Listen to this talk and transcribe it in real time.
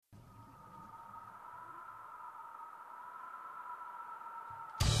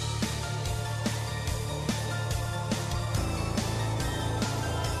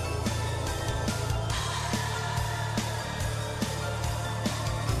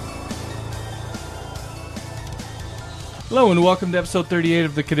Hello and welcome to episode 38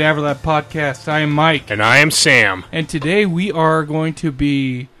 of the Cadaver Lab podcast. I am Mike. And I am Sam. And today we are going to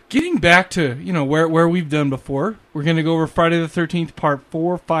be getting back to, where we've done before. We're going to go over Friday the 13th, part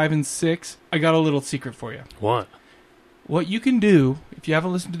 4, 5, and 6. I got a little secret for you. What? What you can do, if you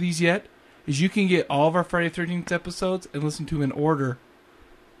haven't listened to these yet, is you can get all of our Friday the 13th episodes and listen to in order,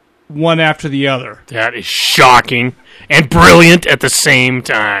 one after the other. That is shocking and brilliant at the same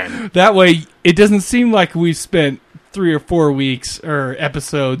time. That way, it doesn't seem like we've spent 3 or 4 weeks or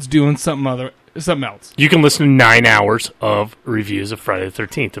episodes doing something else. You can listen to 9 hours of reviews of Friday the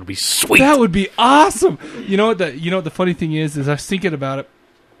 13th. It'll be sweet. That would be awesome. You know what the funny thing is I was thinking about it.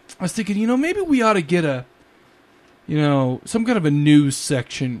 I was thinking, maybe we ought to get some kind of a news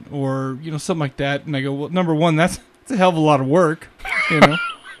section or, something like that. And I go, well, number one, that's a hell of a lot of work,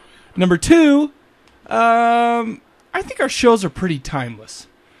 Number two, I think our shows are pretty timeless.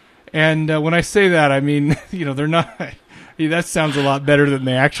 And when I say that, I mean, they're not. That sounds a lot better than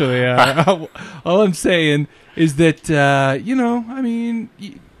they actually are. All I'm saying is that, you're not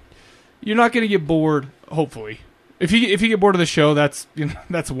going to get bored. Hopefully, if you get bored of the show, that's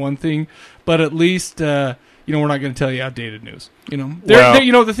one thing. But at least, we're not going to tell you outdated news.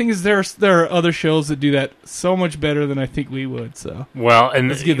 The thing is, there are other shows that do that so much better than I think we would. So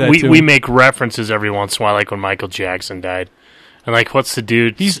and we make references every once in a while, like when Michael Jackson died. And what's the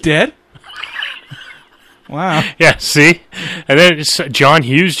dude? He's dead? Wow. Yeah, see? And then John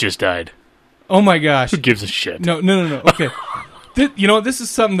Hughes just died. Oh, my gosh. Who gives a shit? No. Okay. This is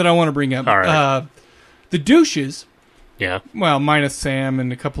something that I want to bring up. All right. The douches, yeah. Well, minus Sam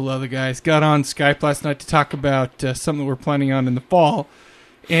and a couple other guys, got on Skype last night to talk about something we're planning on in the fall.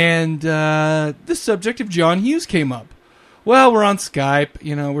 And the subject of John Hughes came up. Well, we're on Skype.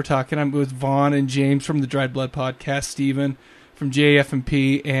 We're talking. I'm with Vaughn and James from the Dried Blood podcast, Steven from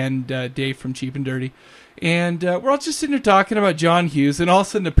JF&P, and Dave from Cheap and Dirty. And we're all just sitting there talking about John Hughes, and all of a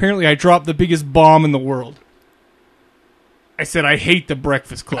sudden, apparently, I dropped the biggest bomb in the world. I said, I hate The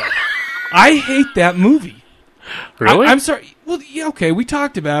Breakfast Club. I hate that movie. Really? I'm sorry. Well, yeah, okay, we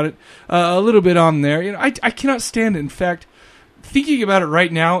talked about it a little bit on there. I cannot stand it. In fact, thinking about it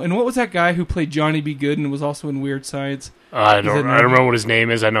right now, and what was that guy who played Johnny B. Good and was also in Weird Science? I don't remember what his name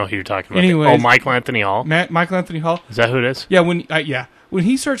is. I know who you're talking about. Anyways, Michael Anthony Hall. Michael Anthony Hall. Is that who it is? Yeah. When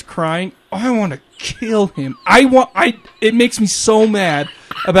he starts crying, I want to kill him. It makes me so mad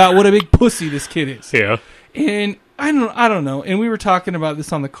about what a big pussy this kid is. Yeah. And I don't know. And we were talking about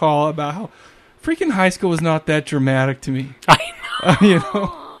this on the call about how freaking high school was not that dramatic to me. I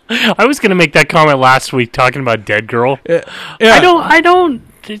know. I was going to make that comment last week talking about Dead Girl. Yeah. I don't.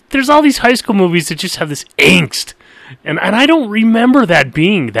 There's all these high school movies that just have this angst. And I don't remember that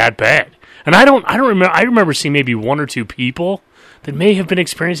being that bad. And I don't remember. I remember seeing maybe one or two people that may have been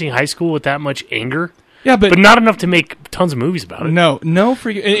experiencing high school with that much anger. Yeah, but not enough to make tons of movies about it. No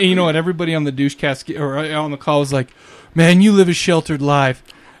freaking. And you know what? Everybody on the douchecast or on the call was like, "Man, you live a sheltered life."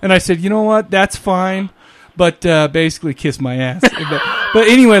 And I said, "You know what? That's fine, but basically kiss my ass." but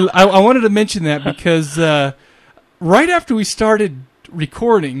anyway, I wanted to mention that because right after we started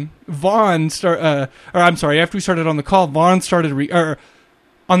recording, after we started on the call, Vaughn started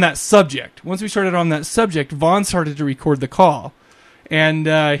on that subject. Once we started on that subject, Vaughn started to record the call, and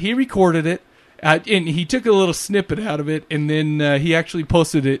he recorded it, and he took a little snippet out of it, and then he actually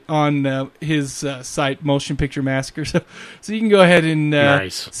posted it on his site, Motion Picture Massacre. So you can go ahead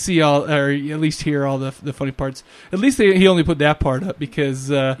and see all, or at least hear all the funny parts. At least he only put that part up because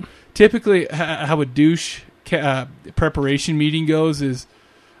typically how a douche preparation meeting goes is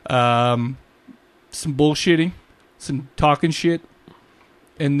some bullshitting, some talking shit,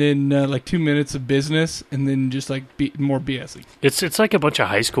 and then 2 minutes of business, and then just more BSing. It's like a bunch of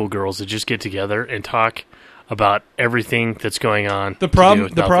high school girls that just get together and talk about everything that's going on. The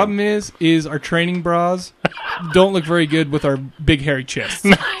problem is our training bras don't look very good with our big hairy chests.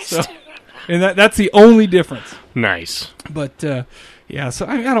 Nice. So, and that's the only difference. Nice. But yeah, so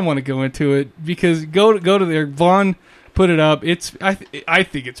I don't want to go into it because go to there. Vaughn put it up. I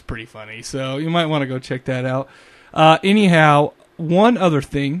think it's pretty funny, so you might want to go check that out. Anyhow, one other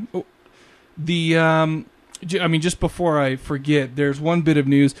thing, just before I forget, there's one bit of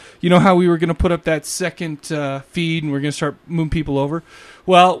news. You know how we were going to put up that second feed and we're going to start moving people over?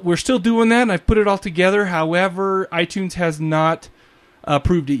 Well, we're still doing that, and I've put it all together. However, iTunes has not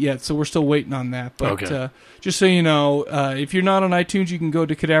approved it yet, so we're still waiting on that. But okay. Just so you know, if you're not on iTunes, you can go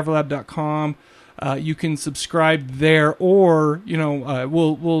to cadaverlab.com. You can subscribe there, or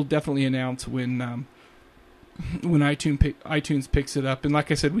we'll definitely announce when iTunes picks it up. And like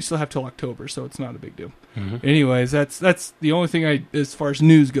I said, we still have till October, so it's not a big deal. Mm-hmm. Anyways, that's the only thing as far as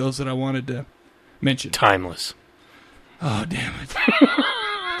news goes that I wanted to mention. Timeless. Oh, damn it.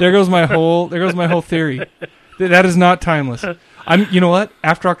 There goes my whole theory. That is not timeless. You know what?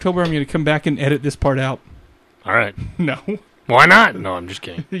 After October, I'm going to come back and edit this part out. All right. No. Why not? No, I'm just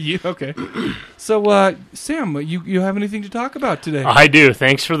kidding. Okay. So, Sam, you have anything to talk about today? I do.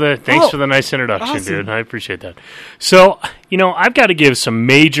 Thanks for the nice introduction, awesome. dude. I appreciate that. So, I've got to give some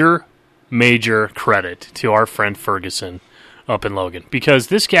major credit to our friend Ferguson up in Logan, because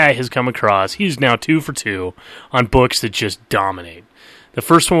this guy has come across, he's now 2 for 2 on books that just dominate. The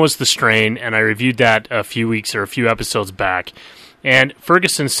first one was The Strain, and I reviewed that a few episodes back. And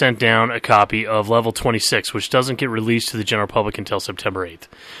Ferguson sent down a copy of Level 26, which doesn't get released to the general public until September 8th.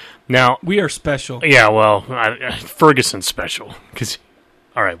 Now, we are special. Yeah, well, Ferguson's special.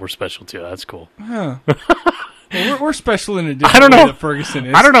 All right, we're special too. That's cool. Huh. Well, we're special in a different way that Ferguson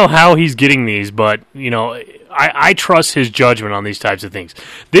is. I don't know how he's getting these, but, I trust his judgment on these types of things.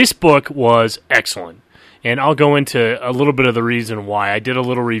 This book was excellent, and I'll go into a little bit of the reason why. I did a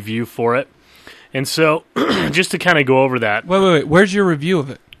little review for it. And so, just to kind of go over that. Wait. Where's your review of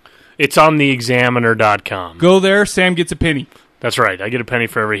it? It's on theexaminer.com. Go there. Sam gets a penny. That's right. I get a penny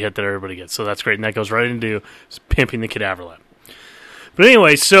for every hit that everybody gets. So that's great. And that goes right into pimping the Cadaver Lab. But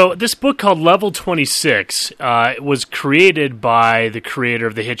anyway, so this book called Level 26 was created by the creator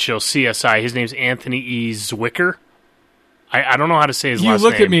of the hit show CSI. His name's Anthony E. Zwicker. I don't know how to say his last name. You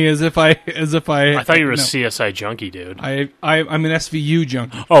look at me as if I. I thought you were a CSI junkie, dude. I'm an SVU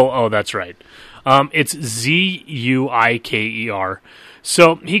junkie. Oh, that's right. It's Zuiker.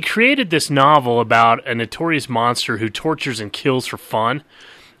 So he created this novel about a notorious monster who tortures and kills for fun,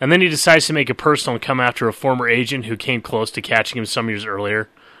 and then he decides to make it personal and come after a former agent who came close to catching him some years earlier.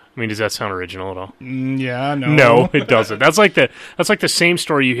 I mean, does that sound original at all? Yeah, no. No, it doesn't. That's like the same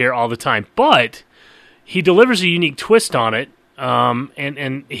story you hear all the time, but he delivers a unique twist on it,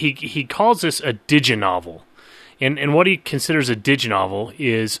 and he calls this a diginovel. And what he considers a diginovel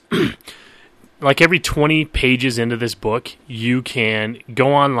is like every 20 pages into this book, you can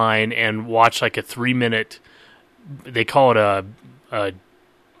go online and watch like a 3-minute. They call it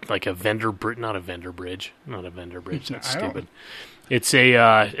a vendor bridge, not a vendor bridge. That's stupid. It's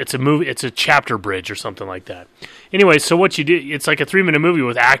a movie. It's a chapter bridge or something like that. Anyway, so what you do, it's like a 3-minute movie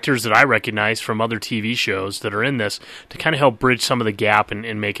with actors that I recognize from other TV shows that are in this to kind of help bridge some of the gap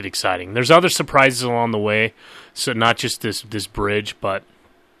and make it exciting. There's other surprises along the way, so not just this bridge, but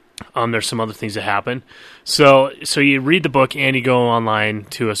there's some other things that happen. So you read the book and you go online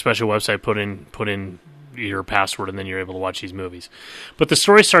to a special website, put in your password, and then you're able to watch these movies. But the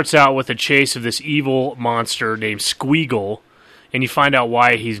story starts out with a chase of this evil monster named Squeagle, and you find out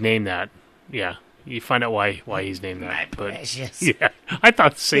why he's named that. Yeah, you find out why he's named that. My precious. Yeah, I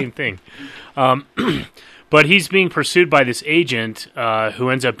thought the same thing. But he's being pursued by this agent who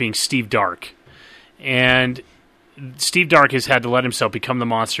ends up being Steve Dark. And Steve Dark has had to let himself become the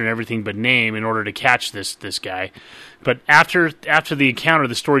monster in everything but name in order to catch this guy. But after the encounter,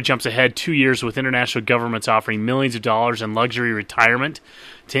 the story jumps ahead 2 years with international governments offering millions of dollars in luxury retirement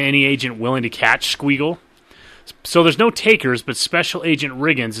to any agent willing to catch Squeagle. So there's no takers, but Special Agent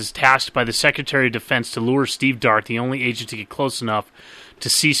Riggins is tasked by the Secretary of Defense to lure Steve Dark, the only agent to get close enough to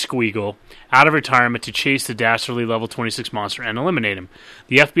see Squeagle, out of retirement to chase the dastardly Level 26 monster and eliminate him.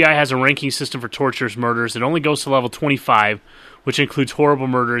 The FBI has a ranking system for torturous murders that only goes to Level 25, which includes horrible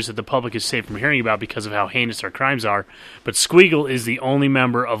murders that the public is safe from hearing about because of how heinous their crimes are, but Squeagle is the only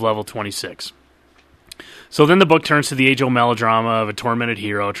member of Level 26. So then the book turns to the age-old melodrama of a tormented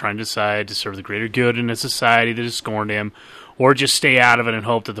hero trying to decide to serve the greater good in a society that has scorned him, or just stay out of it and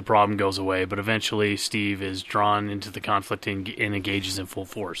hope that the problem goes away. But eventually, Steve is drawn into the conflict and engages in full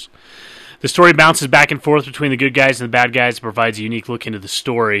force. The story bounces back and forth between the good guys and the bad guys and provides a unique look into the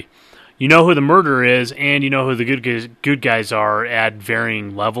story. You know who the murderer is, and you know who the good guys are at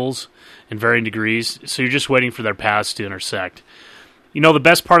varying levels and varying degrees, so you're just waiting for their paths to intersect. You know, the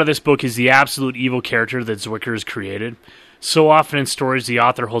best part of this book is the absolute evil character that Zwicker has created. So often in stories, the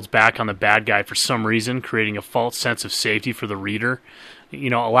author holds back on the bad guy for some reason, creating a false sense of safety for the reader. You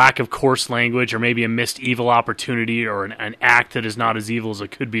know, a lack of coarse language, or maybe a missed evil opportunity, or an act that is not as evil as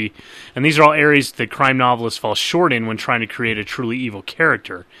it could be. And these are all areas that crime novelists fall short in when trying to create a truly evil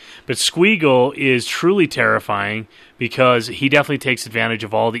character. But Squeagle is truly terrifying because he definitely takes advantage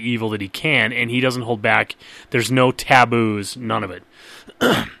of all the evil that he can, and he doesn't hold back. There's no taboos, none of it.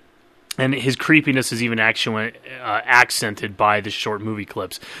 And his creepiness is even accented by the short movie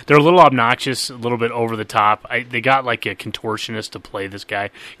clips. They're a little obnoxious, a little bit over the top. They got like a contortionist to play this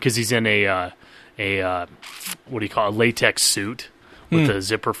guy because he's in a what do you call it, a latex suit with a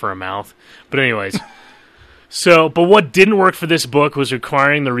zipper for a mouth. But anyways, So, but what didn't work for this book was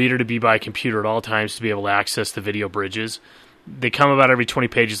requiring the reader to be by computer at all times to be able to access the video bridges. They come about every 20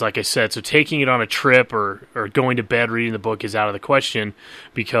 pages, like I said, so taking it on a trip or going to bed reading the book is out of the question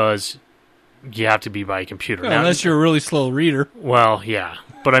because you have to be by a computer. Well, unless you're a really slow reader. Well, yeah.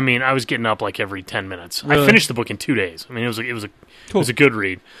 But I mean, I was getting up like every 10 minutes. Really? I finished the book in 2 days. I mean, it was a good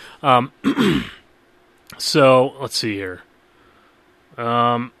read. So, let's see here.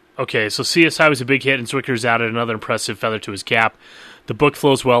 Okay, so CSI was a big hit, and Zwicker's added another impressive feather to his cap. The book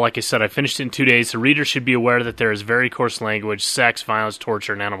flows well. Like I said, I finished it in 2 days. The reader should be aware that there is very coarse language, sex, violence,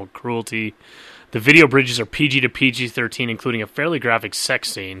 torture, and animal cruelty. The video bridges are PG to PG-13, including a fairly graphic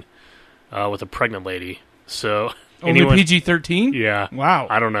sex scene with a pregnant lady. So only PG-13? Yeah. Wow.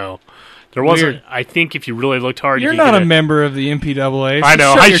 I don't know. There wasn't. Weird. I think if you really looked hard, you're not a member of the MPAA. I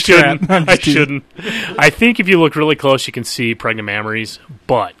know. I shouldn't. I shouldn't. I think if you look really close, you can see pregnant mammaries,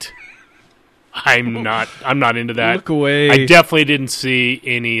 but I'm not into that. Look away. I definitely didn't see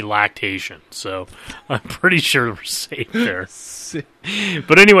any lactation, so I'm pretty sure we're safe there.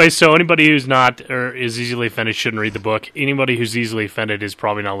 But anyway, so anybody who's not or is easily offended shouldn't read the book. Anybody who's easily offended is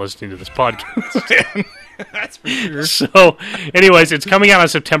probably not listening to this podcast. That's for sure. So, anyways, it's coming out on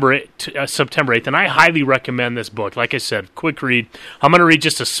September 8th, and I highly recommend this book. Like I said, quick read. I'm going to read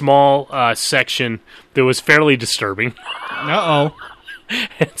just a small section that was fairly disturbing. Uh-oh.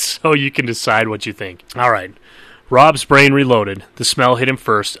 And so you can decide what you think. All right. Rob's brain reloaded. The smell hit him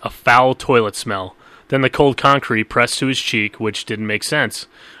first, a foul toilet smell. Then the cold concrete pressed to his cheek, which didn't make sense.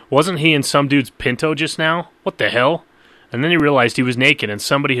 Wasn't he in some dude's Pinto just now? What the hell? And then he realized he was naked, and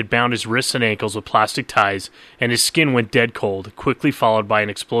somebody had bound his wrists and ankles with plastic ties, and his skin went dead cold, quickly followed by an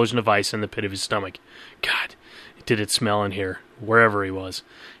explosion of ice in the pit of his stomach. God, did it smell in here, wherever he was.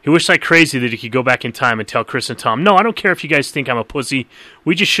 He wished like crazy that he could go back in time and tell Chris and Tom, no, I don't care if you guys think I'm a pussy.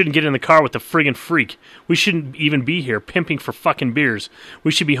 We just shouldn't get in the car with the friggin' freak. We shouldn't even be here pimping for fucking beers.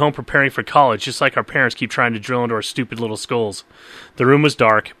 We should be home preparing for college, just like our parents keep trying to drill into our stupid little skulls. The room was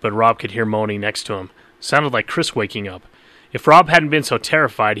dark, but Rob could hear moaning next to him. Sounded like Chris waking up. If Rob hadn't been so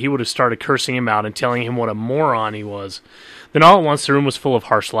terrified, he would have started cursing him out and telling him what a moron he was. Then all at once, the room was full of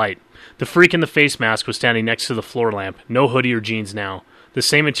harsh light. The freak in the face mask was standing next to the floor lamp, no hoodie or jeans now. The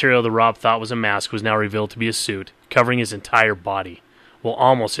same material that Rob thought was a mask was now revealed to be a suit, covering his entire body. Well,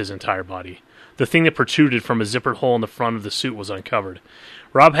 almost his entire body. The thing that protruded from a zippered hole in the front of the suit was uncovered.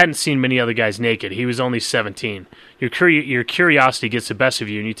 Rob hadn't seen many other guys naked. He was only 17. Your curiosity gets the best of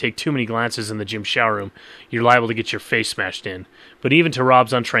you, and you take too many glances in the gym shower room, you're liable to get your face smashed in. But even to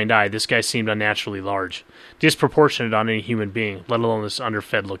Rob's untrained eye, this guy seemed unnaturally large. Disproportionate on any human being, let alone this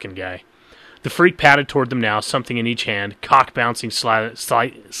underfed-looking guy. The freak padded toward them now, something in each hand, cock bouncing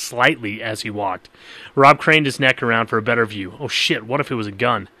slightly as he walked. Rob craned his neck around for a better view. Oh shit, what if it was a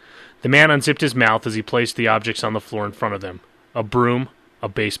gun? The man unzipped his mouth as he placed the objects on the floor in front of them. A broom, a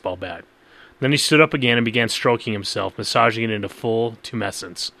baseball bat. Then he stood up again and began stroking himself, massaging it into full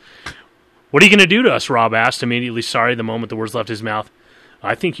tumescence. What are you going to do to us? Rob asked, immediately sorry the moment the words left his mouth.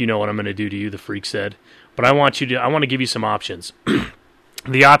 I think you know what I'm going to do to you, the freak said. But I want to give you some options.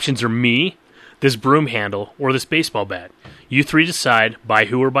 The options are me, this broom handle, or this baseball bat. You three decide by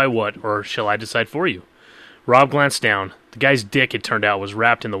who or by what, or shall I decide for you? Rob glanced down. The guy's dick, it turned out, was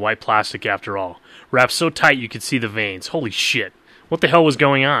wrapped in the white plastic after all. Wrapped so tight you could see the veins. Holy shit. What the hell was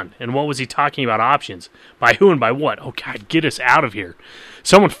going on? And what was he talking about options? By who and by what? Oh, God, get us out of here.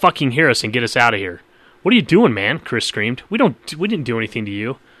 Someone fucking hear us and get us out of here. What are you doing, man? Chris screamed. We didn't do anything to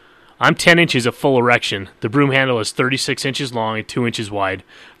you. I'm 10 inches of full erection. The broom handle is 36 inches long and 2 inches wide.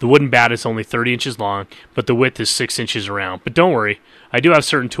 The wooden bat is only 30 inches long, but the width is 6 inches around. But don't worry, I do have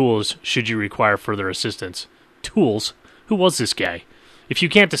certain tools should you require further assistance. Tools? Who was this guy? If you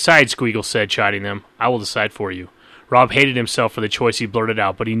can't decide, Squeagle said, chiding them, I will decide for you. Rob hated himself for the choice he blurted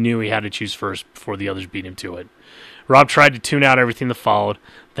out, but he knew he had to choose first before the others beat him to it. Rob tried to tune out everything that followed.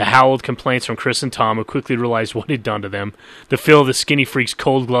 The howled complaints from Chris and Tom, who quickly realized what he'd done to them, the feel of the skinny freak's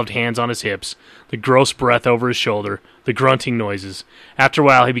cold-gloved hands on his hips, the gross breath over his shoulder, the grunting noises. After a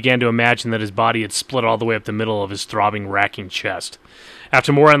while, he began to imagine that his body had split all the way up the middle of his throbbing, racking chest.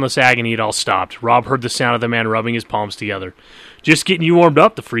 After more endless agony, it all stopped. Rob heard the sound of the man rubbing his palms together. Just getting you warmed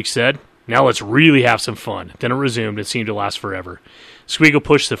up, the freak said. Now let's really have some fun. Then it resumed and seemed to last forever. Squeagle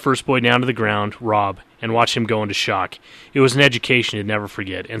pushed the first boy down to the ground, Rob, and watched him go into shock. It was an education he'd never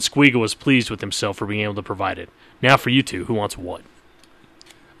forget, and Squeagle was pleased with himself for being able to provide it. Now for you two, who wants what?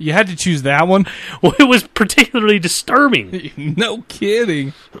 You had to choose that one? Well, it was particularly disturbing. No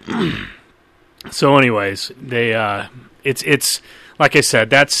kidding. So anyways, it's Like I said,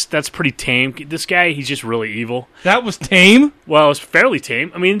 that's pretty tame. This guy, he's just really evil. That was tame? Well, it's fairly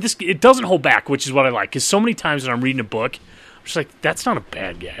tame. I mean, it doesn't hold back, which is what I like. Because so many times when I'm reading a book, I'm just like, that's not a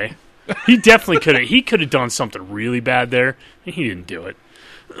bad guy. He definitely could have. He could have done something really bad there, and he didn't do it.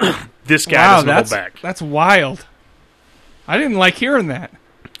 This guy doesn't hold back. That's wild. I didn't like hearing that.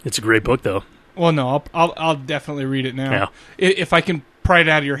 It's a great book, though. Well, no, I'll definitely read it now. Yeah. If I can pry it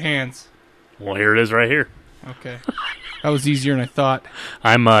out of your hands. Well, here it is right here. Okay. That was easier than I thought.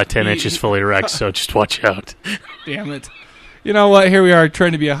 I'm 10 inches fully erect, so just watch out. Damn it. You know what? Here we are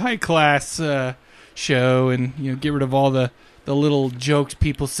trying to be a high-class show and get rid of all the little jokes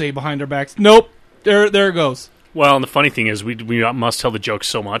people say behind our backs. Nope. There it goes. Well, and the funny thing is we must tell the jokes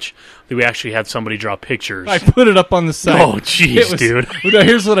so much that we actually had somebody draw pictures. I put it up on the site. Oh, jeez, dude.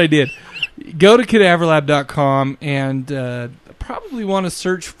 Here's what I did. Go to cadaverlab.com and probably want to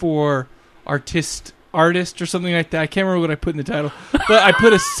search for artist or something like that. I can't remember what I put in the title, but I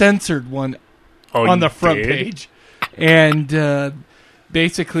put a censored one on the front page. And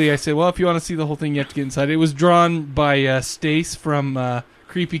basically I said, well, if you want to see the whole thing, you have to get inside. It was drawn by Stace from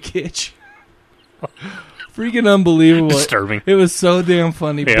Creepy Kitsch. Freaking unbelievable. Disturbing. It was so damn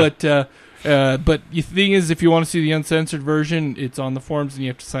funny. Yeah. But the thing is, if you want to see the uncensored version, it's on the forums and you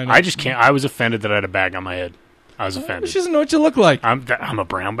have to sign up. I just can't. I was offended that I had a bag on my head. I was offended. She doesn't know what you look like. I'm a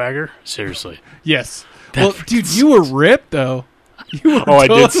brown bagger? Seriously. Yes. Well, dude, you were ripped, though. You were I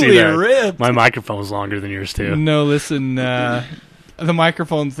totally did see that. ripped. My microphone was longer than yours, too. No, listen, the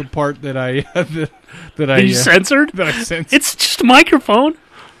microphone's the part that I... you censored? That I censored. It's just a microphone.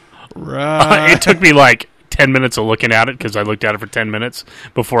 Right. It took me like 10 minutes of looking at it, because I looked at it for 10 minutes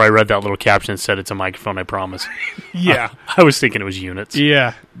before I read that little caption that said it's a microphone, I promise. Yeah. I was thinking it was units.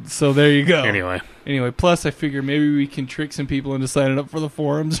 Yeah. So there you go. Anyway, plus I figure maybe we can trick some people into signing up for the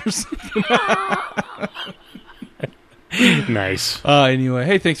forums or something. Nice. Anyway,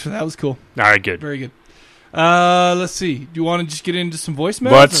 hey, thanks for that. That was cool. All right, good. Very good. Let's see. Do you want to just get into some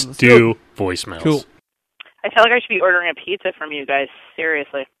voicemails? Let's do voicemails. Cool. I feel like I should be ordering a pizza from you guys.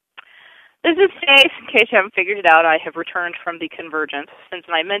 Seriously. This is Stace. In case you haven't figured it out, I have returned from the Convergence, since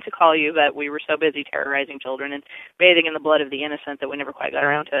I meant to call you, but we were so busy terrorizing children and bathing in the blood of the innocent that we never quite got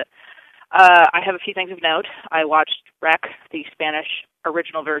around to it. I have a few things of note. I watched Rec, the Spanish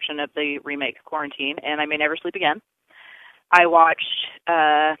original version of the remake Quarantine, and I May Never Sleep Again. I watched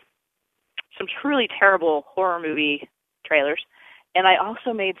some truly terrible horror movie trailers, and I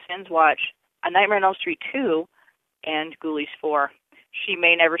also made Sins watch A Nightmare on Elm Street 2 and Ghoulies 4. She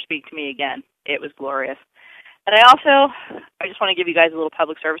May Never Speak to Me Again. It was glorious. And I just want to give you guys a little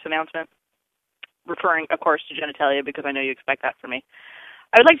public service announcement, referring, of course, to genitalia, because I know you expect that from me.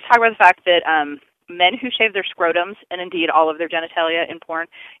 I would like to talk about the fact that men who shave their scrotums, and indeed all of their genitalia in porn,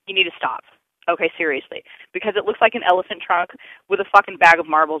 you need to stop. Okay, seriously. Because it looks like an elephant trunk with a fucking bag of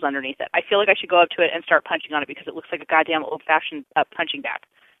marbles underneath it. I feel like I should go up to it and start punching on it because it looks like a goddamn old-fashioned punching bag.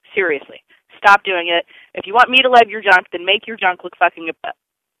 Seriously. Stop doing it. If you want me to love your junk, then make your junk look fucking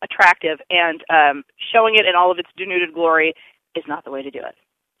attractive, and showing it in all of its denuded glory is not the way to do it.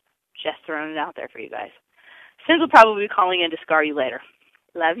 Just throwing it out there for you guys. Sins will probably be calling in to scar you later.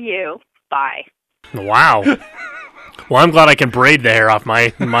 Love you. Bye. Wow. Well, I'm glad I can braid the hair off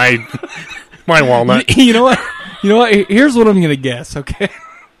my walnut. You know what? Here's what I'm going to guess, okay?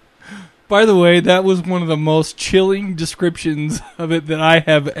 By the way, that was one of the most chilling descriptions of it that I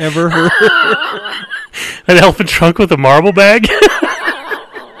have ever heard. An elephant trunk with a marble bag?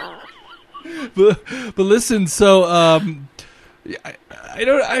 but listen, so I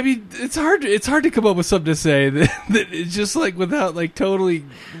mean, it's hard to come up with something to say that it's just like without like totally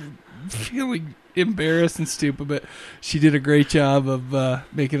feeling embarrassed and stupid, but she did a great job of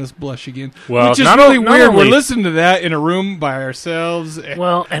making us blush again. Well, which is really weird. We're listening to that in a room by ourselves.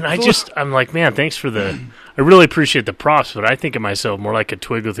 Well, and I'm like, man, thanks for I really appreciate the props, but I think of myself more like a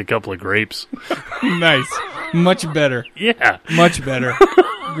twig with a couple of grapes. Nice. Much better. Yeah. Much better.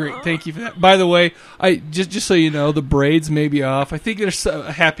 Great. Thank you for that. By the way, I just so you know, the braids may be off. I think there's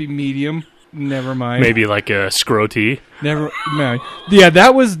a happy medium. Never mind. Maybe like a scrotee. Never mind. Yeah,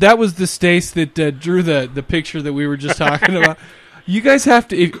 that was the Stace that drew the picture that we were just talking about. You guys have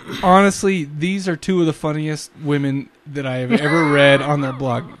to, honestly, these are two of the funniest women that I have ever read on their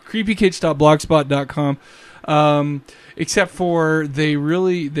blog. creepykitsch.blogspot.com. Except for they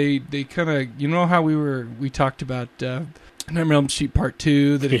kind of, you know how we talked about Nightmare on Elm Street Part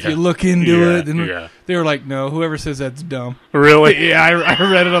 2, that if you look into it, then they were like, no, whoever says that's dumb. Really? Yeah,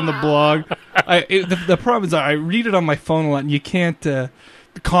 I read it on the blog. The problem is I read it on my phone a lot, and you can't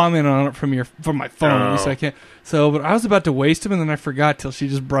comment on it from my phone. At least I can't. So, but I was about to waste them, and then I forgot till she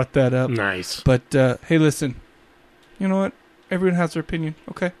just brought that up. Nice. But hey, listen, you know what? Everyone has their opinion.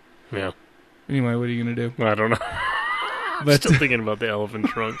 Okay. Yeah. Anyway, what are you going to do? I don't know. I'm still thinking about the elephant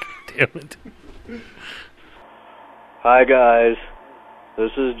trunk. Damn it. Hi, guys.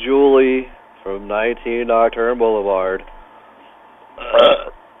 This is Julie from 19 Nocturne Boulevard.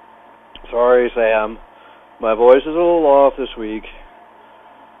 Sorry, Sam. My voice is a little off this week.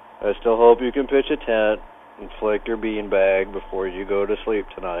 I still hope you can pitch a tent and flick your beanbag before you go to sleep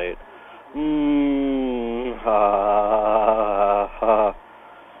tonight. Ha, ha.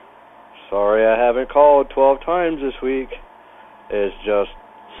 Sorry I haven't called 12 times this week. It's just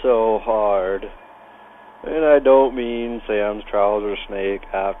so hard. And I don't mean Sam's trouser snake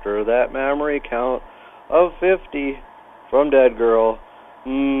after that memory count of 50 from Dead Girl.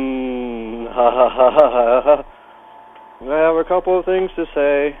 Ha ha ha ha ha. I have a couple of things to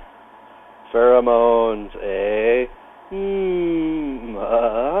say. Pheromones, eh?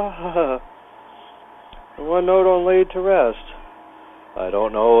 One note on Laid to Rest. I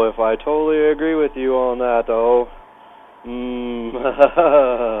don't know if I totally agree with you on that, though.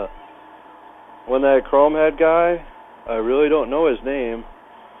 When that Chromehead guy, I really don't know his name,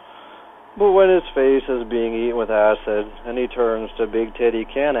 but when his face is being eaten with acid and he turns to Big Titty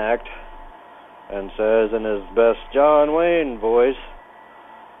Canact and says in his best John Wayne voice,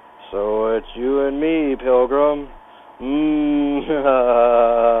 "So it's you and me, Pilgrim."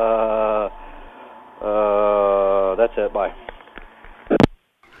 That's it. Bye.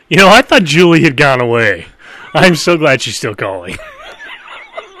 You know, I thought Julie had gone away. I'm so glad she's still calling.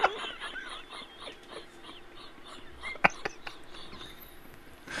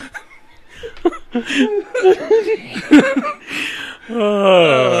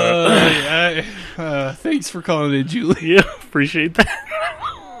 Thanks for calling in, Julie. Yeah, appreciate that.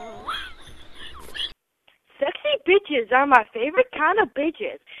 Sexy bitches are my favorite kind of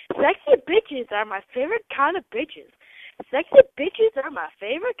bitches. Sexy bitches are my favorite kind of bitches. Sexy bitches are my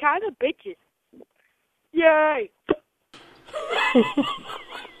favorite kind of bitches. Yay!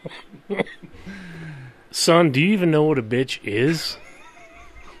 Son, do you even know what a bitch is?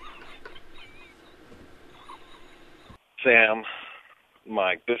 Sam,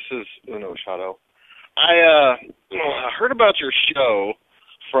 Mike, this is Uno Shadow. I heard about your show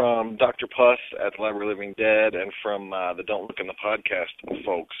from Dr. Puss at the Library of the Living Dead and from the Don't Look in the Podcast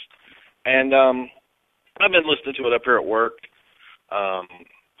folks. And I've been listening to it up here at work.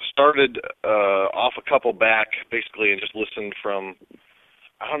 Started off a couple back, basically, and just listened from,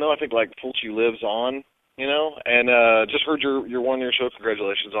 I don't know, I think like Fulci Lives On, you know, and just heard your 1 year show.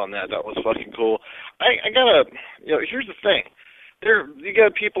 Congratulations on that. That was fucking cool. I gotta, you know, here's the thing. You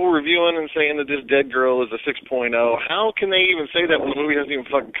got people reviewing and saying that this Dead Girl is a 6.0. How can they even say that when the movie hasn't even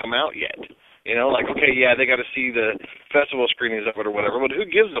fucking come out yet? You know, like, okay, yeah, they got to see the festival screenings of it or whatever, but who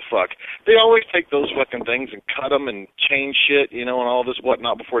gives a fuck? They always take those fucking things and cut them and change shit, you know, and all this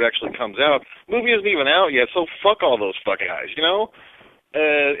whatnot before it actually comes out. The movie isn't even out yet, so fuck all those fucking guys, you know?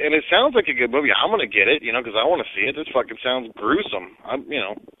 And it sounds like a good movie. I'm going to get it, you know, because I want to see it. This fucking sounds gruesome. I'm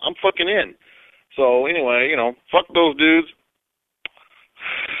fucking in. So, anyway, you know, fuck those dudes.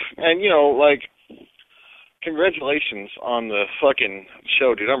 And, you know, like, congratulations on the fucking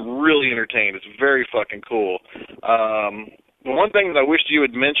show, dude. I'm really entertained. It's very fucking cool. The one thing that I wished you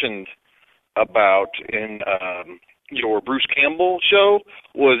had mentioned about in your Bruce Campbell show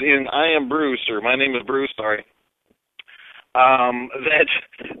was in I Am Bruce, or My Name is Bruce, sorry, that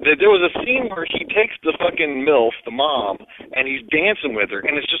there was a scene where he takes the fucking MILF, the mom, and he's dancing with her,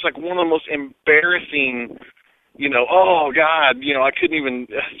 and it's just like one of the most embarrassing, you know, oh, God, you know, I couldn't even,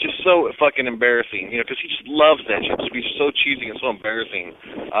 just so fucking embarrassing, you know, because he just loves that shit. It's just so cheesy and so embarrassing.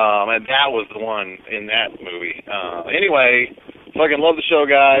 And that was the one in that movie. Anyway, fucking love the show,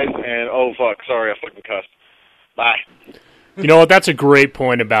 guys, and oh, fuck, sorry, I fucking cussed. Bye. You know what? That's a great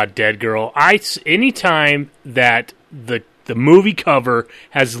point about Dead Girl. Anytime that the movie cover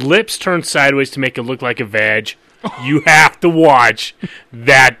has lips turned sideways to make it look like a vag, you have to watch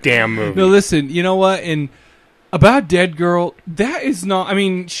that damn movie. No, listen, you know what? And about Dead Girl, that is not, I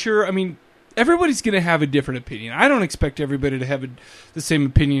mean, sure, I mean, everybody's going to have a different opinion. I don't expect everybody to have the same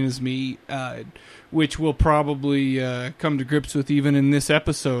opinion as me, which we'll probably come to grips with even in this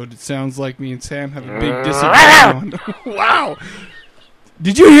episode. It sounds like me and Sam have a big disagreement on. Wow!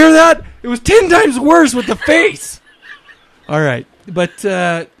 Did you hear that? It was 10 times worse with the face! All right, but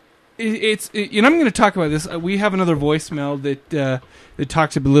and I'm going to talk about this. We have another voicemail that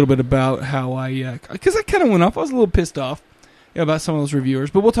talks a little bit about how because I kind of went off. I was a little pissed off about some of those reviewers,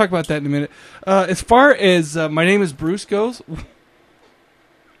 but we'll talk about that in a minute. As far as My Name is Bruce goes,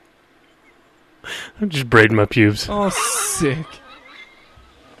 I'm just braiding my pubes. Oh, sick!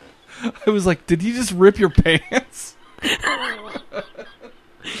 I was like, did you just rip your pants?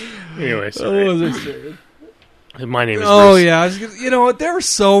 Anyway, sorry. What was I saying? My name is Oh Bruce. yeah, you know what? There were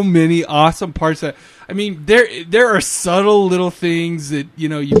so many awesome parts that I mean, there are subtle little things that you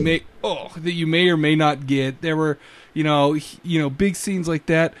may or may not get. There were big scenes like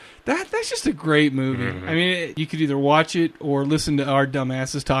that. That's just a great movie. Mm-hmm. I mean, you could either watch it or listen to our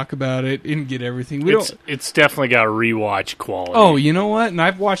dumbasses talk about it and get everything. It's definitely got rewatch quality. Oh, you know what? And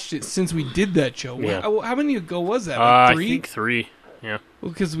I've watched it since we did that show. Yeah. How many ago was that? Like 3? I think 3. Yeah.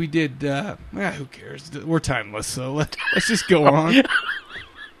 Well, because we did. Who cares? We're timeless, so let's just go on.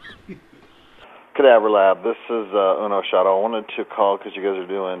 Cadaver Lab, this is Uno Shadow. I wanted to call because you guys are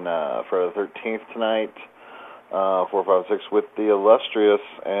doing Friday the 13th tonight, 4, 5, 6, with the illustrious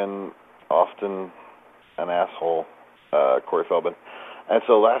and often an asshole Corey Feldman. And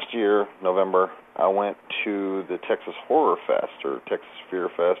so last year, November, I went to the Texas Horror Fest, or Texas Fear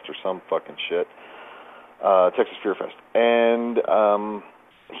Fest, or some fucking shit. Texas Fear Fest. And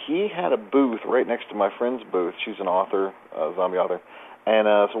he had a booth right next to my friend's booth. She's an author, a zombie author. And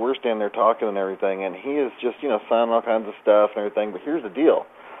so we're standing there talking and everything, and he is just, signing all kinds of stuff and everything. But here's the deal.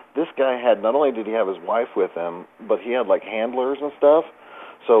 This guy had, not only did he have his wife with him, but he had, handlers and stuff.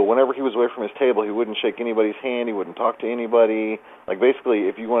 So whenever he was away from his table, he wouldn't shake anybody's hand. He wouldn't talk to anybody. Basically,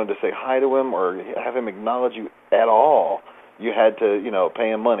 if you wanted to say hi to him or have him acknowledge you at all, you had to,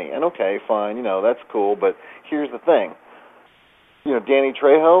 pay him money. And okay, fine, that's cool. But here's the thing. Danny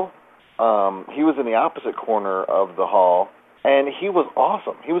Trejo, he was in the opposite corner of the hall, and he was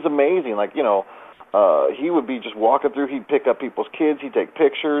awesome. He was amazing. He would be just walking through. He'd pick up people's kids. He'd take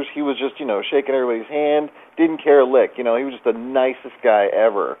pictures. He was just, shaking everybody's hand. Didn't care a lick. He was just the nicest guy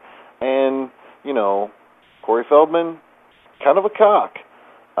ever. And, Corey Feldman, kind of a cock.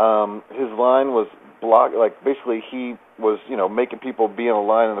 His line was blocked. Basically he was, making people be in a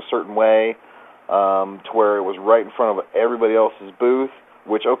line in a certain way to where it was right in front of everybody else's booth.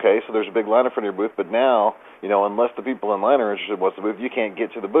 Which, okay, so there's a big line in front of your booth, but now, unless the people in line are interested in what's the booth, you can't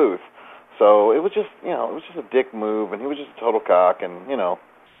get to the booth. So it was just, a dick move, and he was just a total cock, and,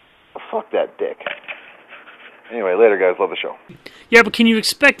 fuck that dick. Anyway, later, guys. Love the show. Yeah, but can you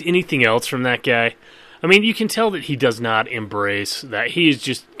expect anything else from that guy? I mean, you can tell that he does not embrace that. He is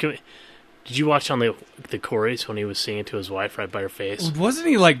just... Did you watch on the chorus when he was singing to his wife right by her face? Wasn't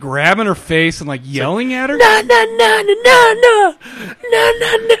he grabbing her face and yelling at her? No, no, no, no, no, no, no,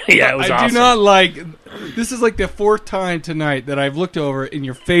 no, no. Yeah, it was awesome. I do not like. This is the 4th time tonight that I've looked over and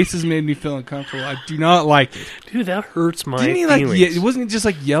your face has made me feel uncomfortable. I do not like it. Dude, that hurts my Didn't he feelings. it wasn't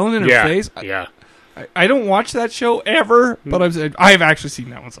just yelling in her face? Yeah. I don't watch that show ever, but I've actually seen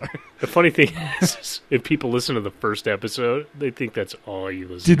that one. Sorry. The funny thing is, if people listen to the first episode, they think that's all you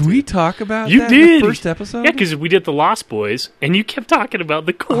listen to. Did we talk about you that did. in the first episode? Yeah, because we did the Lost Boys, and you kept talking about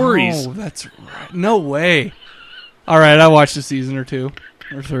the Coreys. Oh, that's right. No way. All right, I watched a season or 2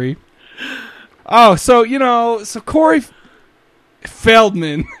 or 3. Oh, so Corey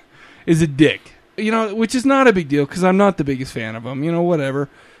Feldman is a dick, which is not a big deal because I'm not the biggest fan of him, whatever.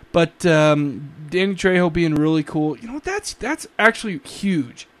 But Danny Trejo being really cool, that's actually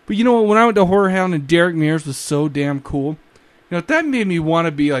huge. But when I went to Horror Hound and Derek Mears was so damn cool, that made me want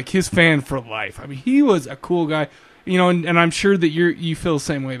to be his fan for life. I mean, he was a cool guy, and I'm sure that you feel the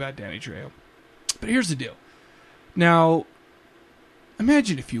same way about Danny Trejo. But here's the deal. Now,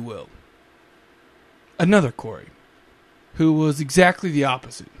 imagine, if you will, another Corey who was exactly the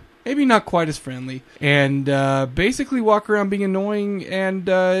opposite. Maybe not quite as friendly, and basically walk around being annoying, and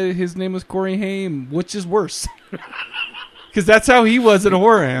his name was Corey Haim, which is worse. Because that's how he was at a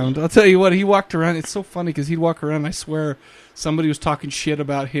Horror Hound. I'll tell you what, he walked around, it's so funny, because he'd walk around, and I swear, somebody was talking shit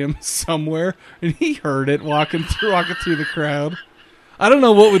about him somewhere, and he heard it walking through the crowd. I don't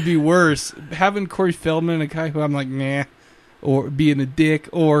know what would be worse, having Corey Feldman, a guy who I'm nah, or being a dick,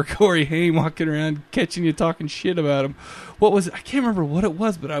 or Corey Haim walking around catching you talking shit about him. What was it? I can't remember what it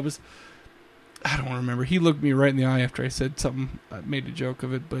was, but I don't remember. He looked me right in the eye after I said something. I made a joke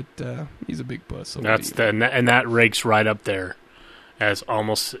of it, but he's a big puss. So and that ranks right up there as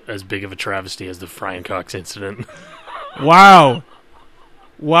almost as big of a travesty as the Brian Cox incident. Wow,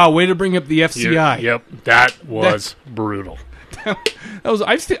 way to bring up the FCI. Yep, that was brutal.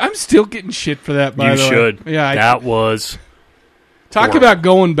 I'm still getting shit for that. By the way, you should. Yeah, that was. Talk about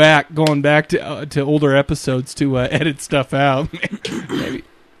going back to older episodes to edit stuff out. Maybe.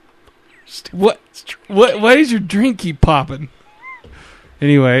 Why does your drink keep popping?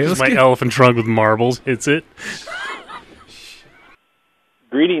 Anyway, my elephant trunk with marbles hits it.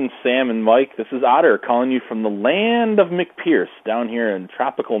 Greetings, Sam and Mike. This is Otter calling you from the land of McPierce down here in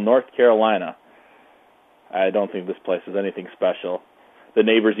tropical North Carolina. I don't think this place is anything special. The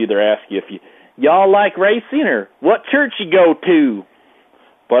neighbors either ask you if you y'all like racing or what church you go to?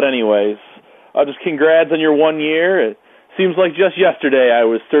 But anyways, just congrats on your 1 year. It seems like just yesterday I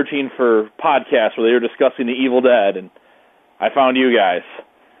was searching for podcasts where they were discussing the Evil Dead, and I found you guys.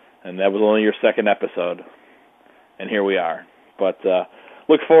 And that was only your second episode. And here we are. But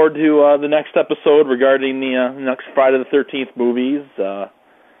look forward to the next episode regarding the next Friday the 13th movies.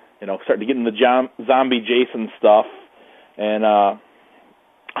 Starting to get into the zombie Jason stuff. And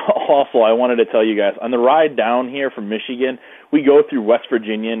also, I wanted to tell you guys, on the ride down here from Michigan, we go through West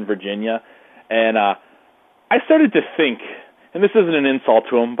Virginia and Virginia. And I started to think, and this isn't an insult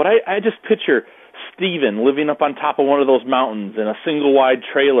to him, but I just picture Steven living up on top of one of those mountains in a single-wide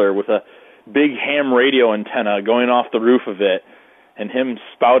trailer with a big ham radio antenna going off the roof of it, and him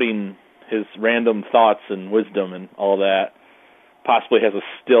spouting his random thoughts and wisdom and all that. Possibly has a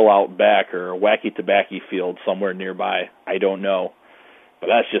still out back or a wacky tobacco field somewhere nearby. I don't know. But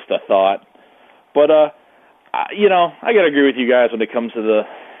that's just a thought. But, I got to agree with you guys when it comes to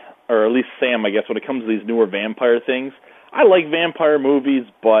or at least Sam, I guess, when it comes to these newer vampire things. I like vampire movies,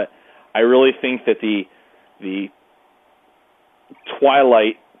 but I really think that the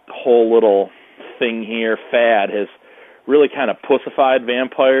Twilight whole little thing here, fad, has really kind of pussified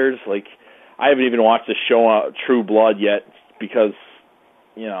vampires. Like, I haven't even watched the show True Blood yet because,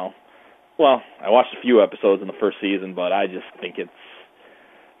 I watched a few episodes in the first season, but I just think it's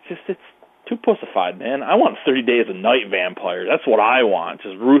too pussified, man. I want 30 Days a Night vampires. That's what I want,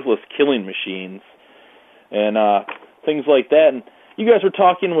 just ruthless killing machines and things like that. And you guys were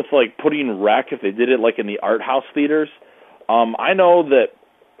talking with, like, putting rec if they did it, like, in the art house theaters. I know that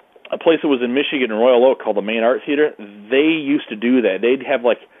a place that was in Michigan, Royal Oak, called the Main Art Theater, they used to do that. They'd have,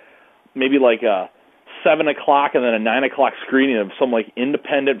 maybe a 7 o'clock and then a 9 o'clock screening of some,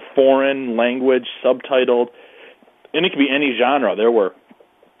 independent foreign language, subtitled, and it could be any genre. There were,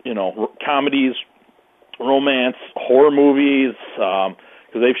 comedies, romance, horror movies, because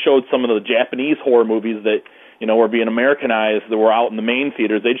they've showed some of the Japanese horror movies that, were being Americanized, that were out in the main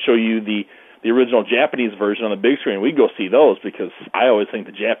theaters. They'd show you the original Japanese version on the big screen. We'd go see those because I always think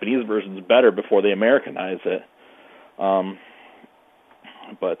the Japanese version is better before they Americanize it.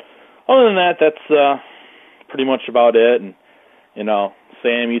 But other than that, that's pretty much about it. And,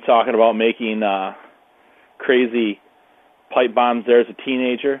 Sam, you talking about making crazy pipe bombs there as a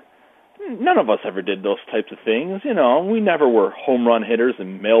teenager. None of us ever did those types of things. We never were home run hitters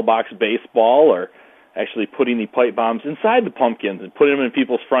in mailbox baseball or actually putting the pipe bombs inside the pumpkins and putting them in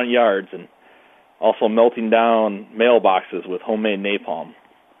people's front yards and also melting down mailboxes with homemade napalm.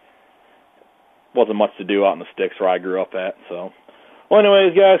 Wasn't much to do out in the sticks where I grew up at. So, well,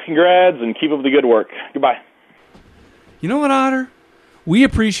 anyways, guys, congrats and keep up the good work. Goodbye. You know what, Otter? We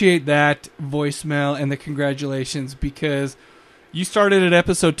appreciate that voicemail and the congratulations because you started at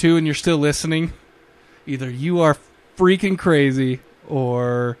episode 2 and you're still listening. Either you are freaking crazy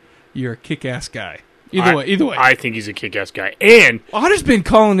or you're a kick-ass guy. Either way. I think he's a kick-ass guy. And Otter's been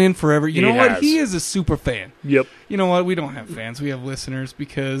calling in forever. You know what? has. He is a super fan. Yep. You know what? We don't have fans. We have listeners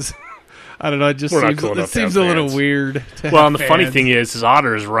because, I don't know, it just We're not seems, cool it enough to seems have a little fans. weird to Well, have and the funny fans. thing is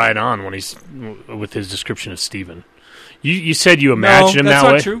Otter is right on when he's with his description of Steven. You said you imagine him that's that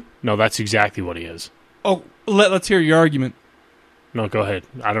not way. true. No, that's exactly what he is. Oh, let's hear your argument. No, go ahead.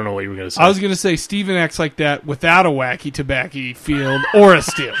 I don't know what you were going to say. I was going to say Steven acts like that without a wacky tobacco field or a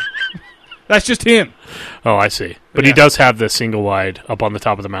still. That's just him. Oh, I see. But he does have the single wide up on the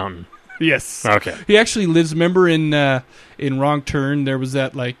top of the mountain. Yes. Okay. He actually lives. Remember in Wrong Turn, there was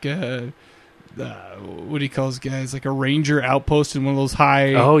that what do you call those guys? Like a ranger outpost in one of those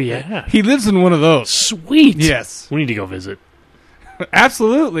high. Oh yeah. He lives in one of those. Sweet. Yes. We need to go visit.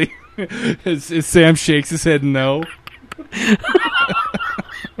 Absolutely. As Sam shakes his head no.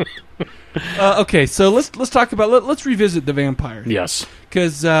 Okay, so let's talk about let's revisit the vampire. Yes.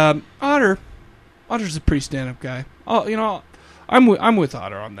 Because Otter's a pretty stand-up guy. Oh, I'm with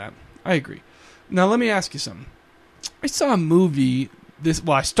Otter on that. I agree. Now let me ask you something. I saw a movie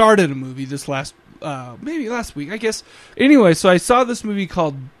I started a movie this maybe last week, I guess. Anyway, so I saw this movie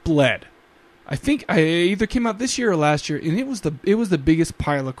called Bled. I think it either came out this year or last year, and it was the biggest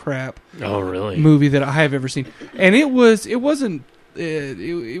pile of crap. Oh, really? Movie that I have ever seen, and it was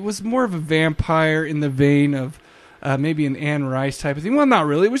more of a vampire in the vein of maybe an Anne Rice type of thing. Well, not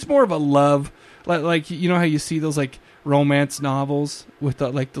really. It was more of a love, like you know how you see those like romance novels with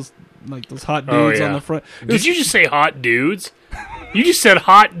those hot dudes on the front. Did you just say hot dudes? You just said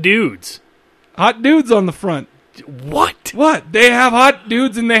hot dudes. Hot dudes on the front. What? What? They have hot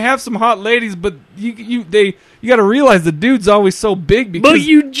dudes and they have some hot ladies, but you got to realize the dude's always so big because. But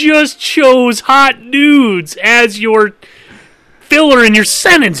you just chose hot dudes as your filler in your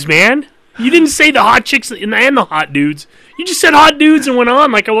sentence, man. You didn't say the hot chicks and the hot dudes. You just said hot dudes and went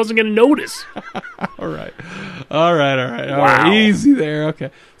on like I wasn't going to notice. All right. Easy there.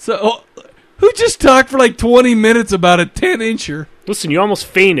 Okay. So, who just talked for like 20 minutes about a 10-incher? Listen, you almost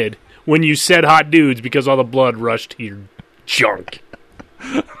fainted when you said hot dudes because all the blood rushed to your junk.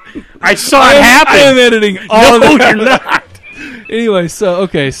 I saw it happen. I am editing all of that. No, you're not. Anyway, so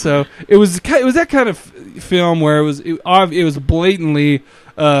it was that kind of film where it was blatantly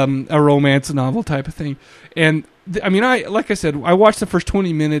a romance novel type of thing, and like I said, I watched the first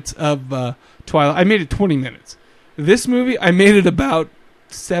 20 minutes of Twilight. I made it 20 minutes. This movie, I made it about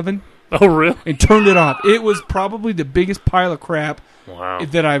 7. Oh, really? And turned it off. It was probably the biggest pile of crap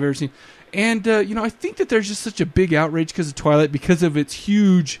that I've ever seen. And I think that there's just such a big outrage because of Twilight, because of its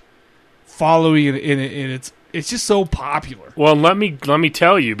huge following, and it's just so popular. Well, let me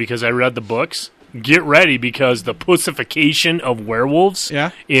tell you, because I read the books. Get ready, because the pussification of werewolves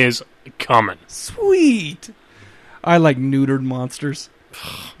is coming. Sweet. I like neutered monsters.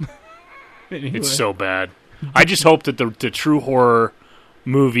 Anyway. It's so bad. I just hope that the true horror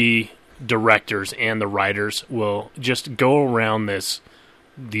movie directors and the writers will just go around these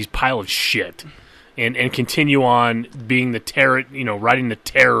pile of shit and continue on being the terror, writing the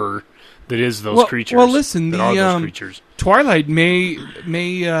terror that is those creatures. Well, listen, those creatures. Twilight may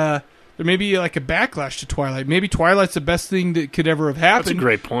there may be like a backlash to Twilight. Maybe Twilight's the best thing that could ever have happened. That's a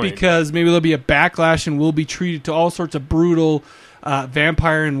great point. Because maybe there'll be a backlash and we'll be treated to all sorts of brutal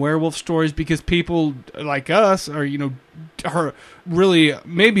vampire and werewolf stories, because people like us are are really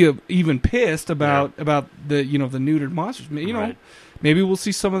maybe even pissed about the the neutered monsters. Right. Maybe we'll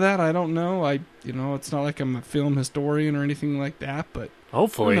see some of that. I don't know. It's not like I'm a film historian or anything like that, but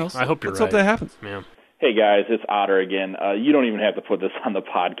hopefully, I hope you're right. Let's hope that happens. Yeah. Hey guys, it's Otter again. You don't even have to put this on the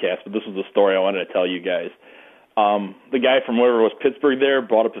podcast, but this was a story I wanted to tell you guys. The guy from wherever it was, Pittsburgh there,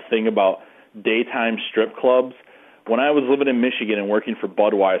 brought up a thing about daytime strip clubs. When I was living in Michigan and working for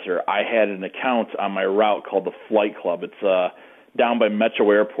Budweiser, I had an account on my route called the Flight Club. It's down by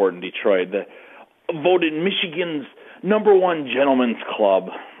Metro Airport in Detroit. Voted Michigan's #1 gentleman's club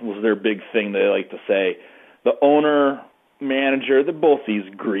was their big thing, they like to say. The owner, manager, they're both these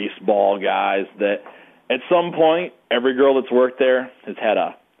greaseball guys that at some point, every girl that's worked there has had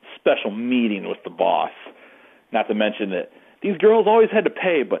a special meeting with the boss. Not to mention that these girls always had to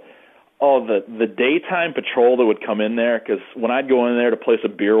pay, but the daytime patrol that would come in there, because when I'd go in there to place a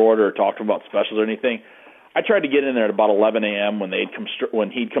beer order or talk to them about specials or anything, I tried to get in there at about 11 a.m. when he'd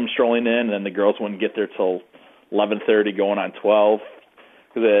come strolling in, and then the girls wouldn't get there till 11:30, going on 12.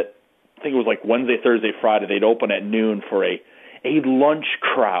 Because I think it was like Wednesday, Thursday, Friday. They'd open at noon for a lunch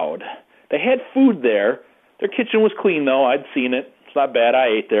crowd. They had food there. Their kitchen was clean, though. I'd seen it. It's not bad. I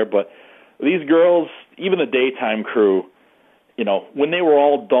ate there. But these girls, even the daytime crew, when they were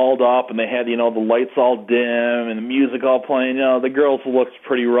all dolled up and they had, the lights all dim and the music all playing, the girls looked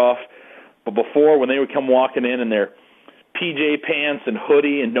pretty rough. But before, when they would come walking in their PJ pants and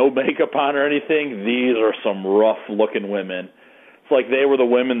hoodie and no makeup on or anything, these are some rough-looking women. It's like they were the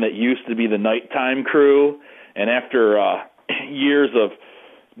women that used to be the nighttime crew, and after years of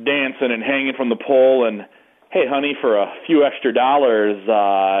dancing and hanging from the pole and, hey, honey, for a few extra dollars,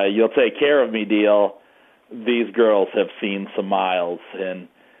 you'll take care of me deal, these girls have seen some miles. And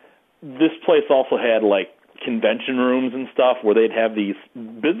this place also had, like, convention rooms and stuff where they'd have these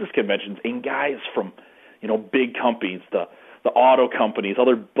business conventions, and guys from, big companies, the auto companies,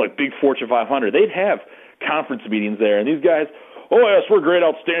 other, like, big Fortune 500, they'd have conference meetings there. And these guys, oh, yes, we're great,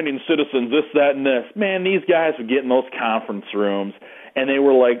 outstanding citizens, this, that, and this. Man, these guys would get in those conference rooms, and they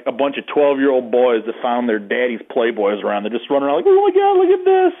were like a bunch of 12-year-old boys that found their daddy's Playboys around. They're just running around like, oh, my God, look at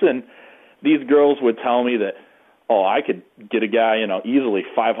this. And these girls would tell me that, I could get a guy, easily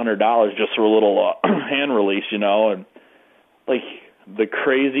 $500 just for a little hand release, and like the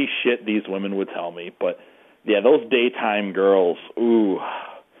crazy shit these women would tell me. But, yeah, those daytime girls, ooh,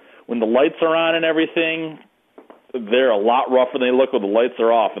 when the lights are on and everything, they're a lot rougher than they look when the lights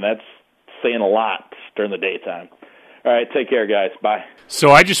are off, and that's saying a lot during the daytime. All right, take care, guys. Bye. So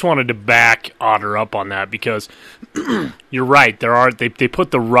I just wanted to back Otter up on that, because you're right. They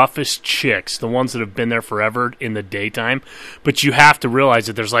put the roughest chicks, the ones that have been there forever, in the daytime. But you have to realize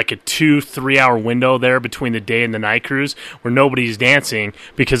that there's like a 2-3 hour window there between the day and the night cruise where nobody's dancing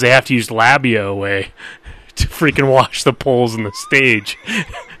because they have to use labia away to freaking wash the poles in the stage.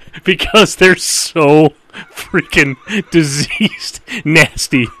 Because they're so freaking diseased,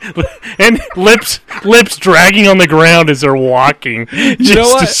 nasty, and lips dragging on the ground as they're walking.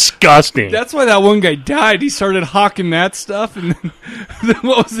 Just disgusting. That's why that one guy died. He started hawking that stuff, and then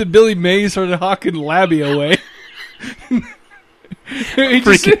what was it? Billy May started hawking labia away.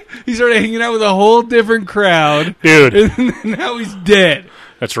 He started hanging out with a whole different crowd. Dude. And now he's dead.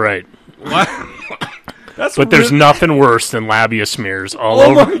 That's right. Wow. But there's nothing worse than labia smears all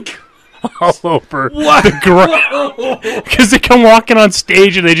Oh over. my God. All over What? the ground. Because they come walking on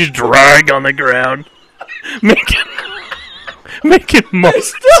stage and they just drag on the ground. Making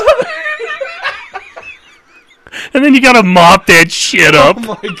most. And then you gotta mop that shit up.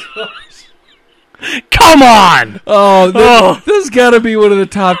 Oh my gosh. Come on! This has got to be one of the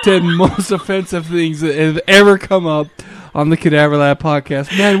top 10 most offensive things that have ever come up on the Cadaver Lab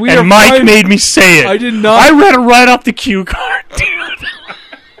podcast. Man, Mike made me say it. I did not. I read it right off the cue card, dude.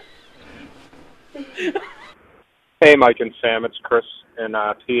 Hey, Mike and Sam, it's Chris in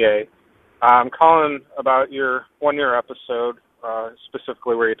PA. I'm calling about your one-year episode,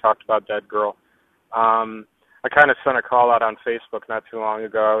 specifically where you talked about Dead Girl. I kind of sent a call out on Facebook not too long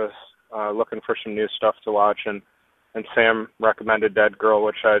ago. I was looking for some new stuff to watch, and Sam recommended Dead Girl,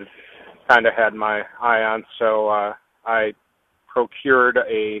 which I'd kind of had my eye on, so I procured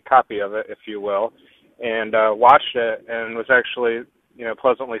a copy of it, if you will, and watched it, and was actually,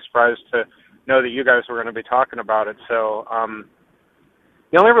 pleasantly surprised to know that you guys were going to be talking about it. So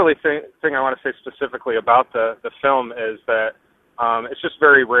the only really thing I want to say specifically about the film is that it's just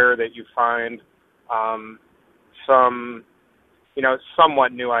very rare that you find some,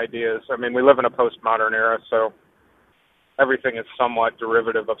 somewhat new ideas. I mean, we live in a postmodern era, so everything is somewhat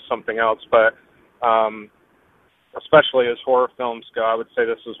derivative of something else, but especially as horror films go, I would say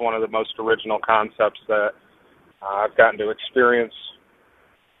this is one of the most original concepts that I've gotten to experience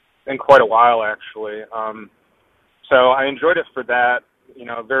in quite a while, actually. So I enjoyed it for that.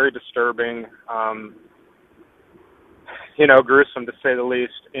 Very disturbing, gruesome to say the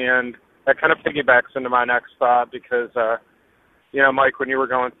least. And that kind of piggybacks into my next thought because, Mike, when you were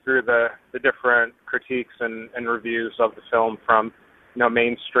going through the different critiques and reviews of the film from,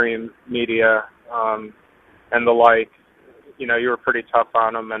 mainstream media and the like, you were pretty tough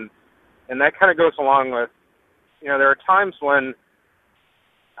on them. And that kind of goes along with, there are times when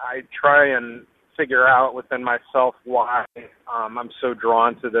I try and figure out within myself why I'm so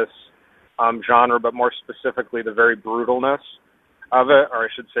drawn to this genre, but more specifically the very brutalness of it, or I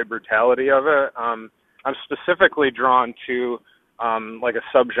should say brutality of it. I'm specifically drawn to like a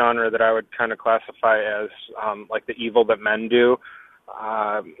subgenre that I would kind of classify as like the evil that men do.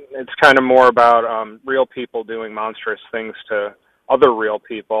 It's kind of more about real people doing monstrous things to other real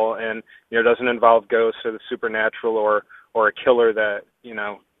people, and it doesn't involve ghosts or the supernatural or a killer that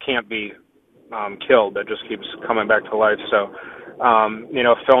can't be killed, that just keeps coming back to life. So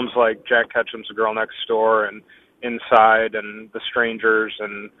films like Jack Ketchum's The Girl Next Door and Inside and The Strangers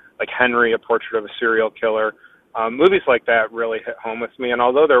and like Henry, A Portrait of a Serial Killer, movies like that really hit home with me. And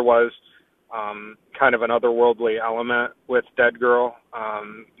although there was kind of an otherworldly element with Dead Girl,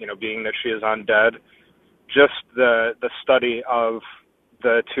 being that she is undead, just the study of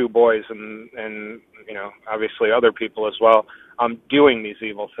the two boys and obviously other people as well doing these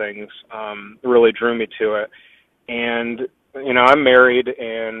evil things really drew me to it. And I'm married,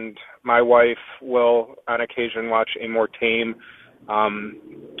 and my wife will on occasion watch a more tame,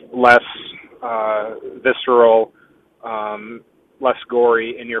 less visceral, less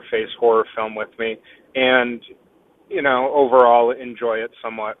gory, in-your-face horror film with me, and overall enjoy it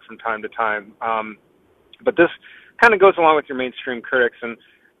somewhat from time to time. But this kind of goes along with your mainstream critics,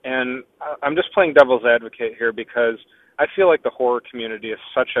 and I'm just playing devil's advocate here because I feel like the horror community is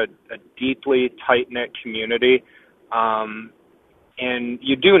such a deeply tight-knit community, and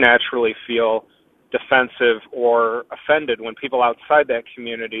you do naturally feel defensive or offended when people outside that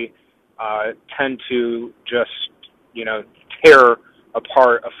community tend to just, tear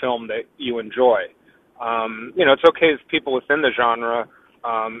apart a film that you enjoy. It's okay if people within the genre,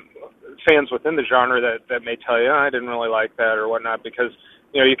 fans within the genre that may tell you, I didn't really like that or whatnot, because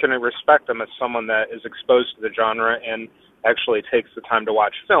you can respect them as someone that is exposed to the genre and actually takes the time to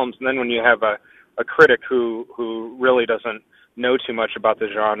watch films. And then when you have a critic who really doesn't know too much about the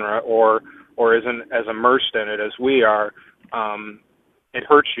genre or isn't as immersed in it as we are, it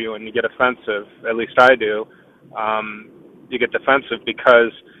hurts you and you get offensive. At least I do. You get defensive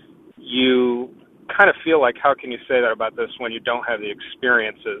because you kind of feel like, how can you say that about this when you don't have the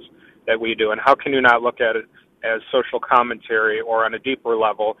experiences that we do? And how can you not look at it as social commentary or on a deeper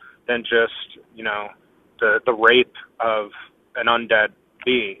level than just, the rape of an undead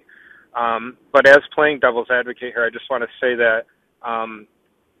being? But as playing devil's advocate here, I just want to say that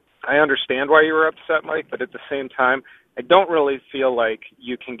I understand why you were upset, Mike, but at the same time, I don't really feel like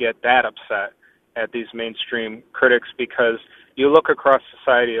you can get that upset at these mainstream critics, because you look across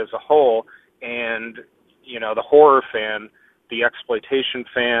society as a whole and, the horror fan the exploitation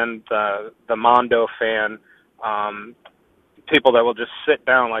fan, the Mondo fan, people that will just sit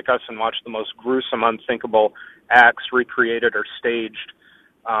down like us and watch the most gruesome, unthinkable acts recreated or staged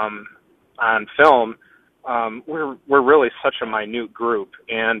on film. We're really such a minute group,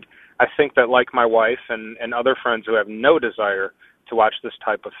 and I think that, like my wife and other friends who have no desire to watch this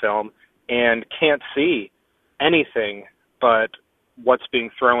type of film and can't see anything but what's being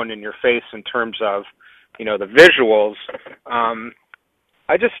thrown in your face in terms of, you know, the visuals,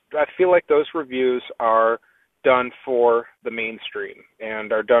 I feel like those reviews are done for the mainstream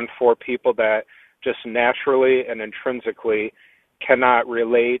and are done for people that just naturally and intrinsically cannot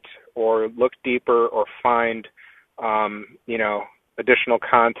relate or look deeper or find, you know, additional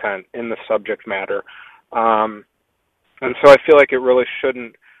content in the subject matter. And so I feel like it really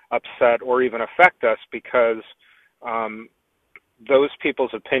shouldn't upset or even affect us because those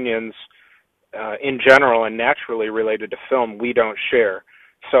people's opinions in general and naturally related to film we don't share.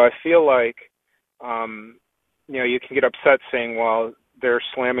 So I feel like, you know, you can get upset saying, well, they're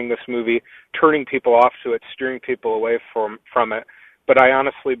slamming this movie, turning people off to it, steering people away from it. But I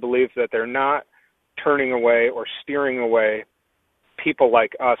honestly believe that they're not turning away or steering away people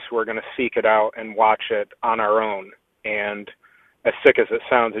like us who are going to seek it out and watch it on our own and, as sick as it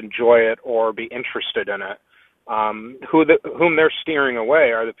sounds, enjoy it or be interested in it. Whom they're steering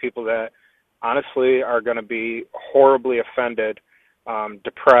away are the people that honestly are going to be horribly offended,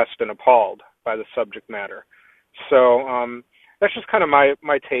 depressed, and appalled by the subject matter. So that's just kind of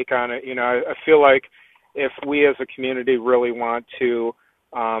my take on it. You know, I feel like if we as a community really want to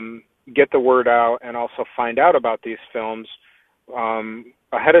get the word out and also find out about these films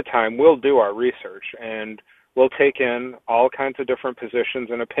ahead of time, we'll do our research and we'll take in all kinds of different positions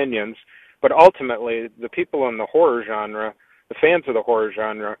and opinions. But ultimately, the people in the horror genre, the fans of the horror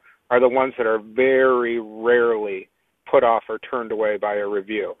genre, are the ones that are very rarely put off or turned away by a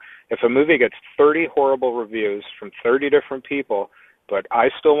review. If a movie gets 30 horrible reviews from 30 different people, but I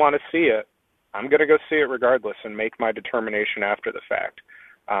still want to see it, I'm going to go see it regardless and make my determination after the fact.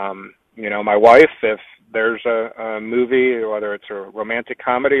 You know, my wife, if there's a movie, whether it's a romantic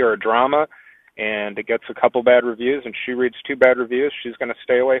comedy or a drama, and it gets a couple bad reviews and she reads 2 bad reviews, she's going to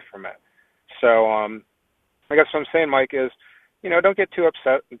stay away from it. So I guess what I'm saying, Mike, is, you know, don't get too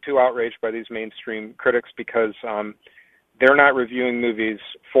upset and too outraged by these mainstream critics because they're not reviewing movies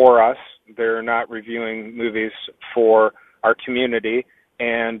for us. They're not reviewing movies for our community,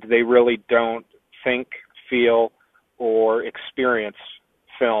 and they really don't think, feel, or experience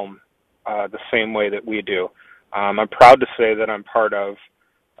film the same way that we do. I'm proud to say that I'm part of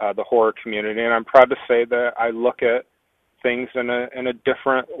the horror community, and I'm proud to say that I look at things in a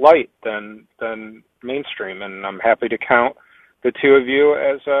different light than mainstream, and I'm happy to count the two of you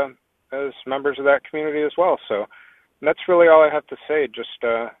as members of that community as well. So that's really all I have to say. Just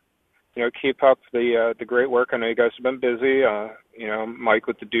you know, keep up the great work. I know you guys have been busy. You know, Mike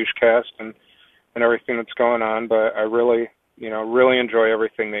with the Douchecast and everything that's going on, but I really enjoy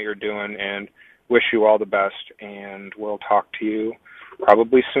everything that you're doing and wish you all the best. And we'll talk to you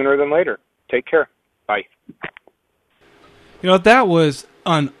probably sooner than later. Take care. Bye. You know, that was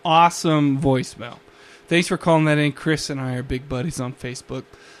an awesome voicemail. Thanks for calling that in. Chris and I are big buddies on Facebook.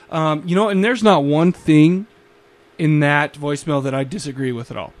 You know, and there's not one thing in that voicemail that I disagree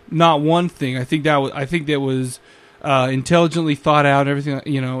with at all. Not one thing. I think that was intelligently thought out. Everything,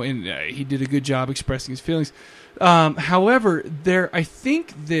 you know, and he did a good job expressing his feelings. However, I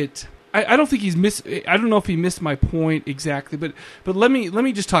think that I don't think I don't know if he missed my point exactly, but let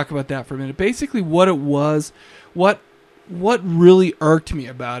me just talk about that for a minute. Basically, what it was, what really irked me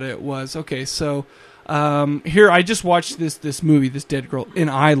about it was, okay, so here I just watched this movie, This Dead Girl, and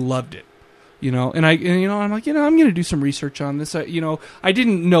I loved it. You know, and I'm like, you know, I'm going to do some research on this. I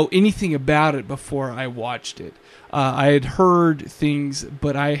didn't know anything about it before I watched it. I had heard things,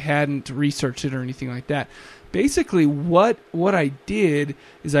 but I hadn't researched it or anything like that. Basically, what I did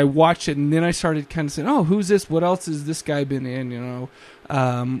is I watched it, and then I started kind of saying, "Oh, who's this? What else has this guy been in?" And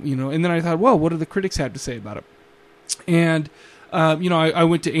then I thought, "Well, what do the critics have to say about it?" And I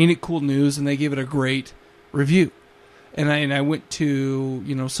went to Ain't It Cool News, and they gave it a great review. And I went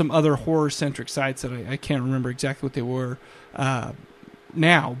to some other horror-centric sites that I can't remember exactly what they were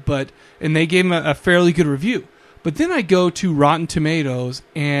now, and they gave them a fairly good review. But then I go to Rotten Tomatoes,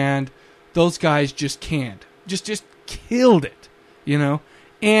 and those guys just canned. Just killed it,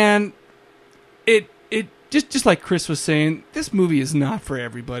 and it just like Chris was saying, this movie is not for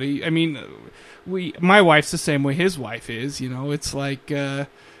everybody. I mean, my wife's the same way his wife is. It's like I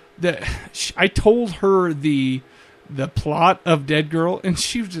told her the the plot of Dead Girl, and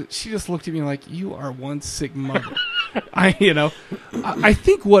she just looked at me like, you are one sick mother. I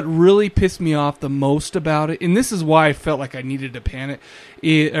think what really pissed me off the most about it, and this is why I felt like I needed to panic,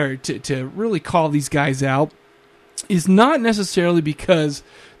 or to really call these guys out, is not necessarily because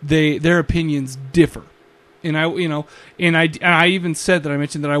their opinions differ. And I even said that I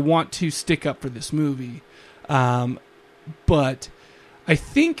mentioned that I want to stick up for this movie, but I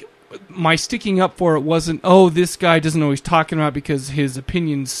think my sticking up for it wasn't, oh, this guy doesn't know what he's talking about because his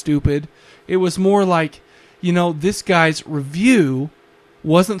opinion's stupid. It was more like, this guy's review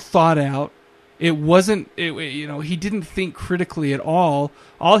wasn't thought out. It wasn't, he didn't think critically at all.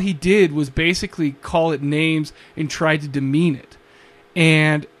 All he did was basically call it names and try to demean it.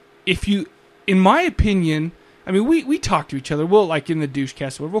 And in my opinion, I mean, we talk to each other. We'll, like in the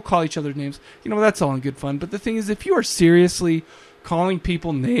douchecast, we'll call each other names. That's all in good fun. But the thing is, if you are seriously calling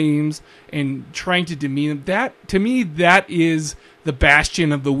people names and trying to demean them, that, to me, that is the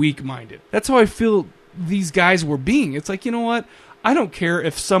bastion of the weak-minded. That's how I feel these guys were being. It's like, you know what? I don't care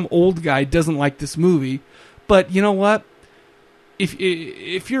if some old guy doesn't like this movie, but you know what?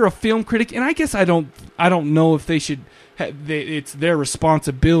 If you're a film critic, and I guess I don't know if they should. It's their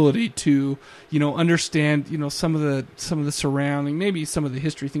responsibility to understand some of the surrounding, maybe some of the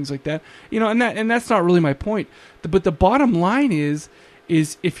history, things like that. And that's not really my point. But the bottom line is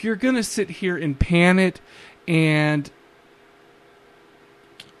if you're gonna sit here and pan it and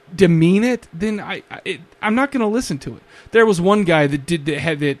demean it, then I'm not going to listen to it. There was one guy that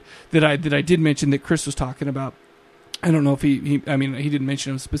I did mention that Chris was talking about. I don't know if he didn't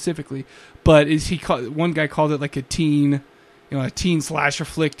mention him specifically, but one guy called it like a teen slasher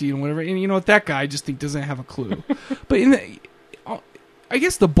flick, whatever. And what, that guy I just think doesn't have a clue. But I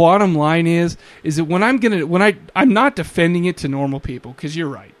guess the bottom line is that I'm not defending it to normal people, because you're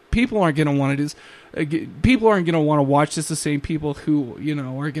right. People aren't going to want it. People aren't going to want to watch this the same people who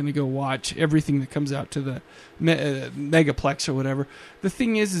are going to go watch everything that comes out to the Megaplex or whatever. The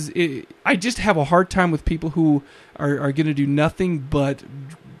thing is I just have a hard time with people who are going to do nothing but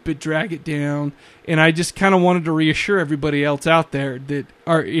drag it down. And I just kind of wanted to reassure everybody else out there that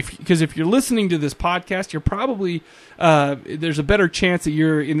because if you're listening to this podcast, you're probably there's a better chance that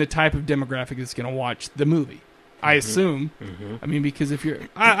you're in the type of demographic that's going to watch the movie. I assume. Mm-hmm. I mean, because if you're,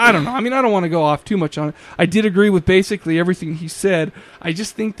 I don't know. I mean, I don't want to go off too much on it. I did agree with basically everything he said. I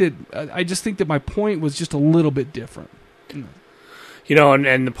just think that my point was just a little bit different. And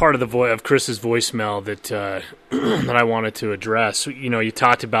the part of of Chris's voicemail that that I wanted to address, you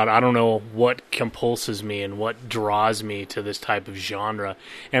talked about, I don't know what compulses me and what draws me to this type of genre.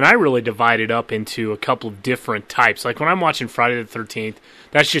 And I really divide it up into a couple of different types. Like when I'm watching Friday the 13th,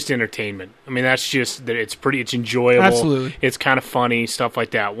 that's just entertainment. I mean, that's just that it's enjoyable. Absolutely. It's kind of funny, stuff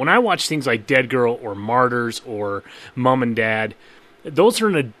like that. When I watch things like Dead Girl or Martyrs or Mom and Dad, those are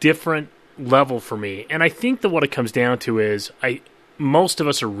in a different level for me. And I think that what it comes down to is most of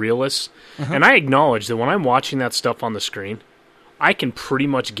us are realists, and I acknowledge that when I'm watching that stuff on the screen, I can pretty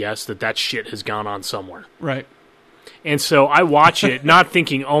much guess that shit has gone on somewhere. Right. And so I watch it not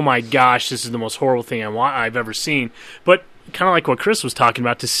thinking, oh my gosh, this is the most horrible thing I've ever seen, but kind of like what Chris was talking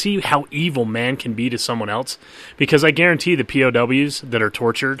about, to see how evil man can be to someone else. Because I guarantee the POWs that are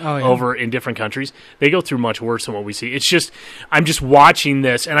tortured over in different countries, they go through much worse than what we see. It's just, I'm just watching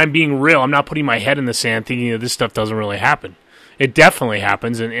this, and I'm being real. I'm not putting my head in the sand thinking that this stuff doesn't really happen. It definitely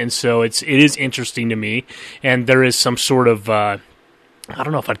happens, and so it is interesting to me, and there is some sort of, I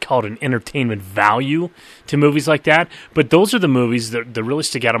don't know if I'd call it an entertainment value to movies like that, but those are the movies that really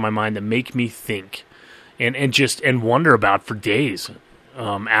stick out of my mind that make me think and wonder about for days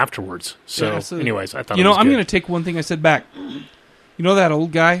afterwards. So, anyways, I thought it was I'm good. going to take one thing I said back. That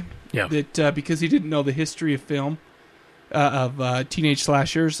old guy? Yeah. That because he didn't know the history of film, of teenage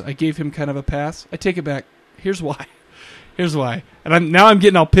slashers, I gave him kind of a pass. I take it back. Here's why. And I'm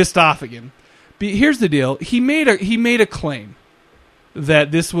getting all pissed off again. But here's the deal. He made a claim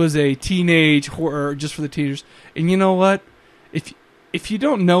that this was a teenage horror just for the teenagers. And you know what? If you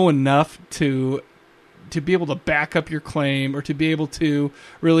don't know enough to be able to back up your claim or to be able to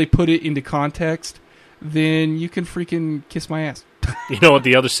really put it into context, then you can freaking kiss my ass. You know what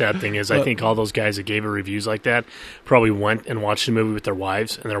the other sad thing is? I think all those guys that gave reviews like that probably went and watched the movie with their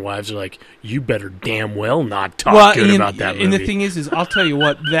wives, and their wives are like, you better damn well not talk good about that movie. And the thing is I'll tell you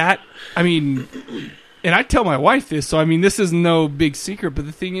what, and I tell my wife this, so this is no big secret, but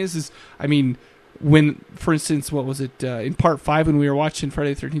the thing is when, for instance, what was it, in part 5 when we were watching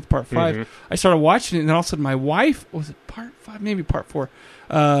Friday the 13th, part 5, I started watching it, and then all of a sudden my wife, was it part 5? Maybe part 4.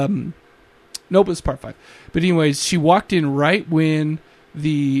 Nope, it was part 5. But anyways, she walked in right when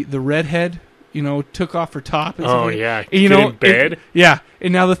the redhead took off her top. And Oh, yeah. And, Get in bed? Yeah.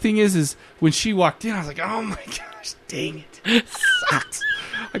 And now the thing is when she walked in, I was like, oh, my gosh, dang it. Sucks.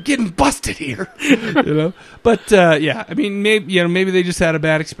 I'm getting busted here. But, yeah, I mean, maybe they just had a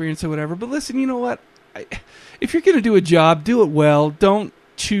bad experience or whatever. But listen, you know what? If you're going to do a job, do it well. Don't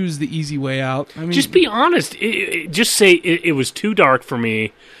choose the easy way out. I mean, just be honest. Just say it was too dark for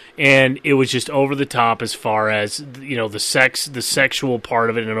me, and it was just over the top as far as the sexual part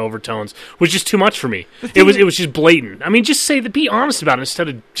of it and overtones was just too much for me. It was just blatant. I mean, just say that. Be honest about it instead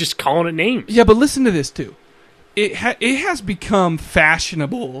of just calling it names. Yeah, but listen to this too. It has become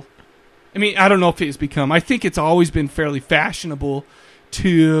fashionable. I mean, I don't know if it has become. I think it's always been fairly fashionable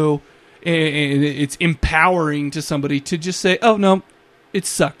to, and it's empowering to somebody to just say, "Oh no, it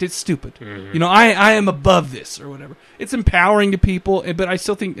sucked. It's stupid." Mm-hmm. I am above this or whatever. It's empowering to people, but I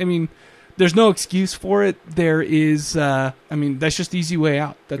still think, I mean, there's no excuse for it. There is, that's just the easy way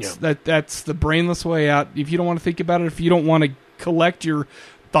out. That's the brainless way out. If you don't want to think about it, if you don't want to collect your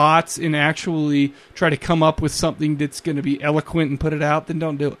thoughts and actually try to come up with something that's going to be eloquent and put it out, then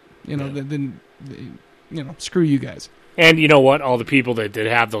don't do it. Then screw you guys. And you know what? All the people that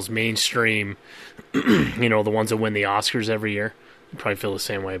have those mainstream, the ones that win the Oscars every year, probably feel the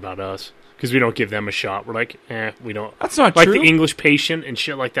same way about us because we don't give them a shot. We're like, we don't. That's not like true. The English Patient and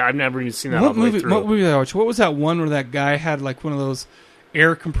shit like that. I've never even seen that. What movie did I watch? What was that one where that guy had like one of those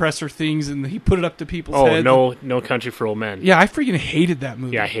air compressor things and he put it up to people's heads? No Country for Old Men. Yeah, I freaking hated that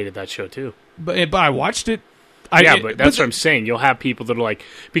movie. Yeah, I hated that show too. But I watched it. But that's what I'm saying. You'll have people that are like,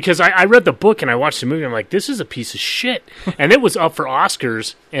 because I read the book and I watched the movie, and I'm like, this is a piece of shit. And it was up for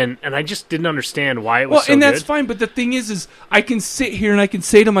Oscars, and I just didn't understand why it was so good. Well, and that's fine, but the thing is I can sit here and I can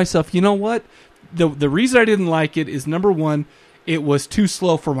say to myself, you know what? The reason I didn't like it is, number one, it was too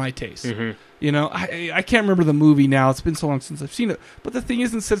slow for my taste. Mm-hmm. I can't remember the movie now. It's been so long since I've seen it. But the thing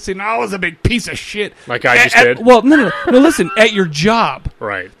is, instead of saying, "Oh, it was a big piece of shit," like I just did. Well, no. Listen, at your job,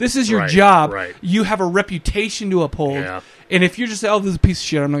 right? This is your job. Right. You have a reputation to uphold. Yeah. And if you're just saying, "Oh, this is a piece of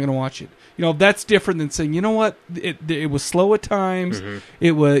shit," I'm not going to watch it. That's different than saying, "You know what? It was slow at times. Mm-hmm.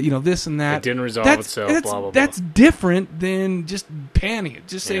 It was, this and that." It didn't resolve itself. Blah blah blah. That's different than just panning it.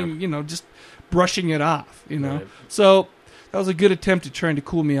 Just saying, just brushing it off. Right. So. That was a good attempt at trying to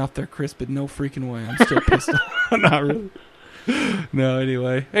cool me off there, Chris, but no freaking way. I'm still pissed off. Not really. No,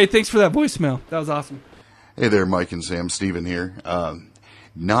 anyway. Hey, thanks for that voicemail. That was awesome. Hey there, Mike and Sam. Steven here.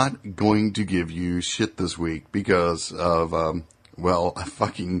 Not going to give you shit this week because of, I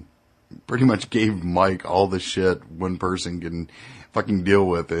fucking pretty much gave Mike all the shit one person can fucking deal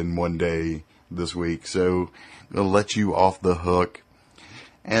with in one day this week. So I'm going to let you off the hook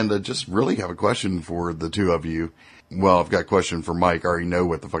and just really have a question for the two of you. Well, I've got a question for Mike. I already know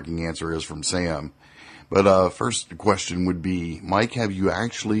what the fucking answer is from Sam. But first question would be, Mike, have you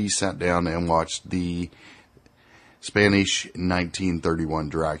actually sat down and watched the Spanish 1931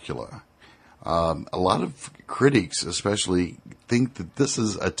 Dracula? A lot of critics especially think that this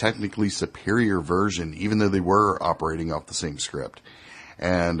is a technically superior version, even though they were operating off the same script.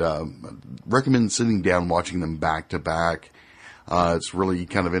 And recommend sitting down watching them back to back. It's really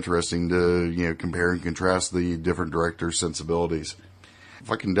kind of interesting to, compare and contrast the different directors' sensibilities.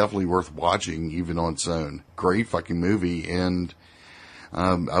 Fucking definitely worth watching, even on its own. Great fucking movie, and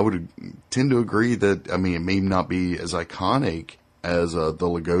I would tend to agree that, it may not be as iconic as the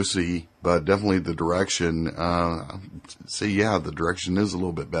Lugosi, but definitely the direction, the direction is a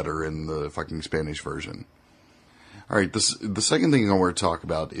little bit better in the fucking Spanish version. Alright, the second thing I want to talk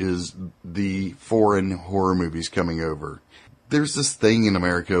about is the foreign horror movies coming over. There's this thing in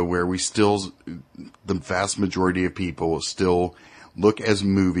America where the vast majority of people still look as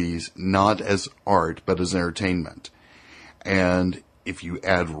movies, not as art, but as entertainment. And if you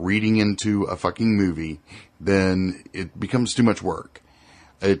add reading into a fucking movie, then it becomes too much work.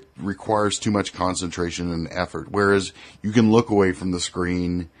 It requires too much concentration and effort. Whereas you can look away from the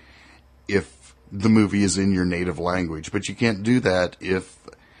screen if the movie is in your native language, but you can't do that if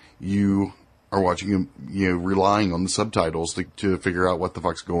you are watching, relying on the subtitles to figure out what the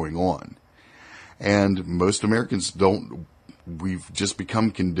fuck's going on. And most Americans don't. We've just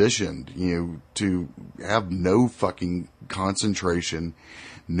become conditioned, to have no fucking concentration,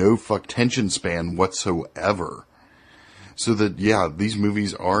 no attention span whatsoever. So that, these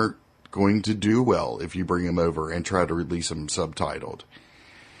movies aren't going to do well if you bring them over and try to release them subtitled.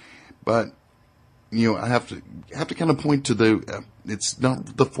 But, I have to kind of point to it's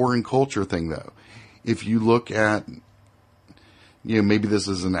not the foreign culture thing though. If you look at, maybe this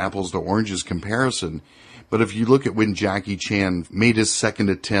is an apples to oranges comparison, but if you look at when Jackie Chan made his second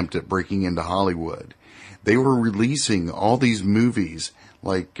attempt at breaking into Hollywood, they were releasing all these movies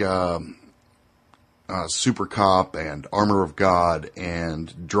like, Super Cop and Armor of God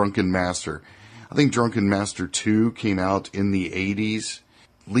and Drunken Master. I think Drunken Master 2 came out in the 80s,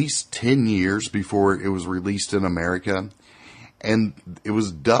 at least 10 years before it was released in America. And it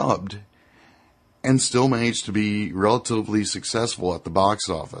was dubbed and still managed to be relatively successful at the box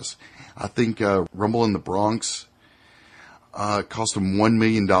office. I think Rumble in the Bronx cost them $1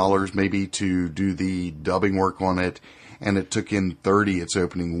 million maybe to do the dubbing work on it, and it took in 30 its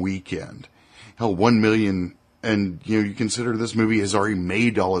opening weekend. Hell, $1 million, and you consider this movie has already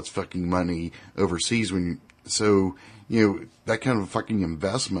made all its fucking money overseas so that kind of fucking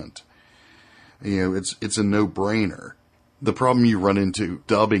investment, it's a no-brainer. The problem you run into,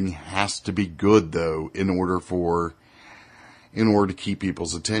 dubbing has to be good though in order to keep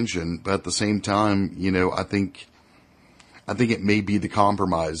people's attention. But at the same time, I think it may be the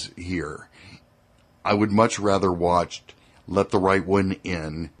compromise here. I would much rather watch Let the Right One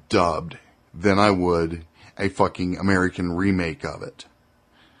In dubbed than I would a fucking American remake of it.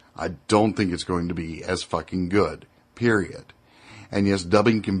 I don't think it's going to be as fucking good, period. And yes,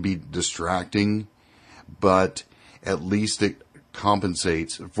 dubbing can be distracting, but at least it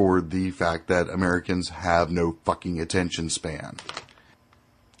compensates for the fact that Americans have no fucking attention span.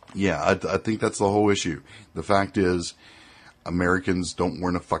 Yeah, I think that's the whole issue. The fact is, Americans don't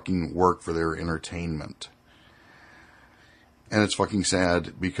want to fucking work for their entertainment. And it's fucking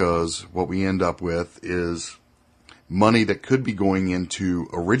sad because what we end up with is money that could be going into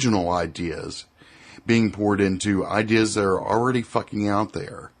original ideas being poured into ideas that are already fucking out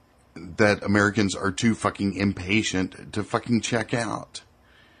there that Americans are too fucking impatient to fucking check out.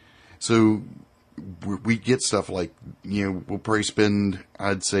 So we get stuff like, we'll probably spend,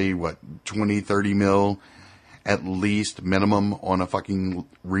 I'd say, 20, 30 mil at least minimum on a fucking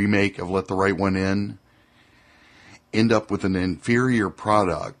remake of Let the Right One In. End up with an inferior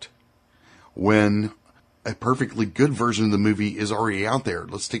product when a perfectly good version of the movie is already out there.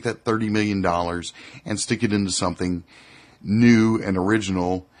 Let's take that $30 million and stick it into something new and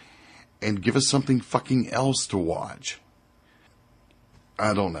original and give us something fucking else to watch.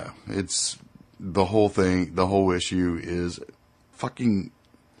 I don't know. It's the whole thing. The whole issue is fucking.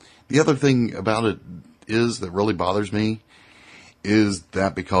 The other thing about it is that really bothers me is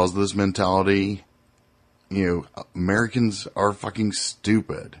that because of this mentality, Americans are fucking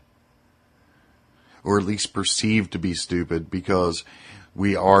stupid. Or at least perceived to be stupid because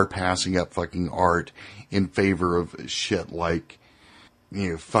we are passing up fucking art in favor of shit like,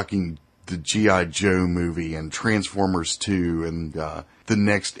 fucking the G.I. Joe movie and Transformers 2 and the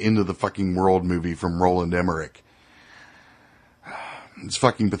next Into the Fucking World movie from Roland Emmerich. It's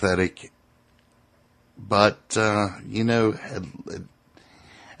fucking pathetic. But,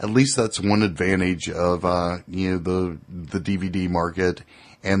 at least that's one advantage of, the DVD market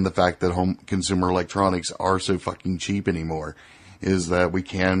and the fact that home consumer electronics are so fucking cheap anymore, is that we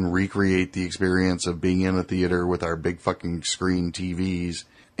can recreate the experience of being in a theater with our big fucking screen TVs.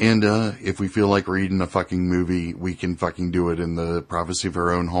 And, if we feel like reading a fucking movie, we can fucking do it in the privacy of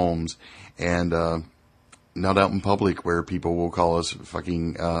our own homes and, not out in public where people will call us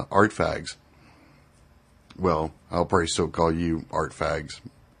fucking, art fags. Well, I'll probably still call you art fags.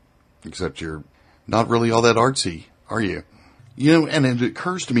 Except you're not really all that artsy, are you? And it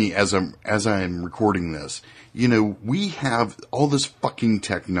occurs to me as I'm recording this, we have all this fucking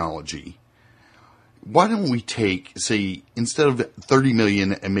technology. Why don't we take, say, instead of 30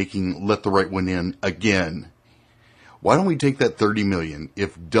 million and making Let the Right One In again, why don't we take that 30 million?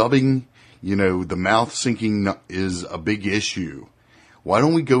 If dubbing, the mouth syncing is a big issue, why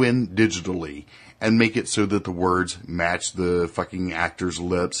don't we go in digitally and make it so that the words match the fucking actor's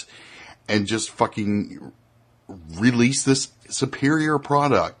lips and just fucking release this superior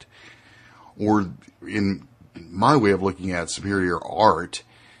product? Or, in my way of looking at superior art,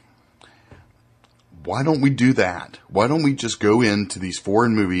 why don't we do that? Why don't we just go into these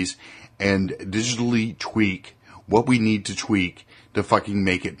foreign movies and digitally tweak what we need to tweak to fucking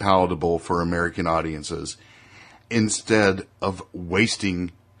make it palatable for American audiences, instead of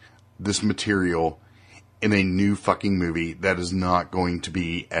wasting this material in a new fucking movie that is not going to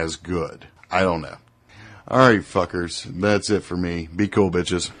be as good. I don't know. Alright, fuckers. That's it for me. Be cool,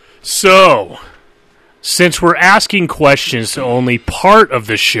 bitches. So, since we're asking questions to only part of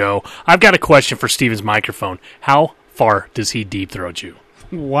the show, I've got a question for Steven's microphone. How far does he deep throat you?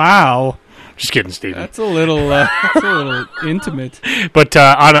 Wow. Just kidding, Stevie. That's a little intimate. But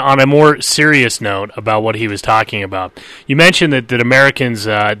on a more serious note about what he was talking about, you mentioned that Americans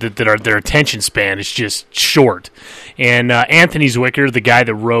that are their attention span is just short. And Anthony Zwicker, the guy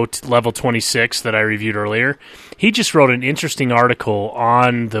that wrote Level 26 that I reviewed earlier, he just wrote an interesting article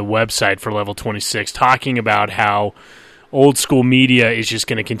on the website for Level 26 talking about how old school media is just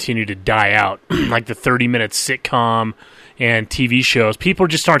going to continue to die out, like the 30-minute sitcom and TV shows. People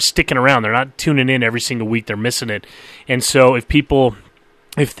just aren't sticking around. They're not tuning in every single week. They're missing it. And so if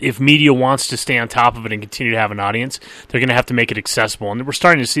media wants to stay on top of it and continue to have an audience, they're going to have to make it accessible. And we're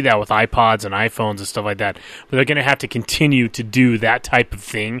starting to see that with iPods and iPhones and stuff like that. But they're going to have to continue to do that type of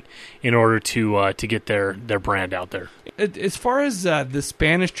thing in order to get their brand out there. As far as the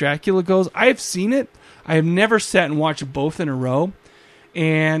Spanish Dracula goes, I've seen it. I have never sat and watched both in a row.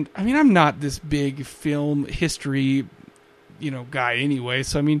 And, I mean, I'm not this big film history guy anyway.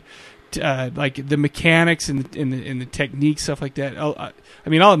 So I mean, like the mechanics and the technique, stuff like that. I'll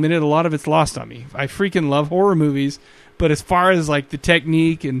admit it. A lot of it's lost on me. I freaking love horror movies, but as far as like the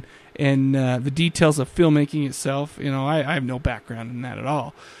technique and the details of filmmaking itself, I have no background in that at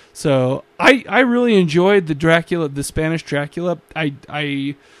all. So I really enjoyed the Spanish Dracula. I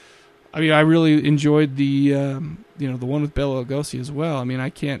really enjoyed the the one with Bela Lugosi as well. I mean,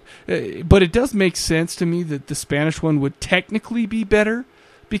 I can't, but it does make sense to me that the Spanish one would technically be better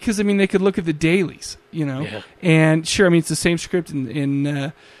because I mean they could look at the dailies, and sure, I mean it's the same script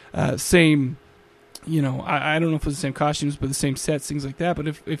in same, I don't know if it's the same costumes, but the same sets, things like that. But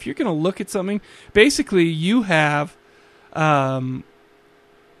if you're going to look at something, basically you have kind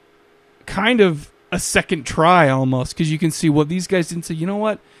of a second try almost because you can see what these guys didn't say. You know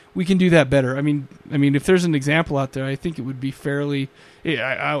what? We can do that better. I mean, if there's an example out there, I think it would be fairly.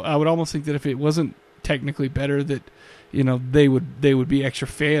 I would almost think that if it wasn't technically better, that they would be extra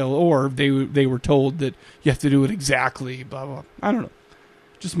fail, or they were told that you have to do it exactly. Blah blah. I don't know.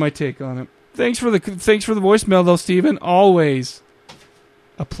 Just my take on it. Thanks for the voicemail though, Stephen. Always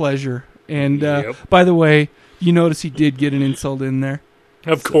a pleasure. And by the way, you notice he did get an insult in there.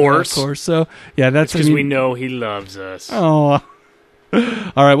 Of course. So yeah, that's because we know he loves us. Oh.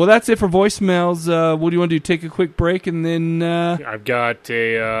 All right, well, that's it for voicemails. What do you want to do? Take a quick break and then... I've got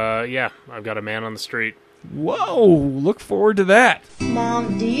a man on the street. Whoa, look forward to that.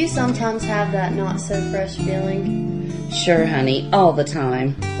 Mom, do you sometimes have that not-so-fresh feeling? Sure, honey, all the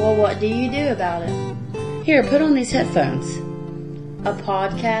time. Well, what do you do about it? Here, put on these headphones. A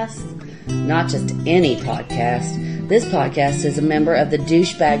podcast? Not just any podcast. This podcast is a member of the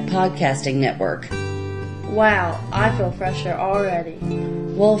Douchebag Podcasting Network. Wow, I feel fresher already.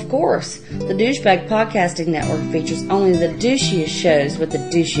 Well, of course. The Douchebag Podcasting Network features only the douchiest shows with the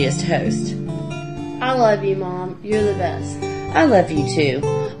douchiest host. I love you, Mom. You're the best. I love you, too.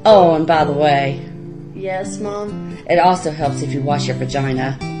 Oh, and by the way... Yes, Mom? It also helps if you wash your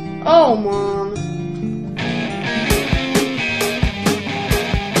vagina. Oh, Mom.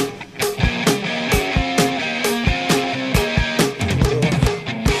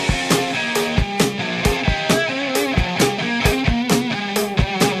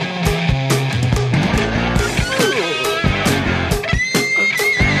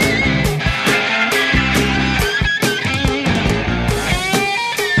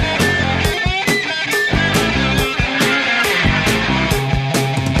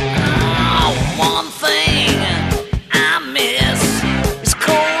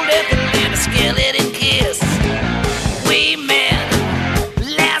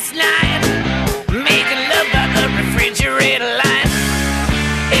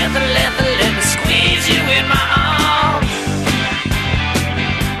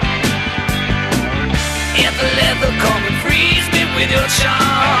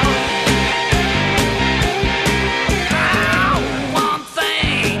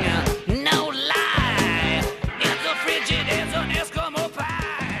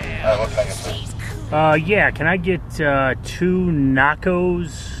 Yeah, can I get 2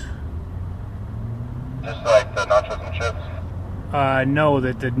 nachos? Just like the nachos and chips? No,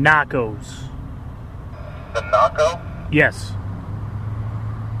 the nachos. The nacho? Yes.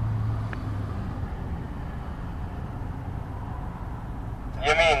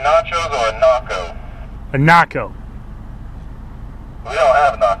 You mean nachos or a nacho? A nacho. We don't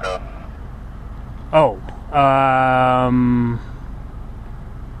have a nacho. Oh,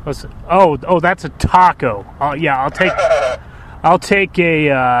 that's a taco. Yeah, I'll take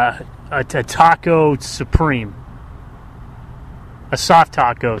a taco supreme. A soft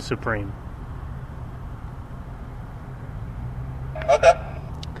taco supreme. Okay.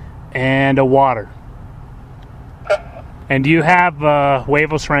 And a water. Okay. And do you have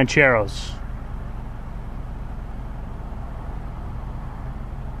huevos rancheros?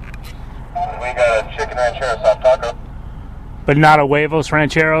 you got a chicken ranchero soft taco. But not a huevos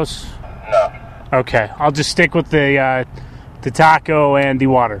rancheros? No. Okay, I'll just stick with the taco and the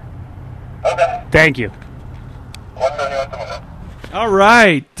water. Okay. Thank you. What's on your window? All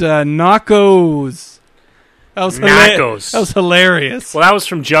right, Nachos. That was Nachos. That was hilarious. Well, that was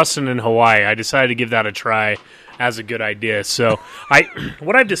from Justin in Hawaii. I decided to give that a try as a good idea. So,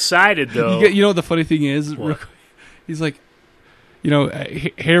 what I've decided, though... You know what the funny thing is? He's like,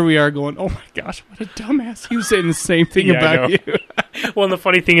 here we are going, oh my gosh, what a dumbass. He was saying the same thing about you. Well, and the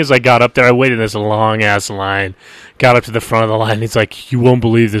funny thing is I got up there. I waited in this long-ass line. Got up to the front of the line. He's like, you won't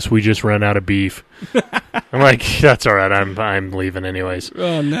believe this. We just ran out of beef. I'm like, that's all right. I'm leaving anyways.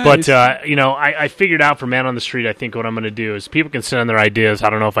 Oh, nice. But, I figured out for Man on the Street, I think what I'm going to do is people can send in their ideas.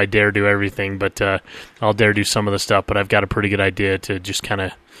 I don't know if I dare do everything, but I'll dare do some of the stuff. But I've got a pretty good idea to just kind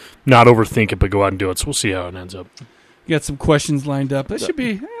of not overthink it, but go out and do it. So we'll see how it ends up. You got some questions lined up. That should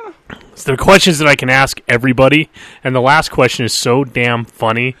be... So there are questions that I can ask everybody, and the last question is so damn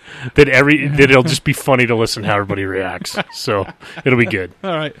funny that it'll just be funny to listen how everybody reacts. So it'll be good.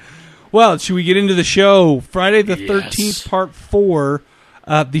 All right. Well, should we get into the show? Friday the 13th, Part 4,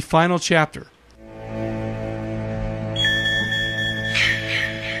 the final chapter.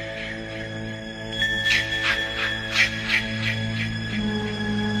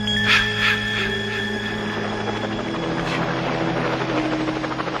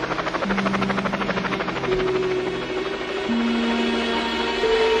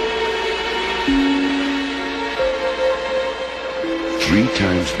 3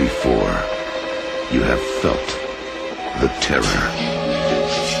 times before, you have felt the terror,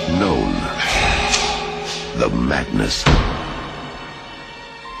 known the madness,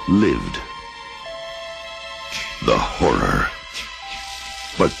 lived the horror.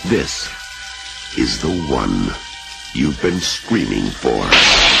 But this is the one you've been screaming for.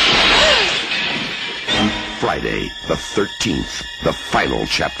 Friday the 13th, the final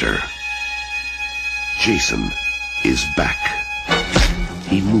chapter. Jason is back.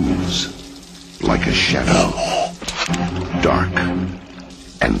 He moves like a shadow, dark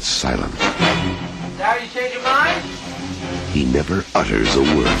and silent. Now you change your mind? He never utters a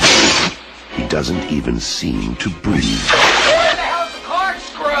word. He doesn't even seem to breathe. Where the hell's the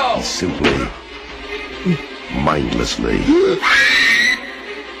corkscrew? He simply, mindlessly,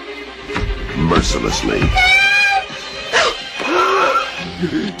 mercilessly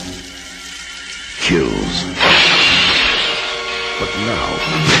kills. But now,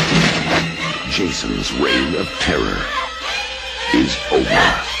 Jason's reign of terror is over.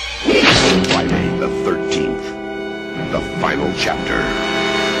 Friday the 13th, the final chapter.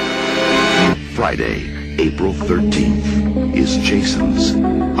 Friday, April 13th, is Jason's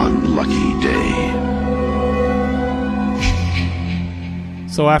unlucky day.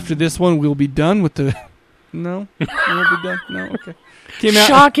 So after this one, we'll be done with the... No? We won't be done? No? Okay.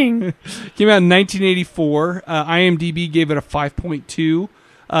 Shocking. Came out in 1984. IMDb gave it a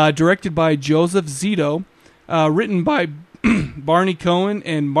 5.2. Directed by Joseph Zito. Written by Barney Cohen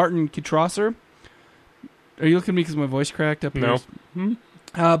and Martin Kitrosser. Are you looking at me because my voice cracked up here? No.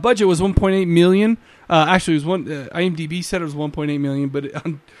 Budget was $1.8 million. Actually, it was IMDb said it was $1.8 million, but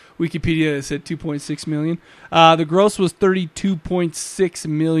on Wikipedia it said $2.6 million. The gross was $32.6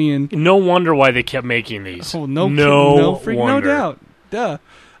 million. No wonder why they kept making these. Oh, no doubt. Duh.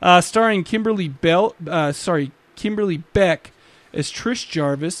 Starring Kimberly Beck as Trish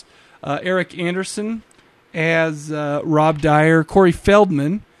Jarvis, Eric Anderson as Rob Dyer, Corey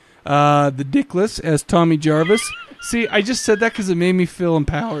Feldman, the Dickless as Tommy Jarvis. See, I just said that because it made me feel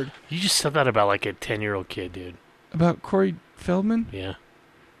empowered. You just said that about like a 10-year-old kid, dude. About Corey Feldman? Yeah.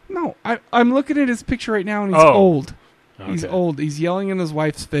 No, I'm looking at his picture right now, and he's old. Okay. He's old. He's yelling in his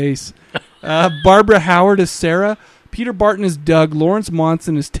wife's face. Barbara Howard is Sarah. Peter Barton is Doug. Lawrence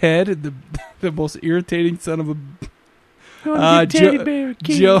Monson is Ted, the most irritating son of a... teddy bear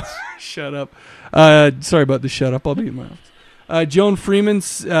kids. Joe, shut up. Sorry about the shut up. I'll be in my office. Joan Freeman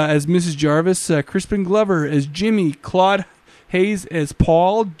as Mrs. Jarvis. Crispin Glover as Jimmy. Claude Hayes as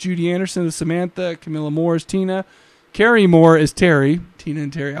Paul. Judy Anderson as Samantha. Camilla Moore as Tina. Carrie Moore as Terry. Tina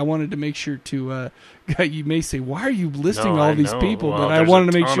and Terry. I wanted to make sure to... you may say, why are you listing all these people? Well, but I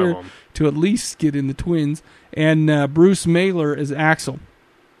wanted to make sure to at least get in the twins. And Bruce Mailer as Axel.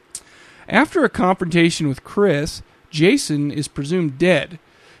 After a confrontation with Chris, Jason is presumed dead.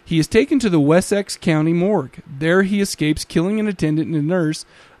 He is taken to the Wessex County morgue. There he escapes killing an attendant and a nurse,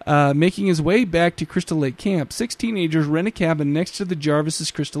 making his way back to Crystal Lake Camp. 6 teenagers rent a cabin next to the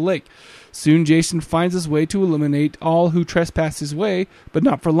Jarvis's Crystal Lake. Soon Jason finds his way to eliminate all who trespass his way, but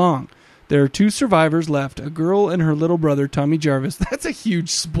not for long. There are 2 survivors left: a girl and her little brother, Tommy Jarvis. That's a huge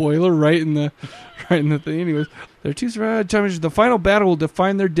spoiler right in the thing. Anyways, there are 2 survivors. Tommy Jarvis. The final battle will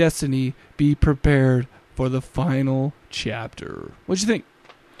define their destiny. Be prepared for the final chapter. What'd you think?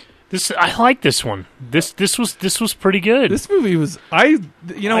 I like this one. This was pretty good. This movie was what?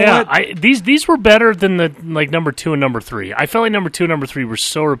 These were better than the number 2 and number 3. I felt like number 2 and number 3 were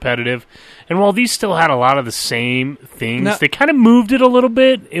so repetitive, and while these still had a lot of the same things, they kind of moved it a little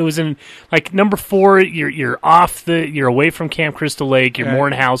bit. It was in number 4, you're away from Camp Crystal Lake. You're more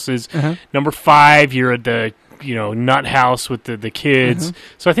in houses. Uh-huh. Number 5, you're at the nut house with the kids. Uh-huh.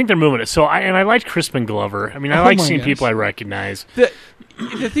 So I think they're moving it. So I liked Crispin Glover. I mean, I like seeing people I recognize.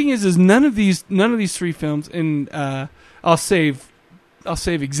 The thing is none of these 3 films, and I'll save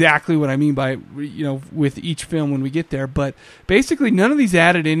exactly what I mean by with each film when we get there. But basically, none of these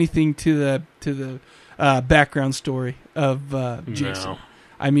added anything to the background story of Jason. No.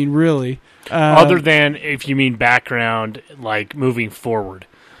 I mean, really, other than if you mean background, like moving forward.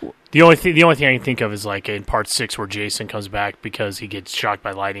 The only thing I can think of is like in part 6 where Jason comes back because he gets shocked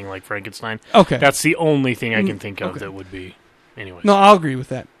by lightning like Frankenstein. Okay, that's the only thing I can think of that would be. Anyways. No, I'll agree with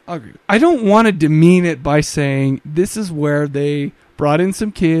that. I don't want to demean it by saying this is where they brought in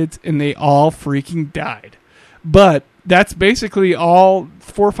some kids and they all freaking died. But that's basically all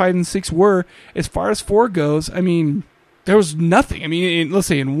 4, 5, and 6 were. As far as 4 goes, I mean, there was nothing. I mean, let's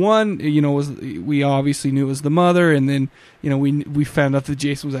say in 1, we obviously knew it was the mother, and then we found out that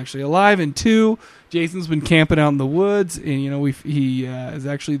Jason was actually alive. And 2, Jason's been camping out in the woods, and he is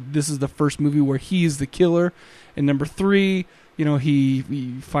actually, this is the first movie where he's the killer. And number 3,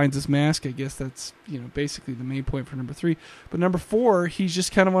 he finds his mask. I guess that's, basically the main point for number 3. But number 4, he's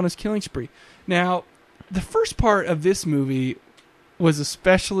just kind of on his killing spree. Now, the first part of this movie was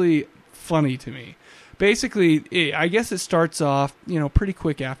especially funny to me. Basically, I guess it starts off, pretty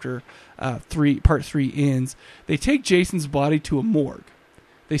quick after part 3 ends. They take Jason's body to a morgue.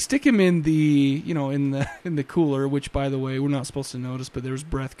 They stick him in the, in the cooler, which, by the way, we're not supposed to notice, but there was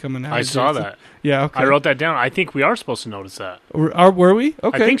breath coming out. I saw that. Yeah, okay. I wrote that down. I think we are supposed to notice that. Were we?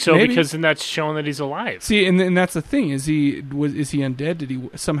 Okay, I think so, maybe. because then that's showing that he's alive. See, and that's the thing. Is he undead? Did he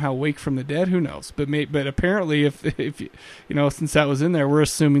somehow wake from the dead? Who knows? But apparently, if since that was in there, we're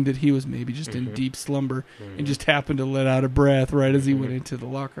assuming that he was maybe just in deep slumber and just happened to let out a breath right as he went into the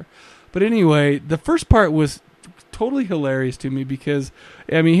locker. But anyway, the first part was totally hilarious to me because,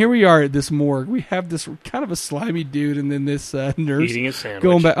 I mean, here we are at this morgue. We have this kind of a slimy dude, and then this nurse eating a sandwich.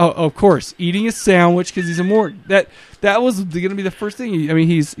 Going back. Oh, of course, eating a sandwich because he's a morgue. That was going to be the first thing. I mean,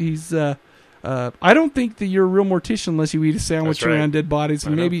 he's. I don't think that you're a real mortician unless you eat a sandwich around dead bodies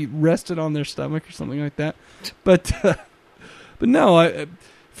and maybe rest it on their stomach or something like that. But no.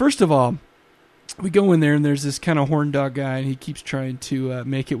 First of all, we go in there and there's this kind of horn dog guy, and he keeps trying to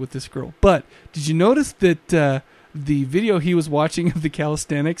make it with this girl. But did you notice that? The video he was watching of the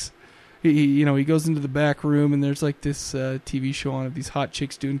calisthenics, he goes into the back room and there's like this TV show on of these hot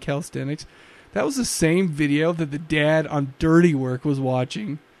chicks doing calisthenics. That was the same video that the dad on Dirty Work was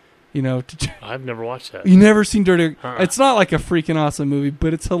watching. I've never watched that. You never seen Dirty Work? It's not like a freaking awesome movie,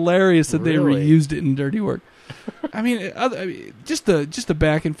 but it's hilarious that they reused it in Dirty Work. I mean, just the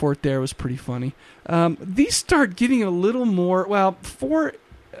back and forth there was pretty funny. These start getting a little more. Well, 4,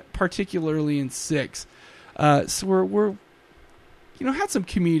 particularly in 6. So we're had some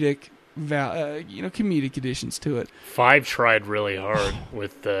comedic additions to it. 5 tried really hard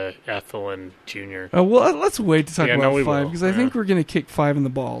with Ethel and Junior. Well, let's wait to talk about 5 because I think we're going to kick 5 in the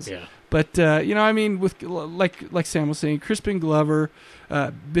balls. Yeah. But I mean, with like Sam was saying, Crispin Glover,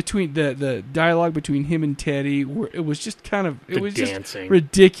 between the dialogue between him and Teddy, it was just kind of just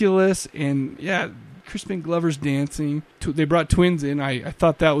ridiculous, and yeah. Crispin Glover's dancing. They brought twins in. I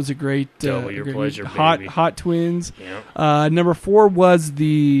thought that was a great, pleasure, hot twins. Yeah. Number 4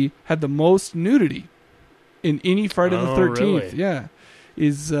 had the most nudity in any Friday the 13th. Really? Yeah,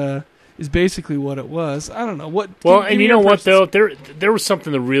 is basically what it was. I don't know what. Well, and you know what though, there was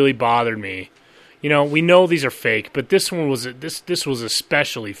something that really bothered me. We know these are fake, but this one was this was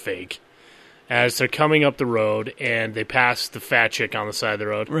especially fake. As they're coming up the road and they pass the fat chick on the side of the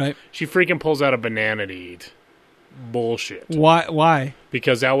road. Right. She freaking pulls out a banana to eat. Bullshit. Why?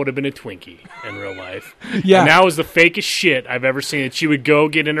 Because that would have been a Twinkie in real life. Yeah. And that was the fakest shit I've ever seen. That she would go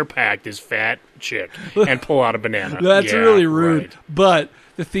get in her pack, this fat chick, and pull out a banana. That's really rude. Right. But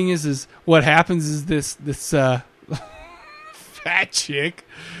the thing is what happens is this fat chick,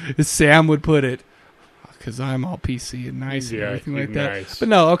 as Sam would put it, because I'm all PC and nice and Yeah, everything you're like that. nice. But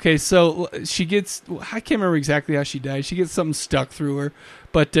no, okay, so she gets, I can't remember exactly how she dies. She gets something stuck through her,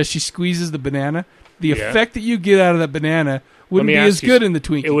 but she squeezes the banana. The Yeah. effect that you get out of that banana wouldn't be as good in the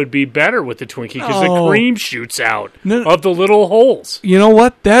Twinkie. It would be better with the Twinkie because No. the cream shoots out No. of the little holes. You know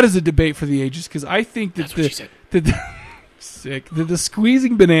what? That is a debate for the ages, because I think that That's what she said. sick. The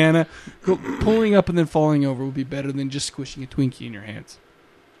squeezing banana, pulling up and then falling over would be better than just squishing a Twinkie in your hands.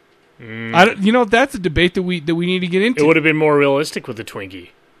 That's a debate that we need to get into. It would have been more realistic with the Twinkie.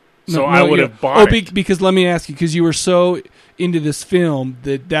 So No, I would have bought it. Because let me ask you, because you were so into this film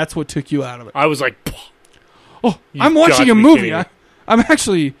that's what took you out of it. I was like, oh, You've I'm watching got a to be movie. kidding me. I'm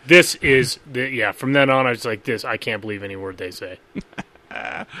actually. This is from then on, I was like, this. I can't believe any word they say.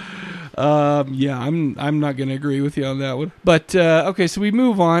 Yeah, I'm not going to agree with you on that one. But okay, so we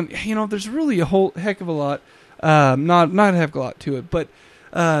move on. There's really a whole heck of a lot. Not a heck of a lot to it, but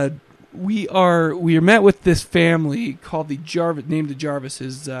we are met with this family called the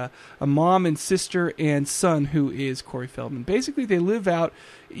Jarvises, a mom and sister and son who is Corey Feldman. Basically, they live out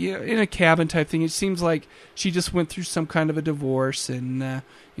in a cabin type thing. It seems like she just went through some kind of a divorce, and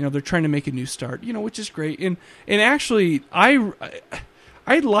they're trying to make a new start. Which is great. And actually, I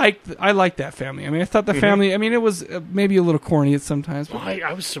liked that family. I mean, I thought the family. I mean, it was maybe a little corny at sometimes. But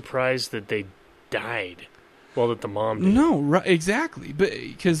I was surprised that they died. Well, that the mom did. No, right, exactly. But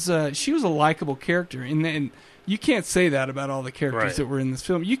because she was a likable character, and you can't say that about all the characters that were in this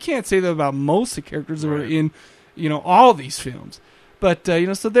film. You can't say that about most of the characters that were in, all these films. But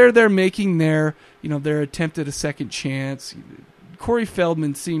so they're making their attempt at a second chance. Corey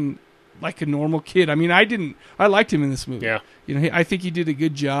Feldman seemed like a normal kid. I mean, I liked him in this movie. Yeah. I think he did a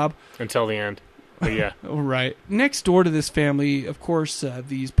good job Until the end. But yeah. All right. Next door to this family, of course,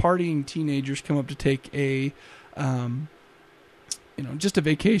 these partying teenagers come up to take a, just a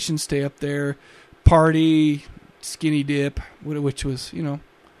vacation, stay up there, party, skinny dip, which was,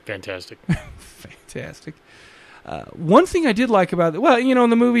 Fantastic. fantastic. One thing I did like about it, well, in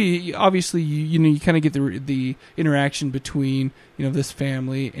the movie, obviously, you kind of get the interaction between, this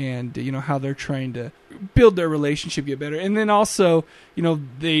family and, how they're trying to build their relationship, get better. And then also,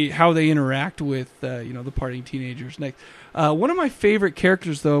 how they interact with, the partying teenagers. Next, one of my favorite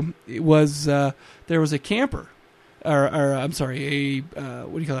characters, though, was, there was a camper, or I'm sorry, a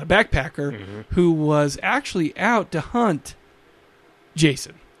backpacker who was actually out to hunt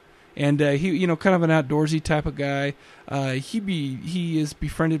Jason. And he, kind of an outdoorsy type of guy. He is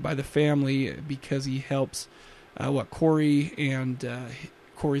befriended by the family because he helps Corey and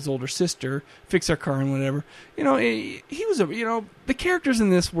Corey's older sister fix their car and whatever. He was the characters in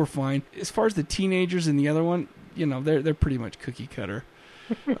this were fine. As far as the teenagers in the other one, they're pretty much cookie cutter.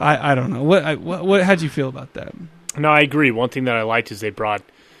 I don't know what how'd you feel about that? No, I agree. One thing that I liked is they brought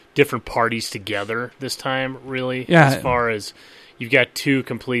different parties together this time. Really, as far as you've got two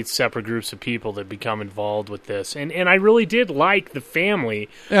complete separate groups of people that become involved with this. And I really did like the family.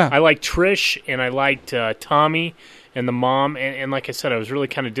 Yeah. I liked Trish, and I liked Tommy and the mom. And like I said, I was really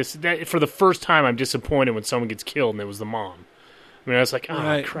kind of for the first time, I'm disappointed when someone gets killed, and it was the mom. I mean, I was like,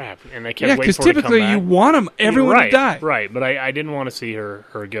 oh, crap. And I kept waiting for her to come back. because typically you want everyone to die. Right, but I didn't want to see her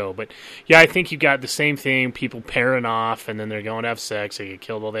go. But, yeah, I think you got the same thing, people pairing off, and then they're going to have sex. They get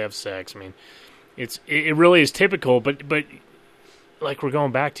killed while they have sex. I mean, it really is typical, but like we're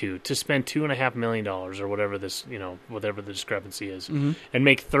going back to spend $2.5 million or whatever this, whatever the discrepancy is, and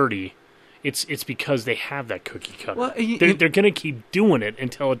make 30, it's because they have that cookie cutter. Well, they're going to keep doing it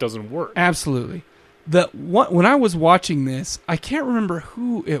until it doesn't work. Absolutely. When I was watching this, I can't remember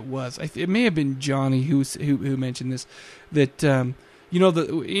who it was. It may have been Johnny who mentioned this. That the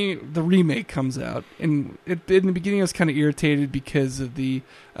remake comes out, and in the beginning I was kind of irritated because of the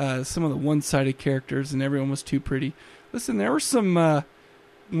some of the one-sided characters, and everyone was too pretty. Listen, there were some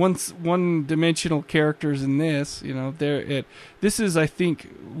one-dimensional characters in this. This is, I think,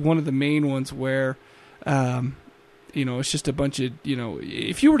 one of the main ones where, it's just a bunch of,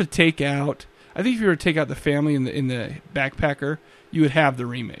 if you were to take out, I think if you were to take out the family in the backpacker, you would have the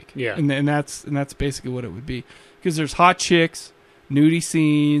remake. Yeah, and that's basically what it would be, because there's hot chicks, nudie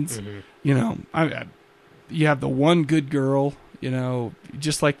scenes. You have the one good girl.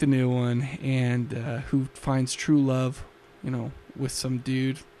 Just like the new one, and who finds true love, with some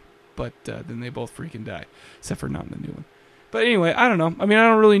dude, but then they both freaking die, except for not in the new one. But anyway, I don't know. I mean, I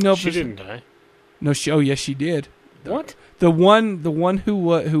don't really know if she didn't die. No, yes, she did. What? The one who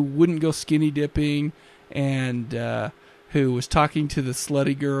wouldn't go skinny dipping, and who was talking to the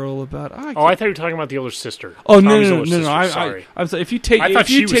slutty girl about. I thought you were talking about the older sister. Oh, no! Sorry, I'm sorry. If you take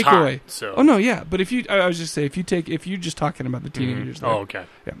away, so. Oh no, yeah. But if you're just talking about the teenagers. Oh, okay.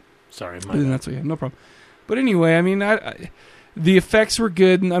 Yeah. Sorry. Then that's what. Yeah, no problem. But anyway, I mean, the effects were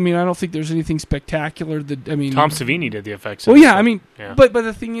good, and I mean, I don't think there's anything spectacular. Tom Savini did the effects. Well, yeah, I mean, but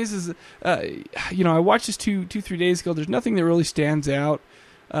the thing is, I watched this 2-3 days ago. There's nothing that really stands out.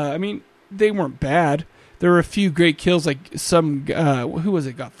 I mean, they weren't bad. There were a few great kills, like some who was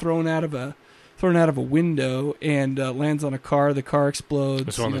it got thrown out of a window and lands on a car. The car explodes.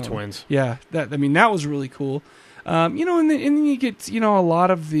 It's one of the twins. Yeah, that was really cool. And then you get a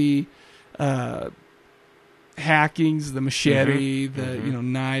lot of the hackings, the machete, the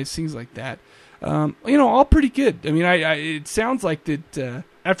knives, things like that. All pretty good. I mean, it sounds like that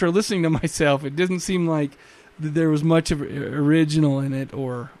after listening to myself, it doesn't seem like that there was much of original in it.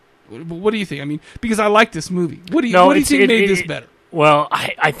 Or what do you think? I mean, because I like this movie. What do you think made this better? Well,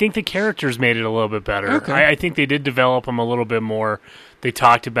 I think the characters made it a little bit better. Okay. I think they did develop them a little bit more. They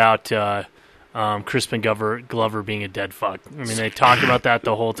talked about Crispin Glover being a dead fuck. I mean, they talked about that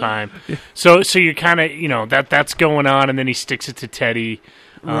the whole time. So you're kind of, that's going on, and then he sticks it to Teddy,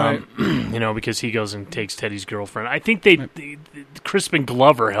 right. Because he goes and takes Teddy's girlfriend. I think Crispin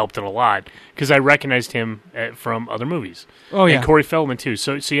Glover helped it a lot, because I recognized him from other movies. Oh, yeah. And Corey Feldman, too.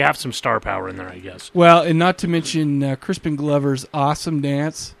 So you have some star power in there, I guess. Well, and not to mention Crispin Glover's awesome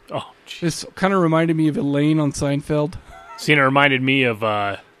dance. Oh, geez. This kind of reminded me of Elaine on Seinfeld. See, and it reminded me of...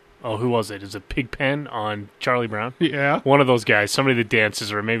 who was it? Is it Pigpen on Charlie Brown? Yeah. One of those guys. Somebody that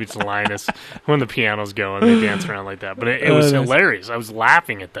dances, or maybe it's Linus. When the piano's going, they dance around like that. But it was hilarious. I was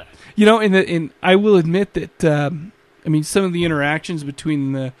laughing at that. And I will admit that, some of the interactions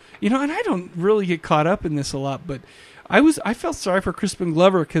between and I don't really get caught up in this a lot, but I felt sorry for Crispin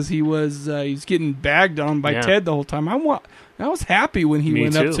Glover because he's getting bagged on by Ted the whole time. I was happy when he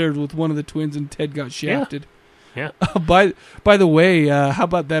went upstairs with one of the twins and Ted got shafted. Yeah. By the way, how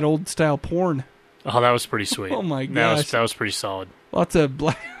about that old style porn? Oh, that was pretty sweet. Oh my gosh, that was pretty solid. Lots of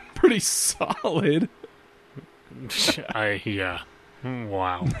pretty solid.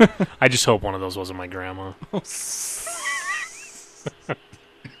 Wow. I just hope one of those wasn't my grandma. I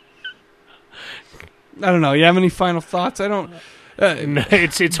don't know. You have any final thoughts? I don't. No,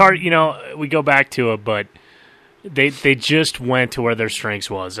 it's hard. We go back to it, but. They just went to where their strengths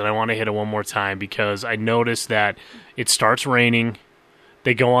was, and I want to hit it one more time because I noticed that it starts raining.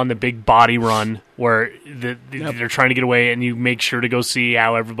 They go on the big body run where they're trying to get away, and you make sure to go see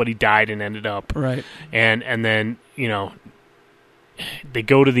how everybody died and ended up. Right. And then, they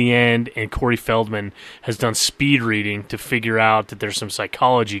go to the end, and Corey Feldman has done speed reading to figure out that there's some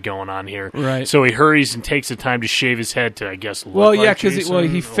psychology going on here. Right. So he hurries and takes the time to shave his head to, I guess, look because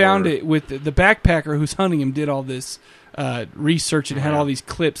he found it with the backpacker who's hunting him. Did all this research and had all these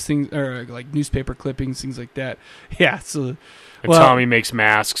clips, things or like newspaper clippings, things like that. Yeah. So. And Tommy makes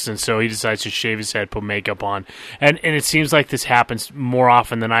masks, and so he decides to shave his head, put makeup on, and it seems like this happens more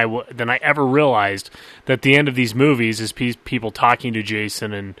often than I ever realized. That the end of these movies is people talking to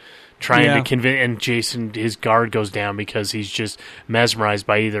Jason and trying to convince, and Jason, his guard goes down because he's just mesmerized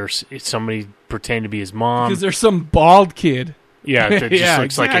by either somebody pretending to be his mom, because there's some bald kid. Yeah, that just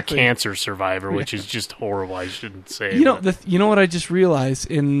looks like a cancer survivor, which is just horrible. I shouldn't say. You know what I just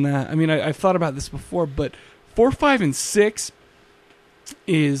realized? I've thought about this before, but 4, 5, and 6.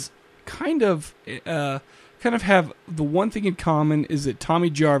 Is kind of have the one thing in common is that Tommy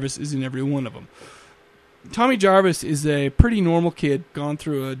Jarvis is in every one of them. Tommy Jarvis is a pretty normal kid, gone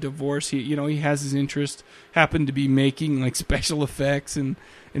through a divorce. He has his interest, happened to be making like special effects and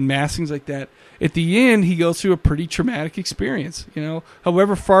maskings like that. At the end, he goes through a pretty traumatic experience.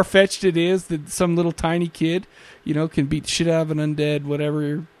 However far-fetched it is that some little tiny kid, can beat the shit out of an undead,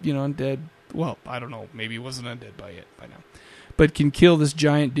 whatever, undead. Well, I don't know. Maybe he wasn't undead by now. But can kill this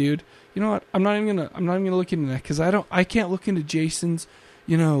giant dude. You know what? I'm not even gonna look into that because I can't look into Jason's,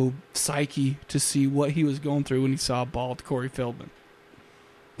 psyche to see what he was going through when he saw bald Corey Feldman.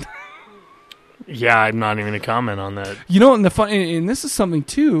 Yeah, I'm not even gonna comment on that. And the fun, and this is something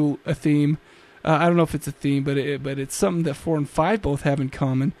too, a theme. I don't know if it's a theme, but it's something that 4 and 5 both have in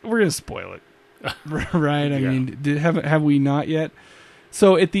common. We're gonna spoil it, right? I mean, have we not yet?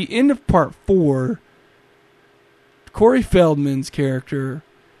 So at the end of part 4. Corey Feldman's character,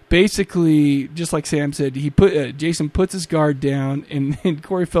 basically, just like Sam said, Jason puts his guard down, and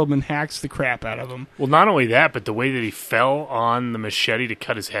Corey Feldman hacks the crap out of him. Well, not only that, but the way that he fell on the machete to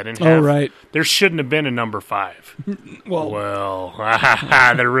cut his head in half. Oh, right. There shouldn't have been a number 5. Well,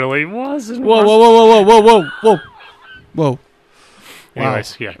 there really wasn't. Whoa.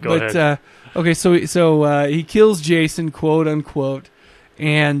 Anyways, wow. Go ahead. Okay, so he kills Jason, quote unquote,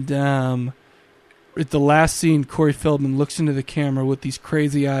 and at the last scene, Corey Feldman looks into the camera with these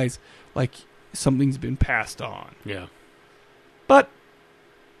crazy eyes like something's been passed on. Yeah. But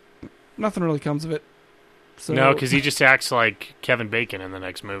nothing really comes of it. So, No, because he just acts like Kevin Bacon in the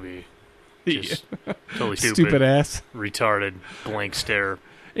next movie. Just totally stupid ass. Retarded, blank stare.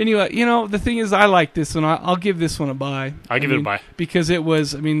 Anyway, the thing is, I like this one. I'll give this one a buy. I'll give it a buy. Because it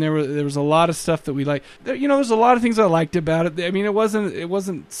was, there was a lot of stuff that we liked. There's a lot of things I liked about it. It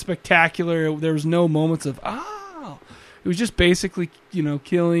wasn't spectacular. There was no moments of, It was just basically,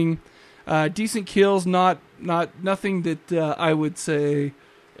 killing. Decent kills, nothing that I would say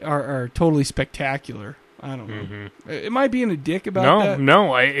are totally spectacular. I don't know. Am I being a dick about that?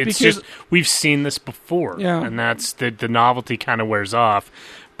 No. It's just we've seen this before, and that's the novelty kind of wears off.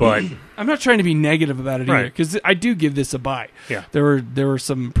 But I'm not trying to be negative about it either, because I do give this a buy. Yeah, there were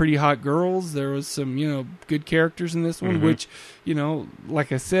some pretty hot girls. There was some good characters in this one, which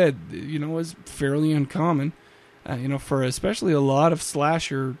like I said, was fairly uncommon. For especially a lot of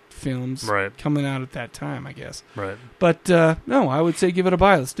slasher films coming out at that time, I guess. Right. But no, I would say give it a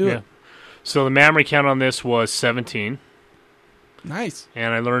buy. Let's do it. So the memory count on this was 17. Nice.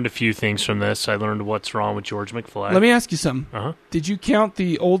 And I learned a few things from this. I learned what's wrong with George McFly. Let me ask you something. Uh-huh. Did you count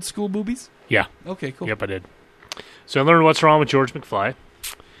the old school boobies? Yeah. Okay, cool. Yep, I did. So I learned what's wrong with George McFly.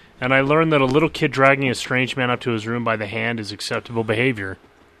 And I learned that a little kid dragging a strange man up to his room by the hand is acceptable behavior.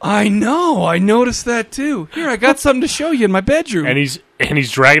 I know. I noticed that too. Here, I got something to show you in my bedroom. And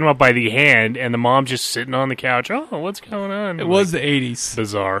he's dragging him up by the hand, and the mom just sitting on the couch. Oh, what's going on? It was the 80s.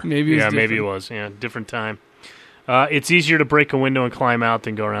 Bizarre. Maybe it was maybe it was. Yeah, different time. It's easier to break a window and climb out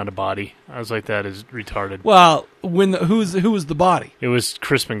than go around a body. I was like, that is retarded. Well, who was the body? It was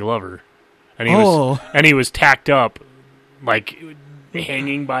Crispin Glover, and he was tacked up, like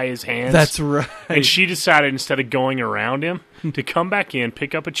hanging by his hands. That's right. And she decided, instead of going around him, to come back in,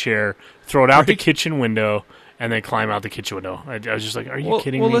 pick up a chair, throw it out the kitchen window, and then climb out the kitchen window. I was just like, "Are you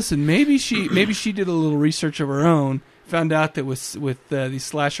kidding me?" Well, listen, maybe she did a little research of her own, found out that with these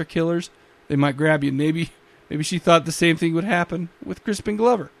slasher killers, they might grab you. Maybe she thought the same thing would happen with Crispin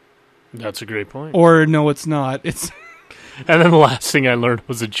Glover. That's a great point. Or no, it's not. It's. And then the last thing I learned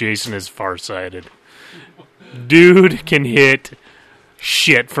was that Jason is farsighted. Dude can hit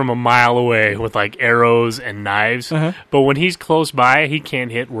shit from a mile away with like arrows and knives, but when he's close by, he can't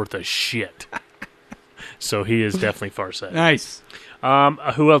hit worth a shit. So he is definitely farsighted. Nice.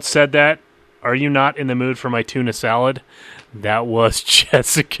 Who else said that? Are you not in the mood for my tuna salad? That was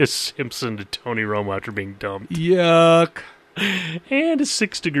Jessica Simpson to Tony Romo after being dumped. Yuck. And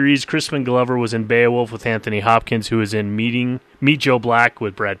 6 degrees. Crispin Glover was in Beowulf with Anthony Hopkins, who was in Meet Joe Black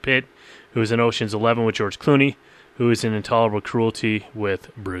with Brad Pitt, who was in Ocean's 11 with George Clooney, who is in Intolerable Cruelty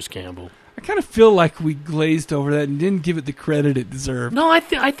with Bruce Campbell. I kind of feel like we glazed over that and didn't give it the credit it deserved. No, I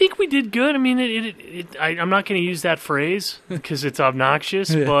think we did good. I mean, I'm not going to use that phrase because it's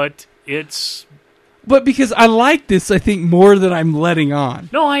obnoxious, but it's... But because I like this, I think, more than I'm letting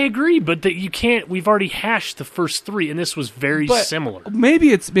on. No, I agree, but that you can't... We've already hashed the first 3, and this was very similar.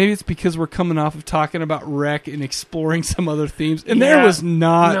 Maybe it's because we're coming off of talking about Wreck and exploring some other themes, and there was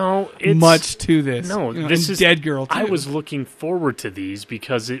not much to this. No, this is Dead Girl, too. I was looking forward to these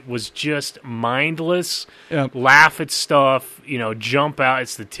because it was just mindless, laugh at stuff, jump out.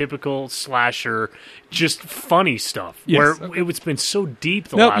 It's the typical slasher, just funny stuff. Yes. Where it's been so deep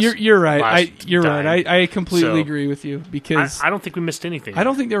you're right. You're right. I completely agree with you because I don't think we missed anything. I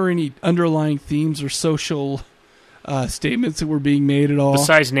don't think there were any underlying themes or social statements that were being made at all.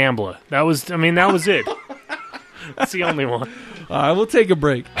 Besides Nambla. That was it. That's the only one. We'll take a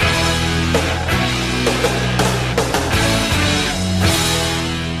break.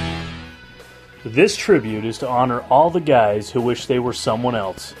 This tribute is to honor all the guys who wish they were someone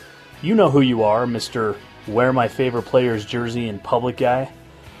else. You know who you are, Mr. Wear My Favorite Player's Jersey in Public guy.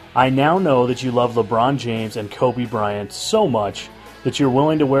 I now know that you love LeBron James and Kobe Bryant so much that you're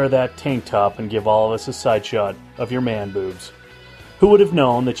willing to wear that tank top and give all of us a side shot of your man boobs. Who would have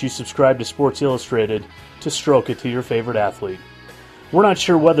known that you subscribe to Sports Illustrated to stroke it to your favorite athlete? We're not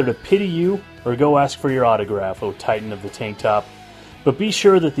sure whether to pity you or go ask for your autograph, oh titan of the tank top. But be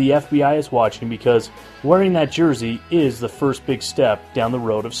sure that the FBI is watching because wearing that jersey is the first big step down the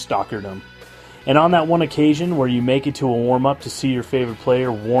road of stalkerdom. And on that one occasion where you make it to a warm-up to see your favorite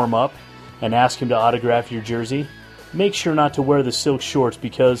player warm up and ask him to autograph your jersey, make sure not to wear the silk shorts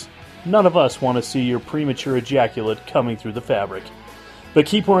because none of us want to see your premature ejaculate coming through the fabric. But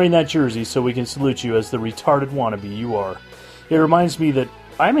keep wearing that jersey so we can salute you as the retarded wannabe you are. It reminds me that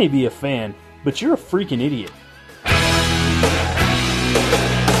I may be a fan, but you're a freaking idiot.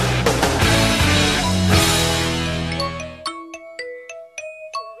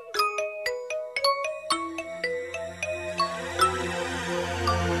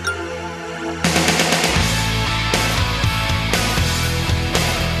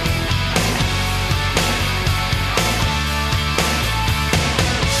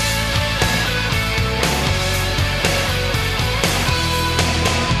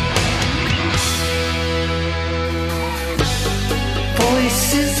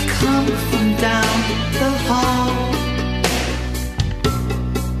 Voices come from down the hall.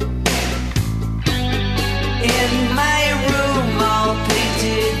 In my room all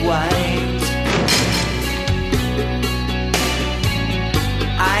painted white,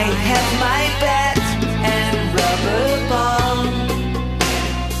 I have my bat and rubber ball.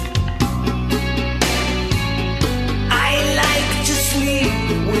 I like to sleep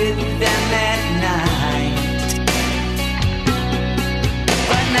with them at night,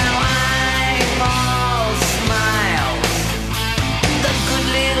 but now I'm all smiles. The good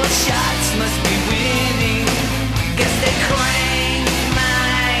little shots must be winning. Guess they crank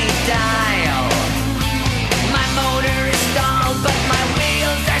my dial. My motor is stalled, but my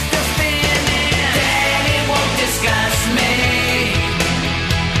wheels are still spinning. Daddy won't discuss me.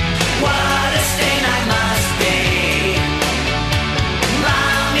 What a stain I must be.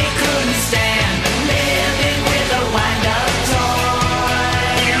 Mommy couldn't stand living with a wind-up toy.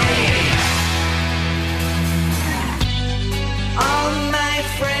 All my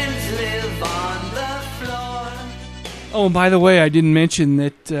friends live on the floor. Oh, and by the way, I didn't mention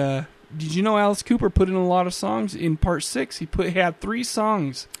that. Did you know Alice Cooper put in a lot of songs in Part 6? He had 3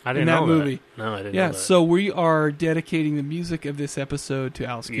 songs I didn't in that know movie. That. No, I didn't yeah, know that. so we are dedicating the music of this episode to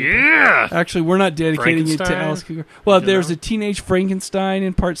Alice Cooper. Yeah! Actually, we're not dedicating it to Frankenstein? Alice Cooper. Well, there's a Teenage Frankenstein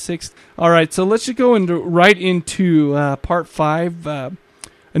in Part 6. All right, so let's just go right into Part 5, A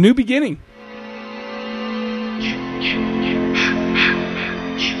New Beginning.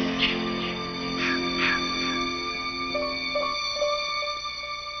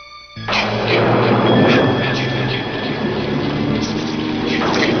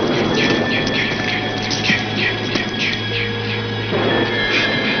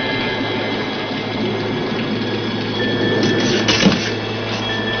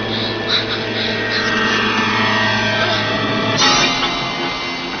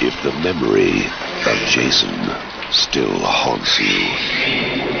 If the memory of Jason still haunts you,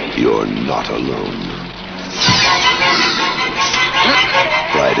 you're not alone.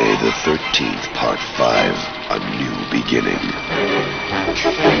 Friday the 13th, Part 5, A New Beginning.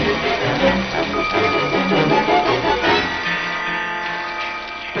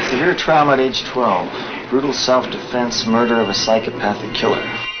 Severe trauma at age 12. Brutal self-defense, murder of a psychopathic killer.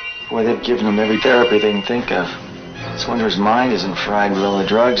 Boy, they've given him every therapy they can think of. It's wonder his mind isn't fried with all the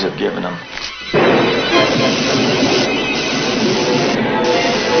drugs they've given him.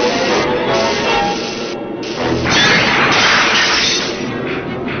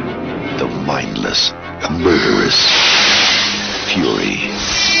 The mindless, murderous fury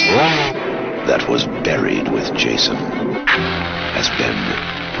that was buried with Jason has been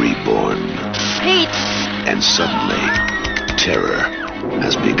reborn. Pete! And suddenly, terror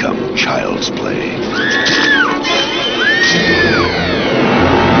has become child's play.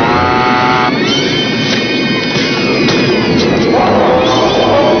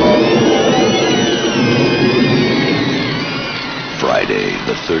 Friday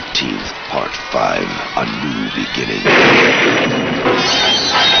the 13th, Part 5, A New Beginning.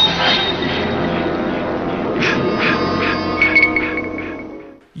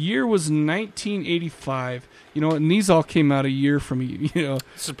 Year was 1985. You know, and these all came out a year from, you know.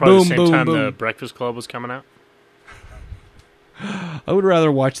 This is probably boom, the same boom, time boom. the Breakfast Club was coming out. I would rather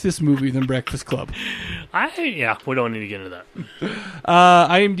watch this movie than Breakfast Club. Yeah, we don't need to get into that.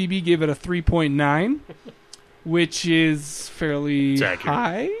 IMDb gave it a 3.9, which is fairly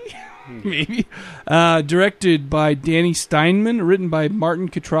high, maybe. Directed by Danny Steinman, written by Martin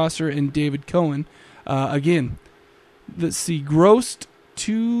Kitrosser and David Cohen. Again, let's see, grossed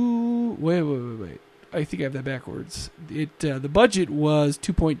to... Wait. I think I have that backwards. The budget was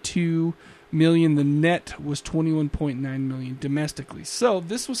 $2.2 million. The net was $21.9 million domestically. So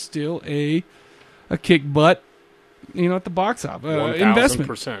this was still a kick butt, you know, at the box office. Investment.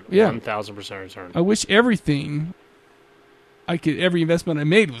 1,000%. Yeah. 1,000% return. I wish every investment I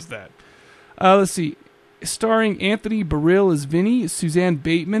made was that. Let's see. Starring Anthony Burrell as Vinny, Suzanne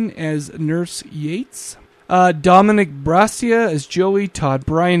Bateman as Nurse Yates, Dominic Brassia as Joey, Todd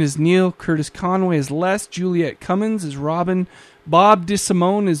Bryan as Neil, Curtis Conway as Les, Juliette Cummins as Robin, Bob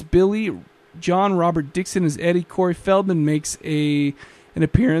DeSimone as Billy, John Robert Dixon as Eddie, Corey Feldman makes an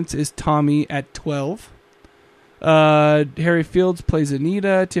appearance as Tommy at 12. Harry Fields plays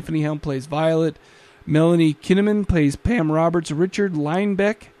Anita, Tiffany Helm plays Violet, Melanie Kinnaman plays Pam Roberts, Richard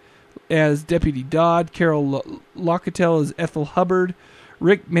Linebeck as Deputy Dodd, Carol Locatell as Ethel Hubbard,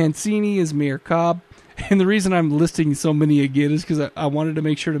 Rick Mancini as Mayor Cobb. And the reason I'm listing so many again is because I wanted to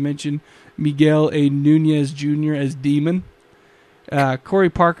make sure to mention Miguel A. Nunez Jr. as Demon,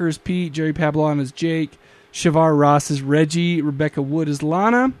 Corey Parker as Pete, Jerry Pavlon as Jake, Shavar Ross as Reggie. Rebecca Wood as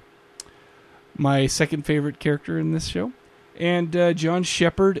Lana. My second favorite character in this show. And John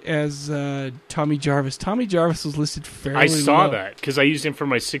Shepard as Tommy Jarvis. Tommy Jarvis was listed fairly low. I saw that because I used him for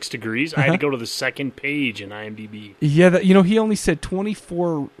my 6 degrees. I had to go to the second page in IMDb. Yeah, he only said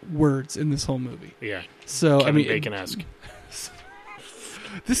 24 words in this whole movie. Yeah. So Kevin I mean, Bacon-esque.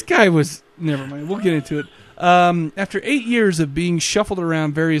 This guy was. Never mind. We'll get into it. After 8 years of being shuffled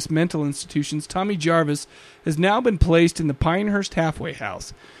around various mental institutions, Tommy Jarvis has now been placed in the Pinehurst Halfway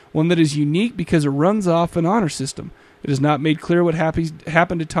House, one that is unique because it runs off an honor system. It is not made clear what happened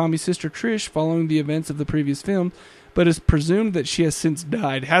to Tommy's sister Trish following the events of the previous film, but it's presumed that she has since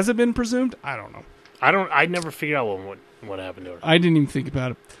died. Has it been presumed? I don't know. I never figured out what happened to her. I didn't even think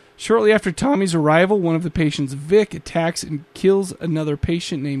about it. Shortly after Tommy's arrival, one of the patients, Vic, attacks and kills another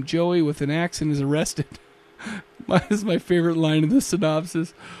patient named Joey with an axe and is arrested. This is my favorite line of the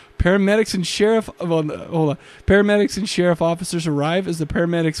synopsis. Paramedics and sheriff officers arrive as the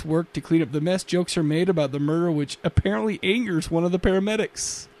paramedics work to clean up the mess. Jokes are made about the murder, which apparently angers one of the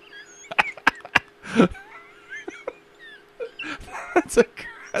paramedics. That's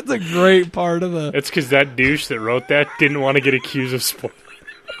a great part of the... It's because that douche that wrote that didn't want to get accused of spoiling.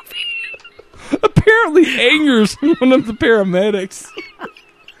 Apparently angers one of the paramedics.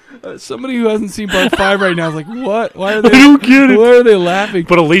 Somebody who hasn't seen part 5 right now is like, what? Why are they? I don't get it. Why are they laughing?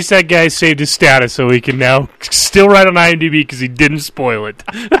 But at least that guy saved his status, so he can now still write on IMDb because he didn't spoil it.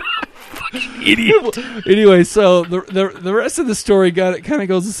 Fucking idiot. Anyway, so the rest of the story kind of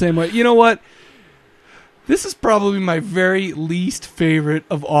goes the same way. You know what? This is probably my very least favorite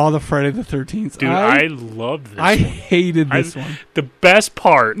of all the Friday the 13th. Dude, I loved this. I hated this one. The best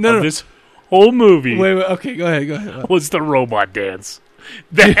part of this whole movie. Wait. Okay, go ahead. Was the robot dance.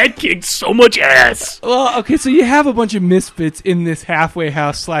 That kicked so much ass. Well, okay, so you have a bunch of misfits in this halfway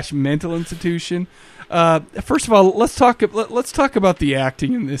house / mental institution. First of all, let's talk about the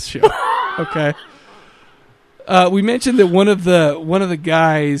acting in this show. Okay, we mentioned that one of the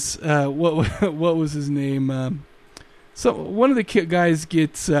guys, what was his name? So one of the guys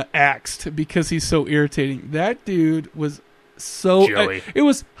gets axed because he's so irritating. That dude was. So it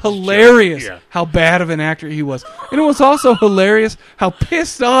was hilarious how bad of an actor he was, and it was also hilarious how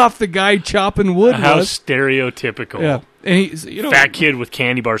pissed off the guy chopping wood how was. Stereotypical. Yeah, and he's fat kid with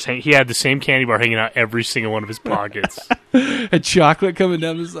candy bars. He had the same candy bar hanging out every single one of his pockets. Had chocolate coming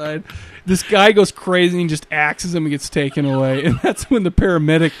down the side. This guy goes crazy and just axes him and gets taken away, and that's when the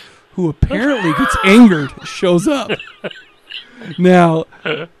paramedic, who apparently gets angered, shows up. Now.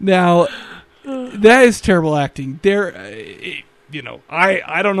 That is terrible acting. I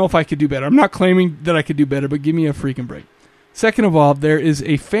don't know if I could do better. I'm not claiming that I could do better, but give me a freaking break. Second of all, there is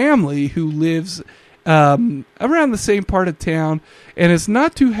a family who lives around the same part of town and is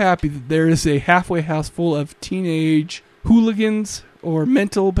not too happy that there is a halfway house full of teenage hooligans or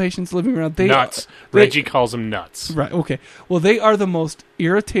mental patients living around. Nuts. Reggie calls them nuts. Right, okay. Well, they are the most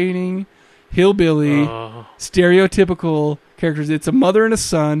irritating, hillbilly, stereotypical characters. It's a mother and a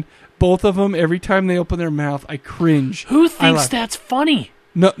son. Both of them, every time they open their mouth, I cringe. Who thinks that's funny?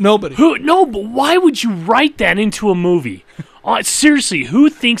 No, nobody. No, but why would you write that into a movie? Seriously, who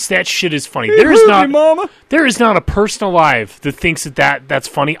thinks that shit is funny? There is not a person alive that thinks that's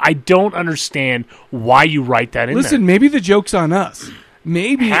funny. I don't understand why you write that in there. Listen, maybe the joke's on us.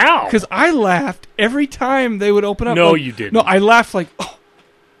 Maybe. How? Because I laughed every time they would open up. No, you didn't. No, I laughed like, oh,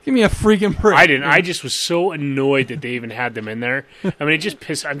 give me a freaking break. I didn't. I just was so annoyed that they even had them in there. I mean, it just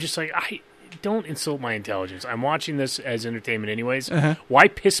pissed. I'm just like, don't insult my intelligence. I'm watching this as entertainment anyways. Uh-huh. Why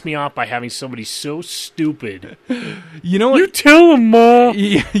piss me off by having somebody so stupid? You know what? You tell him, Ma.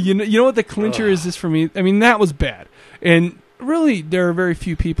 You know what the clincher is this for me? I mean, that was bad. And really, there are very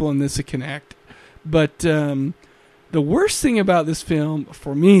few people in this that can act. But the worst thing about this film,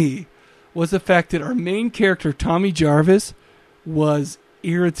 for me, was the fact that our main character, Tommy Jarvis, was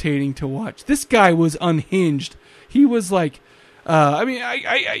irritating to watch. This guy was unhinged. He was like...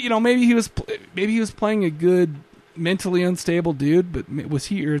 maybe he was playing a good mentally unstable dude, but was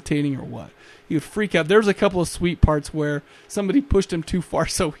he irritating or what? He would freak out. There was a couple of sweet parts where somebody pushed him too far,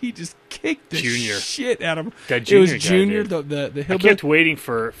 so he just kicked the shit out of him. That Junior it was Junior, the hillbilly. I kept waiting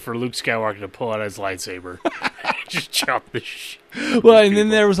for Luke Skywalker to pull out his lightsaber, just chop the shit. Well, and then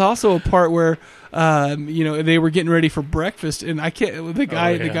there was also a part where they were getting ready for breakfast, and the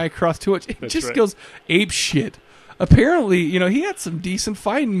guy crossed too much. It just goes ape shit. Apparently, he had some decent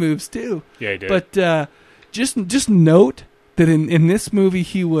fighting moves too. Yeah, he did. But just note that in this movie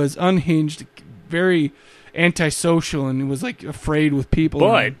he was unhinged, very antisocial, and was like afraid with people.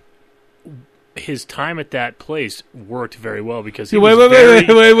 But his time at that place worked very well because wait.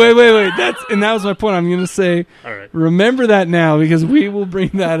 That was my point. I'm going to say, all right. Remember that now because we will bring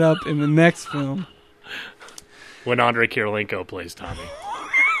that up in the next film. When Andrei Kirilenko plays Tommy.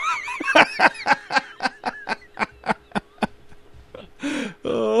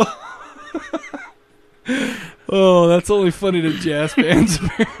 Oh, that's only funny to jazz fans.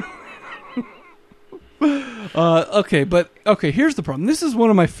 Okay, here's the problem. This is one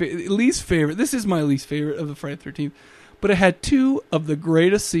of my least favorite. This is my least favorite of the Friday the 13th, but it had two of the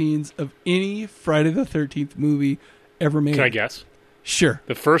greatest scenes of any Friday the 13th movie ever made. Can I guess? Sure.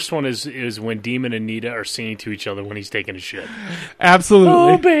 The first one is when Demon and Nita are singing to each other when he's taking a shit. Absolutely.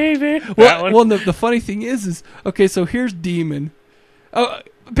 Oh, baby. Well, the funny thing is okay, so here's Demon.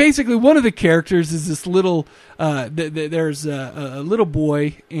 Basically, one of the characters is this little, there's a little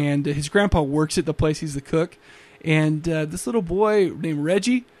boy, and his grandpa works at the place. He's the cook. And this little boy named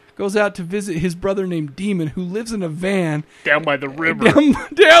Reggie goes out to visit his brother named Demon, who lives in a van. Down by the river.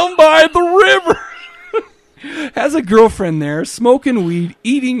 Down by the river. Has a girlfriend there, smoking weed,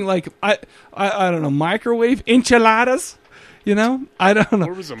 eating like, I don't know, microwave enchiladas. You know? I don't know.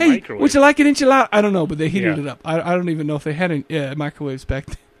 Where was a hey, microwave? would you like an enchilada? I don't know, but they heated it up. I don't even know if they had microwaves back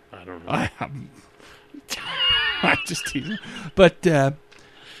then. I don't know. I'm just teasing. But,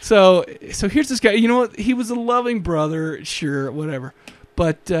 so here's this guy. You know what? He was a loving brother, sure, whatever.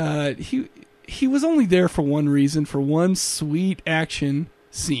 But he was only there for one reason, for one sweet action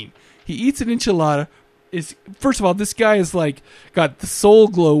scene. He eats an enchilada. First of all, this guy is like got the soul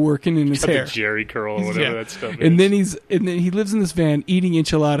glow working in his hair, the Jerry curl or whatever that stuff and is. then he lives in this van eating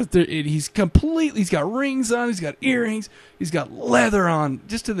enchiladas. He's got rings on, he's got earrings, he's got leather on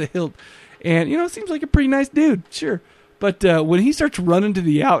just to the hilt, and seems like a pretty nice dude, sure. But when he starts running to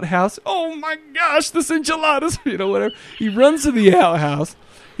the outhouse, oh my gosh, this enchiladas, whatever. He runs to the outhouse.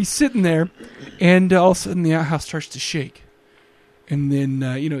 He's sitting there, and all of a sudden the outhouse starts to shake. And then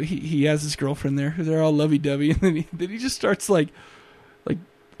he has his girlfriend there. They're all lovey-dovey, and then he just starts like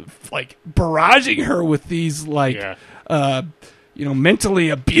barraging her with these mentally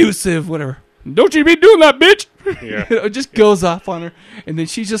abusive whatever. Don't you be doing that, bitch! Yeah. It just goes off on her, and then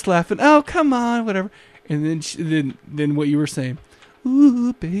she's just laughing. Oh, come on, whatever. And then then what you were saying,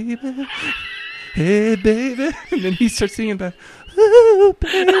 ooh baby, hey baby, and then he starts singing about, ooh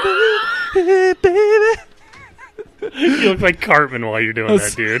baby, hey baby. You look like Cartman while you're doing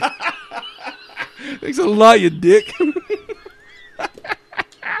that, dude. Thanks a lot, you dick.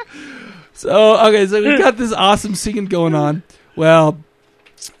 So we got this awesome singing going on. Well,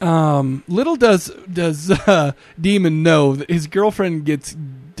 little does Demon know that his girlfriend gets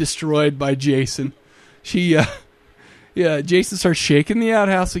destroyed by Jason. Jason starts shaking the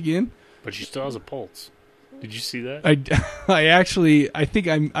outhouse again. But she still has a pulse. Did you see that? I think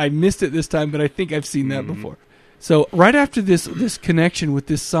I missed it this time, but I think I've seen that before. So right after this connection with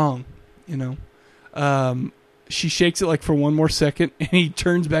this song, she shakes it like for one more second, and he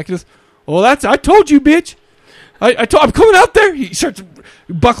turns back and says, "Well, I told you, bitch. I'm coming out there." He starts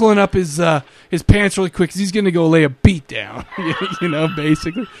buckling up his pants really quick because he's going to go lay a beat down,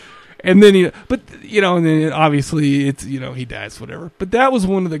 basically. And then and then obviously it's he dies, whatever. But that was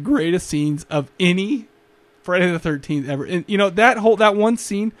one of the greatest scenes of any Friday the 13th ever. And that one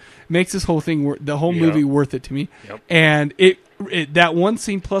scene makes this whole thing the whole movie worth it to me. Yep. And it that one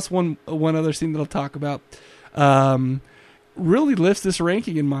scene plus one other scene that I'll talk about really lifts this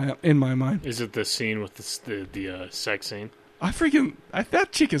ranking in my mind. Is it the scene with the sex scene? That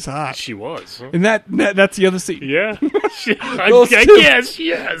chick is hot. She was. Huh? And that's the other scene. Yeah. I guess,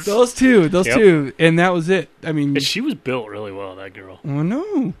 yes. Those two. And that was it. I mean, and she was built really well, that girl. Oh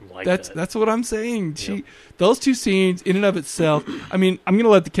no. That's what I'm saying. Those two scenes in and of itself, I mean, I'm going to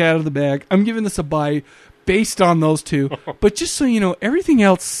let the cat out of the bag. I'm giving this a buy based on those two. But just so you know, everything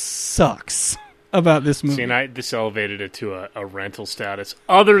else sucks about this movie. See, and this elevated it to a rental status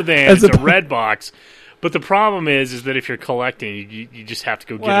other than it's a red box. But the problem is that if you're collecting, you just have to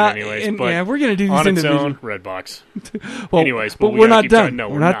go get it anyways. But we're going to do these on its individually. own, red box. Well, anyways, but we're not done. No,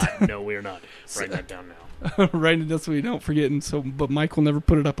 we're not. No, we're not. Write that down now. Write it down so we don't forget. But Mike will never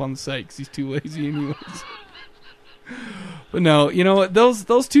put it up on the site because he's too lazy anyways. But no,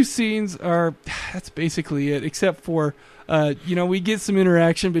 those two scenes that's basically it. Except for, we get some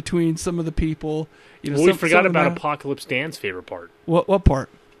interaction between some of the people. We forgot about Apocalypse Dan's favorite part. What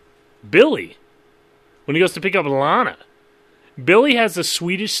part? Billy. When he goes to pick up Lana. Billy has the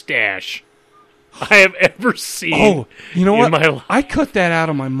sweetest stash I have ever seen. Oh, you know in what? My life. I cut that out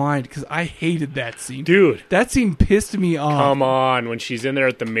of my mind because I hated that scene. Dude. That scene pissed me off. Come on, when she's in there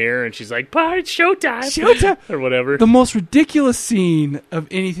at the mirror and she's like, "Bye, it's showtime." Showtime. Or whatever. The most ridiculous scene of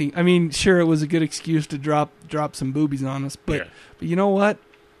anything. I mean, sure, it was a good excuse to drop some boobies on us, but you know what?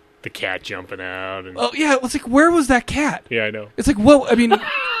 The cat jumping out. And... Oh, yeah, it's like, where was that cat? Yeah, I know. It's like, well, I mean,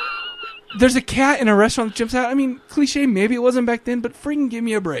 there's a cat in a restaurant that jumps out. I mean, cliche, maybe it wasn't back then, but freaking give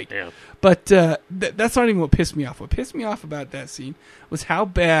me a break. Yeah. But that's not even what pissed me off. What pissed me off about that scene was how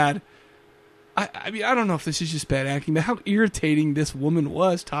bad, I mean, I don't know if this is just bad acting, but how irritating this woman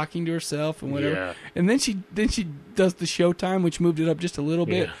was talking to herself and whatever. Yeah. And then she does the Showtime, which moved it up just a little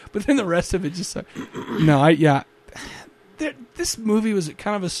bit. Yeah. But then the rest of it just, this movie was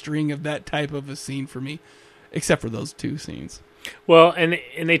kind of a string of that type of a scene for me, except for those two scenes. Well, and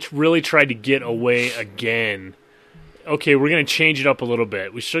they really tried to get away again. Okay, we're going to change it up a little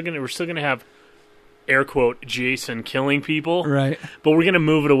bit. We're still going to have air quote Jason killing people, right? But we're going to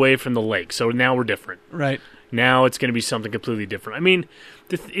move it away from the lake. So now we're different, right? Now it's going to be something completely different. I mean,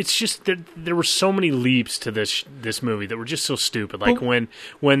 it's just there were so many leaps to this movie that were just so stupid. Like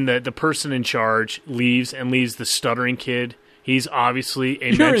when the person in charge leaves the stuttering kid. He's obviously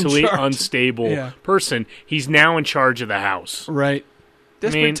a mentally unstable person. He's now in charge of the house. Right.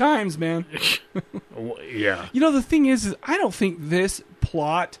 Desperate times, man. Yeah. You know, the thing is I don't think this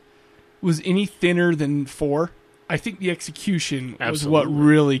plot was any thinner than 4. I think the execution was what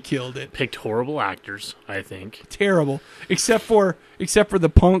really killed it. Picked horrible actors, I think. Terrible. Except for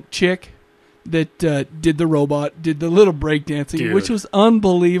the punk chick that did the robot, did the little breakdancing, which was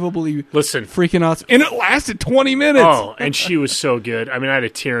unbelievably freaking awesome. And it lasted 20 minutes. Oh, and she was so good. I mean, I had a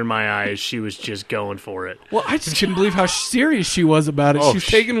tear in my eye as she was just going for it. Well, I just couldn't believe how serious she was about it. She was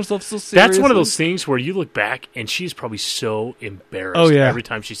taking herself so seriously. That's one of those things where you look back and she's probably so embarrassed every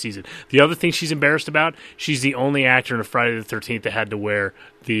time she sees it. The other thing she's embarrassed about, she's the only actor in a Friday the 13th that had to wear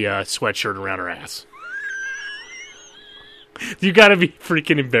the sweatshirt around her ass. You got to be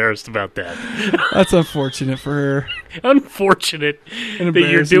freaking embarrassed about that. That's unfortunate for her. Unfortunate that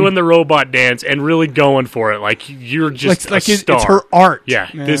you're doing the robot dance and really going for it. Like you're just a star. It's her art. Yeah,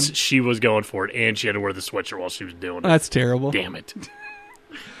 man. She was going for it, and she had to wear the sweatshirt while she was doing it. That's terrible. Damn it.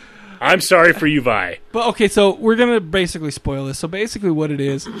 I'm sorry for you, Vi. But okay, so we're gonna basically spoil this. So basically, what it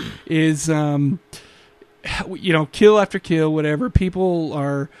is kill after kill, whatever. People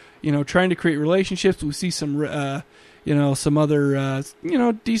are trying to create relationships. We see some some other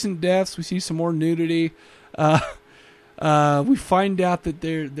decent deaths. We see some more nudity. We find out that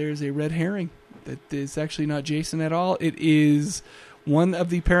there's a red herring that is actually not Jason at all. It is one of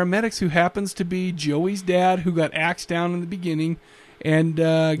the paramedics who happens to be Joey's dad, who got axed down in the beginning. And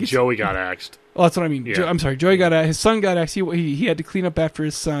Joey got axed. Oh, that's what I mean. Yeah. I'm sorry. Joey got his son got axed. He had to clean up after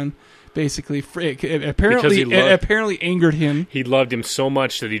his son. Basically, apparently angered him. He loved him so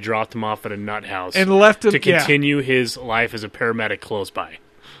much that he dropped him off at a nut house and left him to continue his life as a paramedic close by.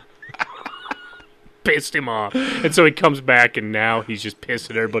 Pissed him off, and so he comes back, and now he's just pissed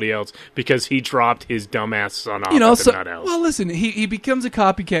at everybody else because he dropped his dumbass son off at the nut house. Well, listen, he becomes a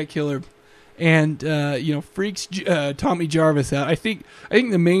copycat killer, and freaks Tommy Jarvis out. I think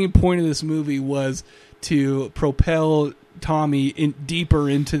the main point of this movie was to propel Tommy deeper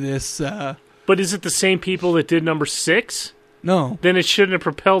into this. But is it the same people that did number 6? No. Then it shouldn't have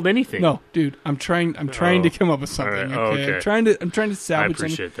propelled anything. No, dude. I'm trying to come up with something. Right. Okay? Okay. I'm trying to salvage. I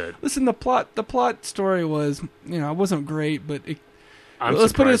appreciate that. Listen, the plot story was it wasn't great, but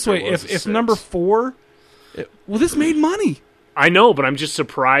let's put it this way: if number 4, this made money. I know, but I'm just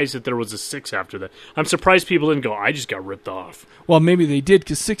surprised that there was a 6 after that. I'm surprised people didn't go, I just got ripped off. Well, maybe they did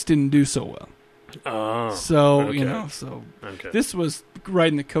because 6 didn't do so well. Oh, so okay. This was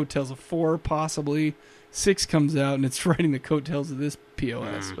riding the coattails of 4, possibly 6 comes out and it's riding the coattails of this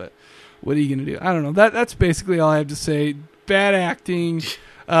POS. But what are you gonna do? I don't know. That's basically all I have to say. Bad acting,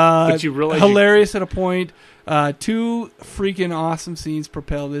 but you realize hilarious at a point. 2 freaking awesome scenes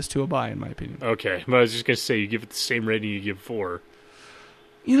propel this to a buy, in my opinion. Okay, but I was just gonna say you give it the same rating you give 4.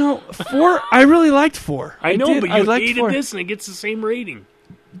 4. I really liked 4. I know, but you hated 4. this, and it gets the same rating.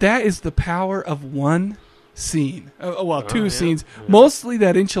 That is the power of one scene. Two scenes. Yeah. Mostly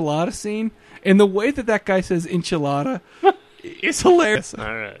that enchilada scene. And the way that guy says enchilada is hilarious. All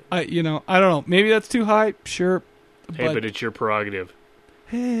right. I don't know. Maybe that's too high. Sure. Hey, but it's your prerogative.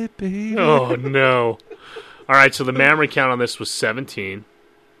 Hey, baby. Oh, no. All right, so the memory count on this was 17.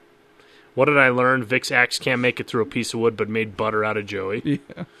 What did I learn? Vic's axe can't make it through a piece of wood, but made butter out of Joey.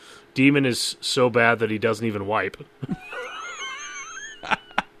 Yeah. Demon is so bad that he doesn't even wipe.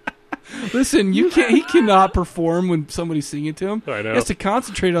 Listen, he cannot perform when somebody's singing to him. I know. He has to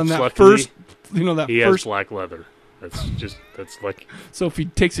concentrate on that first that he first. has black leather. That's like. So if he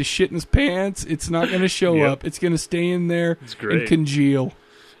takes a shit in his pants, it's not going to show Yep. up. It's going to stay in there It's great. and congeal.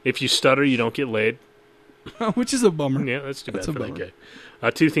 If you stutter, you don't get laid. Which is a bummer. Yeah, that's too bad That's for a that bummer.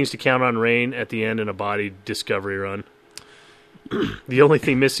 guy. 2 things to count on: rain at the end and a body discovery run. The only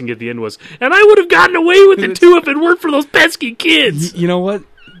thing missing at the end was, and I would have gotten away with it too if it weren't for those pesky kids. You know what?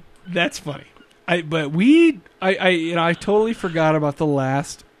 That's funny. I totally forgot about the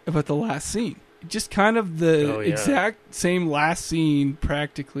last scene. Just kind of the exact same last scene,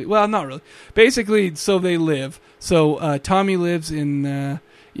 practically. Well, not really. Basically, so they live. So Tommy lives in the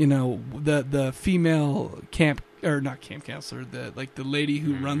female camp, or not camp counselor, the lady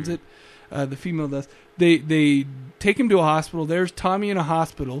who runs it. The female does. They take him to a hospital. There's Tommy in a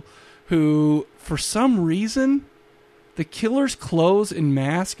hospital, who for some reason, the killer's clothes and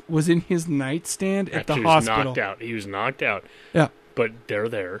mask was in his nightstand at the hospital. He was knocked out. Yeah, but they're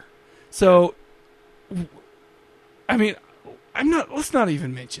there. So, I mean, let's not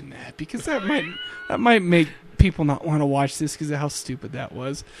even mention that, because that might make people not want to watch this because of how stupid that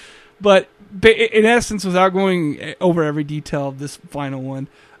was. But in essence, without going over every detail of this final one,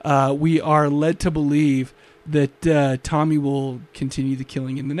 we are led to believe that Tommy will continue the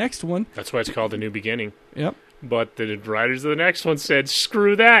killing in the next one. That's why it's called The New Beginning. Yep. But the writers of the next one said,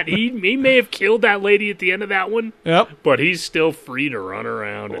 screw that. He may have killed that lady at the end of that one. Yep. But he's still free to run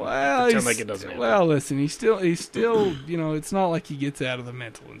around and pretend like it doesn't happen. Well, listen, he's still, it's not like he gets out of the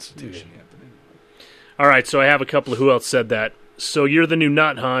mental institution yet. All right, so I have a couple of who else said that. So you're the new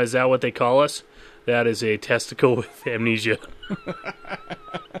nut, huh? Is that what they call us? That is a testicle with amnesia.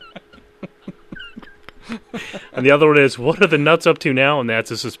 And the other one is, what are the nuts up to now? And that's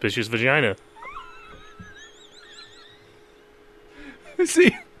a suspicious vagina.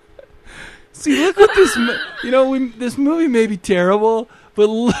 See, look what this. This movie may be terrible, but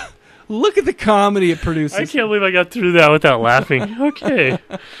look at the comedy it produces. I can't believe I got through that without laughing. Okay.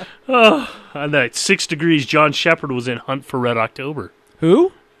 On that 6 Degrees, John Shepard was in Hunt for Red October.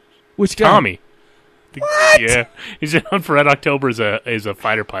 Who? Which guy? Tommy. What? Yeah, he's in Hunt for Red October as a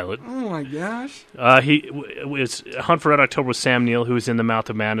fighter pilot. Oh my gosh. He was Hunt for Red October with Sam Neill, who was in The Mouth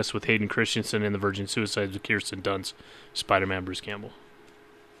of Madness with Hayden Christensen, and The Virgin Suicides with Kirsten Dunst, Spider-Man Bruce Campbell.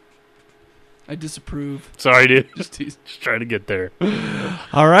 I disapprove. Sorry, dude. Just trying to get there.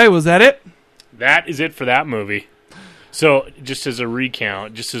 All right, was that it? That is it for that movie. So, just as a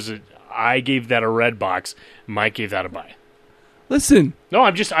recount, I gave that a red box. Mike gave that a buy. Listen. No,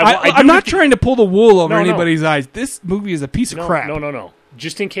 I'm not trying to pull the wool over anybody's eyes. This movie is a piece of crap. No.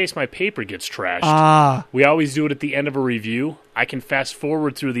 Just in case my paper gets trashed. We always do it at the end of a review. I can fast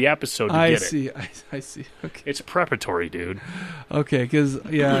forward through the episode to get it. I see. Okay. It's preparatory, dude. Okay, because,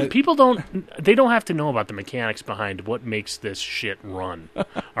 yeah. People don't have to know about the mechanics behind what makes this shit run.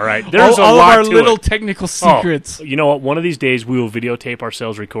 All right? There's all a lot of our to little it. technical secrets. You know what? One of these days we will videotape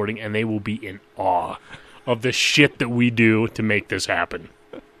ourselves recording, and they will be in awe of the shit that we do to make this happen.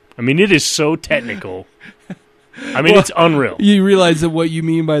 I mean, it is so technical. I mean, it's unreal. You realize that what you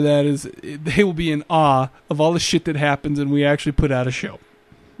mean by that is they will be in awe of all the shit that happens, and we actually put out a show.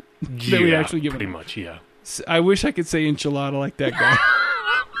 Yeah, that we actually give pretty much, yeah. I wish I could say enchilada like that guy.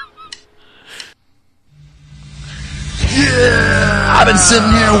 Yeah, I've been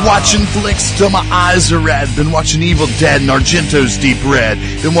sitting here watching flicks till my eyes are red. Been watching Evil Dead and Argento's Deep Red.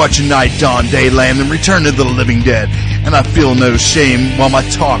 Been watching Night, Dawn, Dayland and Return of the Living Dead. And I feel no shame while my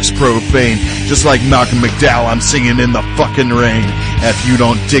talk's profane. Just like Malcolm McDowell, I'm singing in the fucking rain. If you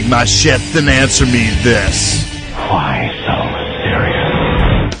don't dig my shit, then answer me this. Why so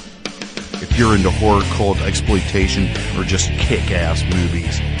serious? If you're into horror, cult, exploitation, or just kick-ass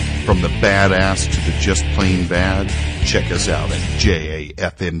movies, from the badass to the just plain bad, check us out at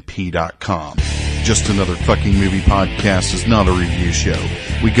jafmp.com. Just Another Fucking Movie Podcast is not a review show.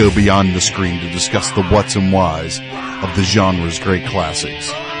 We go beyond the screen to discuss the whats and whys of the genre's great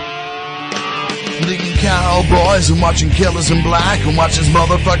classics. Digging cowboys and watching Killers in Black and watch this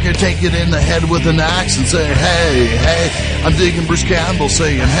motherfucker take it in the head with an axe and say, hey, hey. I'm digging Bruce Campbell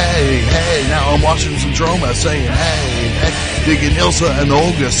saying, hey, hey. Now I'm watching some Troma saying, hey, hey. Digging Ilsa and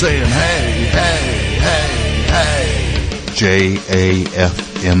Olga saying, hey, hey, hey, hey.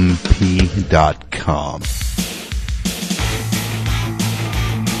 jafmp.com.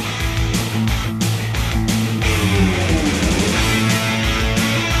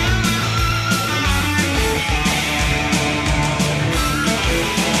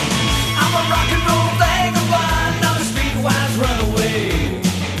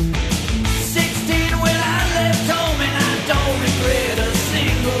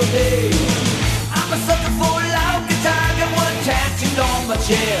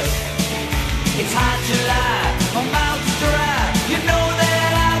 It's hot July, my mouth's dry. You know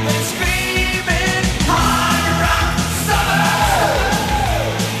that I've been screaming hard rock summer.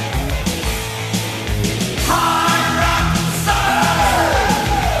 Hard rock summer.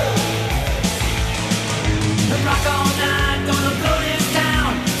 Rock all night, gonna blow this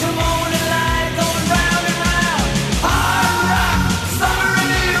town. Till morning light, going round and round. Hard rock summer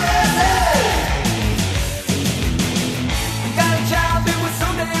in the USA. Got a job, it was so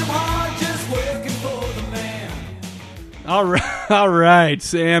damn hard, just working for the man. All right.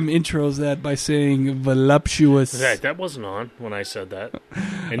 Sam intros that by saying voluptuous. That wasn't on when I said that.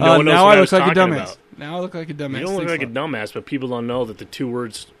 And no one knows now what I was look like a talking dumbass. about. Now I look like a dumbass. You don't look Thanks like a a lot. dumbass, but people don't know that the two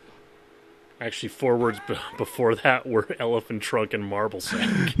words, actually 4 words before that, were elephant trunk and marble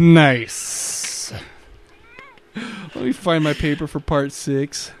sack. Nice. Let me find my paper for part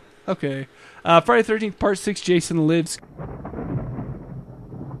 6. Okay. Friday the 13th, part 6, Jason Lives.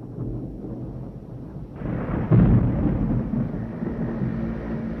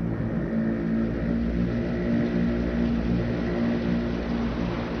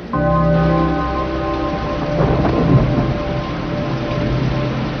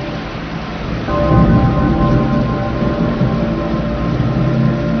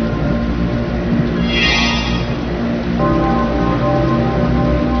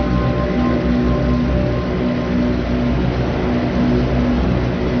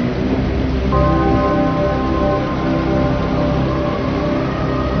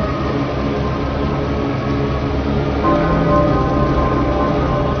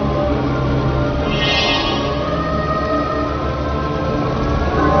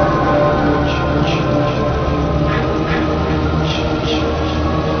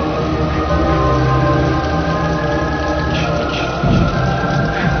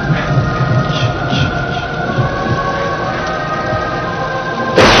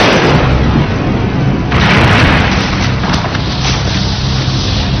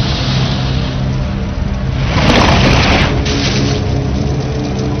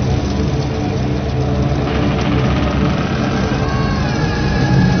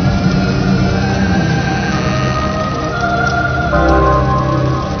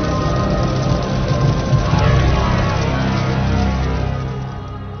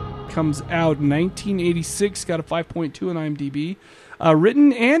 Comes out in 1986, got a 5.2 on IMDb.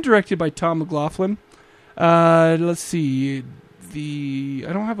 Written and directed by Tom McLaughlin. Let's see.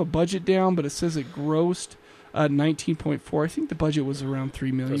 I don't have a budget down, but it says it grossed 19.4. I think the budget was around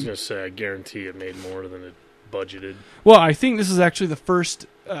 $3 million. I was going to say, I guarantee it made more than it budgeted. Well, I think this is actually the first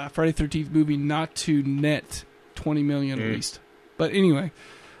Friday the 13th movie not to net $20 million at least. But anyway,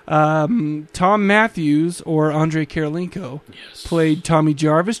 Tom Matthews, or Andre Karolinko, played Tommy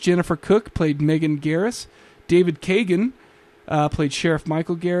Jarvis. Jennifer Cook played Megan Garris. David Kagan played Sheriff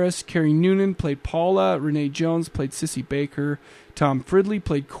Michael Garris. Carrie Noonan played Paula. Renee Jones played Sissy Baker. Tom Fridley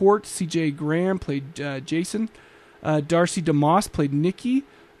played Court. C.J. Graham played Jason. Darcy DeMoss played Nikki.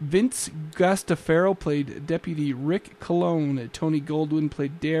 Vince Gustafaro played Deputy Rick Cologne. Tony Goldwyn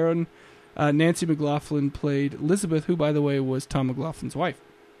played Darren. Nancy McLaughlin played Elizabeth, who, by the way, was Tom McLaughlin's wife.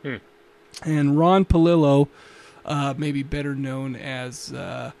 And Ron Palillo, maybe better known as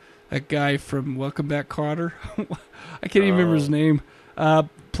that guy from Welcome Back, Kotter. I can't even remember his name.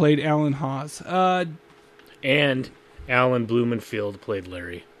 Played Alan Hawes. And Alan Blumenfield played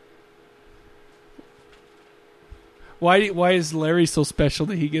Larry. Why is Larry so special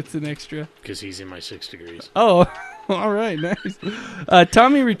that he gets an extra? Because he's in my 6 degrees. Oh, all right, nice.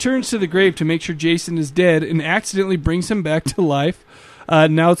 Tommy returns to the grave to make sure Jason is dead and accidentally brings him back to life.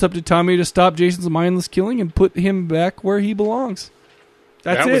 Now it's up to Tommy to stop Jason's mindless killing and put him back where he belongs.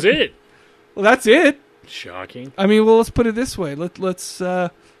 That was it. Well, that's it. Shocking. I mean, well, let's put it this way. Let's. I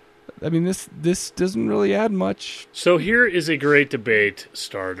mean, this doesn't really add much. So here is a great debate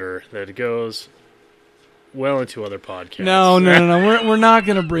starter that goes well into other podcasts. No. We're not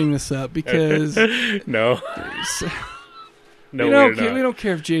going to bring this up because no. we don't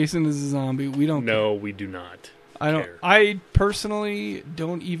care if Jason is a zombie. We don't. No, we do not. I personally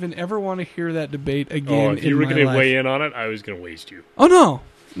don't even ever want to hear that debate again. If you were going to weigh in on it, I was going to waste you. Oh no.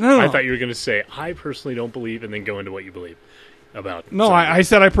 I thought you were going to say I personally don't believe, and then go into what you believe about. No, I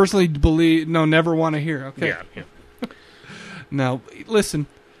said I personally believe. No, never want to hear. Okay. Yeah. Now listen.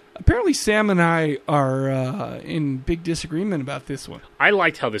 Apparently, Sam and I are in big disagreement about this one. I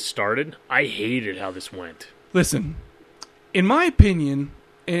liked how this started. I hated how this went. Listen, in my opinion,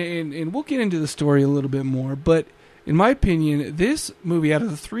 and we'll get into the story a little bit more, but in my opinion, this movie, out of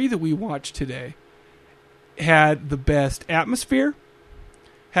the 3 that we watched today, had the best atmosphere,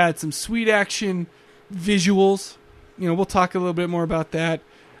 had some sweet action visuals. You know, we'll talk a little bit more about that.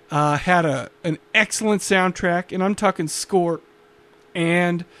 had an excellent soundtrack, and I'm talking score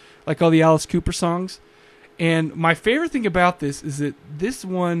and like all the Alice Cooper songs. And my favorite thing about this is that this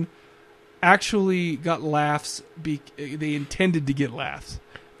one actually got laughs. They intended to get laughs.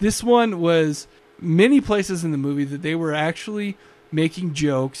 This one was many places in the movie that they were actually making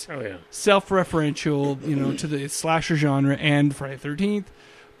jokes, self-referential, to the slasher genre and Friday the 13th.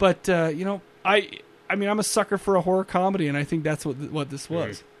 But I mean, I'm a sucker for a horror comedy, and I think that's what this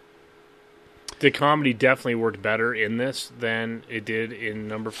was. The comedy definitely worked better in this than it did in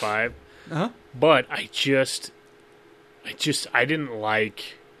number 5. Uh-huh. But I didn't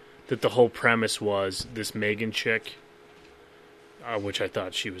like that the whole premise was this Megan chick, which I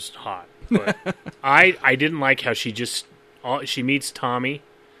thought she was hot. But I didn't like how she meets Tommy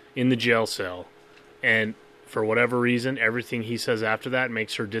in the jail cell, and for whatever reason, everything he says after that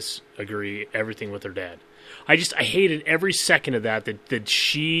makes her disagree everything with her dad. I hated every second of that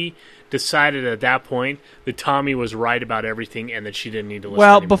she decided at that point that Tommy was right about everything and that she didn't need to listen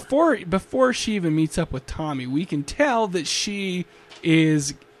anymore. Before she even meets up with Tommy, we can tell that she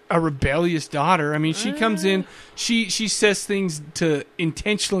is a rebellious daughter. I mean, she comes in, she says things to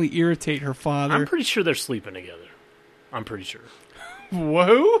intentionally irritate her father. I'm pretty sure they're sleeping together. I'm pretty sure.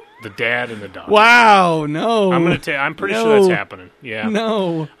 Whoa! The dad and the daughter. Wow, no. I'm pretty sure that's happening. Yeah.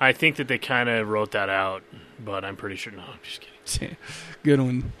 No. I think that they kind of wrote that out, but I'm pretty sure. No, I'm just kidding. Good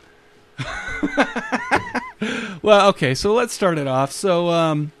one. Well, okay, so let's start it off.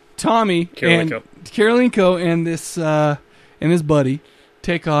 So, Tommy Karolinko and this and his buddy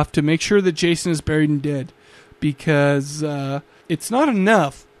take off to make sure that Jason is buried and dead, because it's not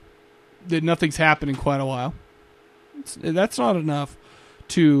enough that nothing's happened in quite a while. That's not enough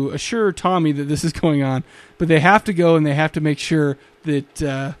to assure Tommy that this is going on, but they have to go and they have to make sure that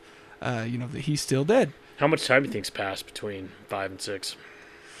that he's still dead. How much time do you think's passed between 5 and 6?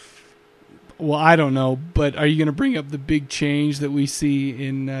 Well, I don't know, but are you going to bring up the big change that we see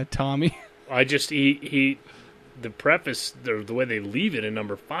in Tommy? The preface, the way they leave it in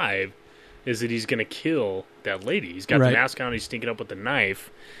number 5, is that he's going to kill that lady. He's got the mask on, he's sneaking up with the knife.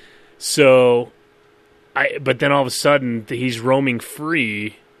 So, but then all of a sudden, he's roaming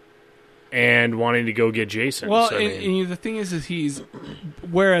free and wanting to go get Jason. Well, so, and the thing is he's,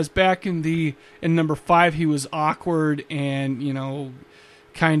 whereas back in number 5, he was awkward and,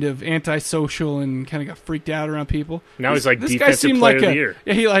 kind of antisocial and kind of got freaked out around people. Now he's like defensive player of the year.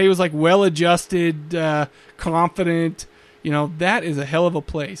 Yeah, he was like well-adjusted, confident. That is a hell of a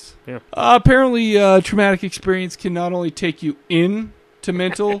place. Yeah. Apparently, traumatic experience can not only take you in to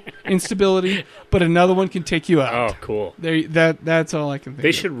mental instability, but another one can take you out. Oh, cool. That's all I can think They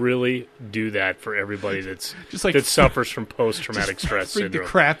of. should really do that for everybody that just suffers from post-traumatic stress freak syndrome. The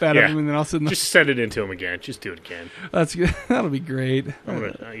crap out of him, and then all of a sudden just send it into him again. Just do it again. That's good. That'll be great.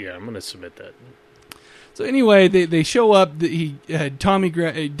 I'm gonna submit that. So anyway, they show up. Tommy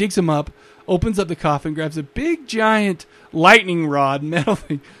digs him up, opens up the coffin, grabs a big giant lightning rod, metal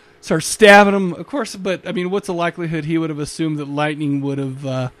thing, starts stabbing him. Of course, but I mean, what's the likelihood he would have assumed that lightning would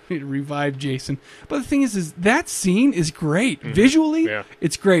have revived Jason? But the thing is that scene is great visually. Yeah.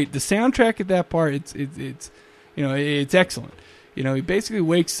 It's great. The soundtrack at that part, it's it's excellent. He basically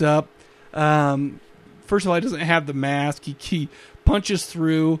wakes up. First of all, he doesn't have the mask. He punches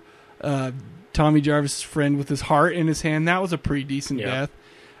through Tommy Jarvis' friend with his heart in his hand. That was a pretty decent death.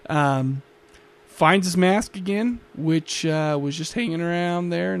 Finds his mask again, which was just hanging around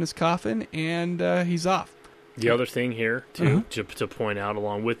there in his coffin, and he's off. The other thing here, to point out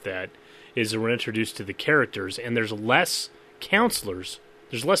along with that, is that we're introduced to the characters, and there's less counselors.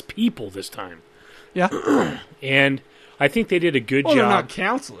 There's less people this time. Yeah. And I think they did a good job. They're not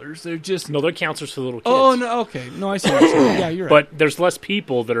counselors. They're just... No, they're counselors for little kids. Oh, no, okay. No, I see what you're saying. Yeah, you're right. But there's less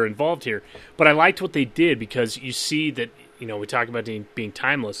people that are involved here. But I liked what they did, because you see that, we talk about being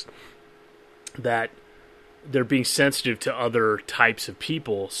timeless, that they're being sensitive to other types of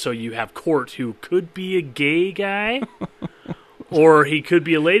people. So you have Court, who could be a gay guy, or he could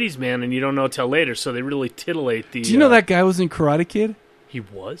be a ladies' man, and you don't know till later. So they really titillate the... Do you know that guy was in Karate Kid? He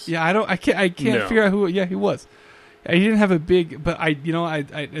was? Yeah, I can't figure out who... Yeah, he was. He didn't have a big... But I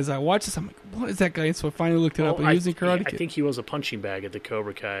as I watched this, I'm like, what is that guy? And so I finally looked it up, and he was in Karate Kid. I think he was a punching bag at the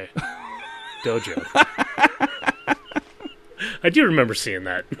Cobra Kai dojo. I do remember seeing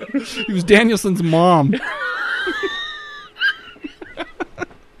that. He was Danielson's mom.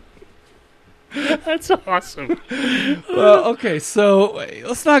 That's awesome. Well, okay, so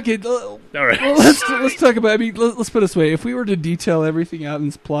let's not get... All right. Let's talk about... I mean, let's put it this way. If we were to detail everything out in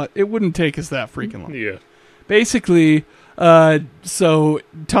this plot, it wouldn't take us that freaking long. Yeah. Basically, so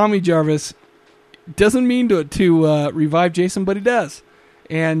Tommy Jarvis doesn't mean to revive Jason, but he does.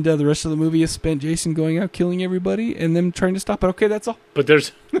 And the rest of the movie is spent Jason going out killing everybody and them trying to stop it. Okay, that's all. But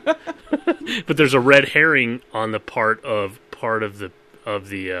there's a red herring on the part of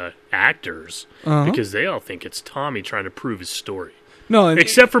the actors because they all think it's Tommy trying to prove his story. No,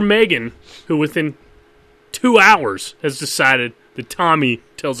 except for Megan, who within 2 hours has decided that Tommy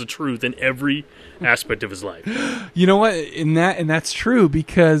tells the truth in every aspect of his life. You know what? And that's true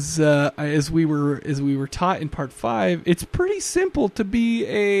because as we were taught in part 5, it's pretty simple to be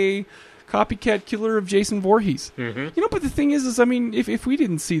a copycat killer of Jason Voorhees. Mm-hmm. You know, but the thing is I mean, if we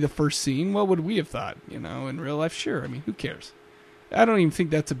didn't see the first scene, what would we have thought? You know, in real life, sure. I mean, who cares? I don't even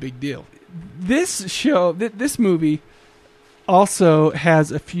think that's a big deal. This movie also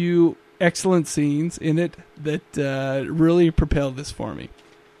has a few excellent scenes in it that really propelled this for me.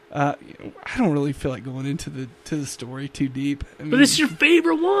 I don't really feel like going into the story too deep. I mean, but this is your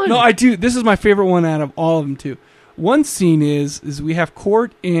favorite one. No, I do. This is my favorite one out of all of them too. One scene is we have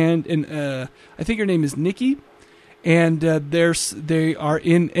Court and I think her name is Nikki, and they are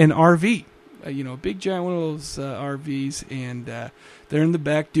in an RV. A big giant one of those RVs, and they're in the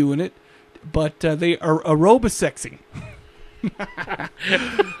back doing it, but they are aerobisexing.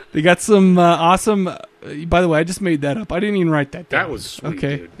 They got some awesome. By the way, I just made that up. I didn't even write that down. That was sweet,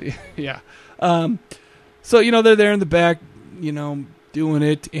 okay. Dude. Yeah. So they're there in the back, doing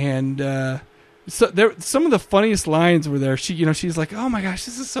it, and so there. Some of the funniest lines were there. She's like, "Oh my gosh,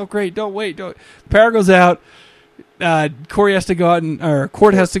 this is so great! Don't wait, don't." Power goes out. Court has to go out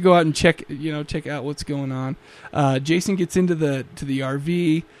and check out what's going on. Jason gets into the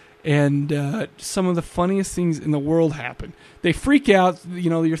RV, and some of the funniest things in the world happen. They freak out.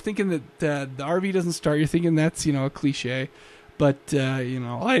 You're thinking that the RV doesn't start. You're thinking that's a cliche, but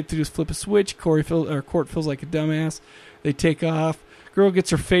all I have to do is flip a switch. Court feels like a dumbass. They take off. Girl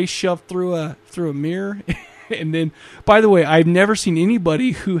gets her face shoved through a mirror, and then, by the way, I've never seen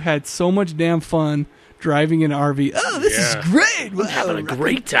anybody who had so much damn fun driving an RV. Oh, this is great! Wow, having a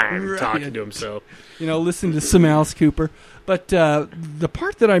great time talking to himself. Listen to some Alice Cooper. But the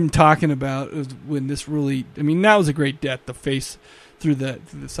part that I'm talking about is when this really, that was a great death, the face through the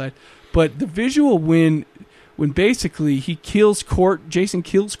side. But the visual when basically he kills Court, Jason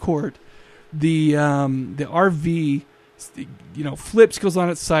kills Court, the RV, flips, goes on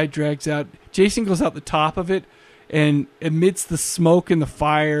its side, drags out. Jason goes out the top of it, and amidst the smoke and the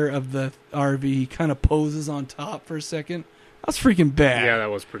fire of the RV, he kind of poses on top for a second. That's freaking bad. Yeah, that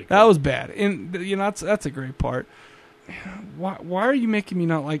was pretty cool. That was bad. And that's a great part. Why are you making me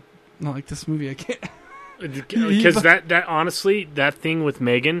not like this movie? I can't. Because that honestly, that thing with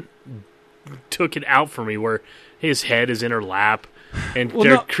Megan took it out for me, where his head is in her lap, and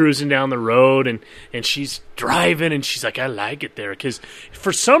they're cruising down the road, and she's driving, and she's like, "I like it there," because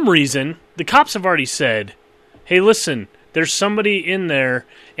for some reason the cops have already said, "Hey, listen, there's somebody in there,"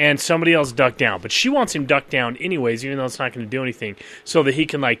 and somebody else ducked down. But she wants him ducked down anyways, even though it's not going to do anything, so that he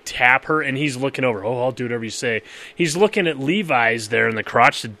can, tap her, and he's looking over. Oh, I'll do whatever you say. He's looking at Levi's there in the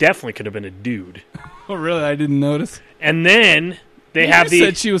crotch that definitely could have been a dude. Oh, really? I didn't notice. And then they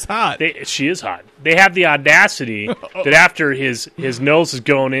said she was hot. She is hot. They have the audacity that after his nose is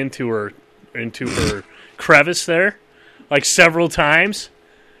going into her crevice there, several times,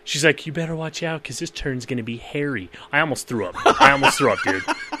 she's like, "You better watch out because this turn's going to be hairy." I almost threw up. Dude.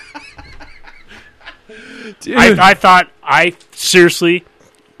 Dude. I seriously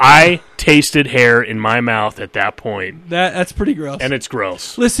tasted hair in my mouth at that point. That's pretty gross. And it's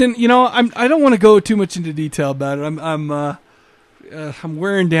gross. Listen, I don't want to go too much into detail about it. I'm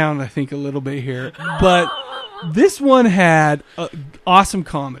wearing down, I think, a little bit here. But this one had awesome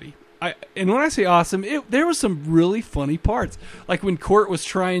comedy. And when I say awesome, there was some really funny parts. Like when Court was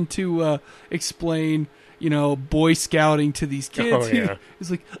trying to explain, Boy Scouting to these kids. Oh, yeah.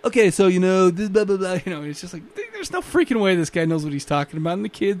 He's like, okay, so, this blah, blah, blah. It's just like, there's no freaking way this guy knows what he's talking about. And the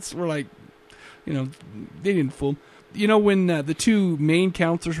kids were like, they didn't fool him. When the two main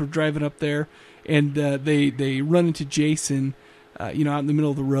counselors were driving up there and they run into Jason, out in the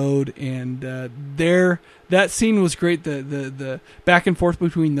middle of the road, and that scene was great. The back and forth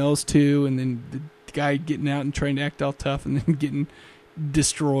between those two, and then the guy getting out and trying to act all tough, and then getting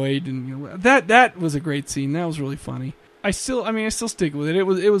destroyed, and that was a great scene. That was really funny. I still stick with it.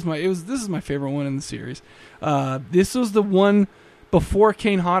 This is my favorite one in the series. This was the one before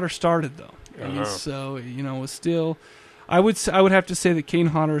Kane Hodder started, though. So it was still. I would have to say that Kane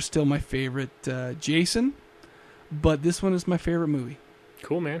Hodder is still my favorite Jason. But this one is my favorite movie.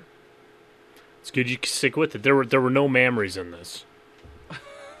 Cool, man. It's good you stick with it. There were no memories in this.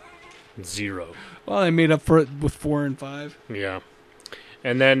 0. Well, I made up for it with 4 and 5. Yeah.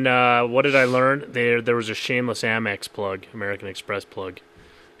 And then what did I learn? There was a shameless Amex plug, American Express plug.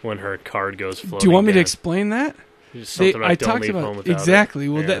 when her card goes floating. Do you want me to down. explain that? Just something like don't leave home without exactly. it.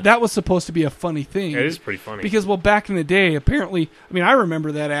 Well, Yeah. that was supposed to be a funny thing. It is pretty funny. Because, well, back in the day, apparently, I mean, I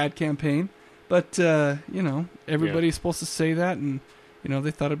remember that ad campaign, but, you know, everybody's supposed to say that, and, you know,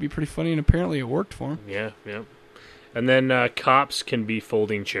 they thought it'd be pretty funny, and apparently it worked for them. Yeah, yeah. And then cops can be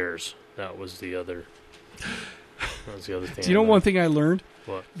folding chairs. That was the other thing. Do you know one thing I learned?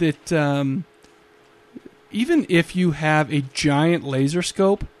 What? That even if you have a giant laser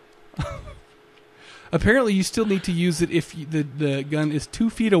scope, apparently you still need to use it if the gun is 2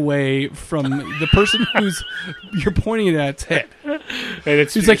 feet away from the person who's you're pointing it at's head. And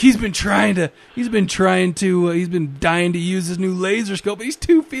he's like he's been dying to use his new laser scope, but he's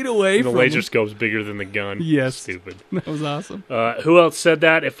 2 feet away from the laser him. scope's bigger than the gun. Yes. Stupid. That was awesome. Who else said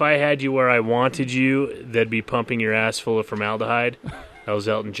that? If I had you where I wanted you, they'd be pumping your ass full of formaldehyde. That was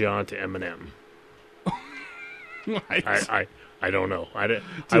Elton John to Eminem. I don't know.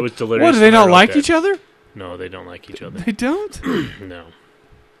 I was delirious. What, do they not like each other? No, they don't like each other. They don't? No.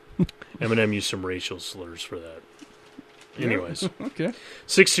 Eminem used some racial slurs for that. Anyways. Okay.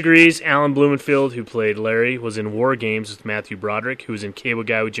 6 Degrees, Alan Blumenfield, who played Larry, was in War Games with Matthew Broderick, who was in Cable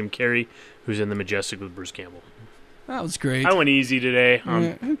Guy with Jim Carrey, who's in The Majestic with Bruce Campbell. That was great. I went easy today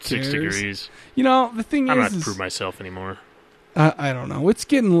on who 6 cares? Degrees. You know, the thing I'm is... not to prove myself anymore. I don't know. It's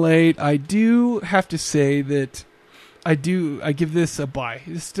getting late. I do have to say that I give this a buy.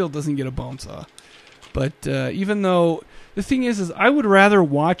 This still doesn't get a bone saw. But even though... The thing is I would rather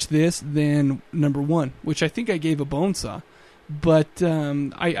watch this than number 1, which I think I gave a bone saw. But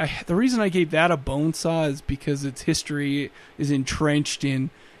the reason I gave that a bone saw is because its history is entrenched in,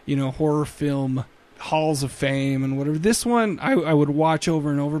 you know, horror film halls of fame and whatever. This one I would watch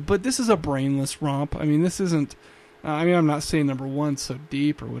over and over, but this is a brainless romp. I mean, this isn't... I'm not saying number 1's so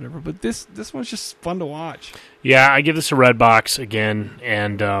deep or whatever, but this one's just fun to watch. Yeah, I give this a red box again,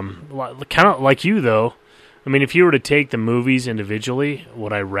 and kind of like you, though. I mean, if you were to take the movies individually,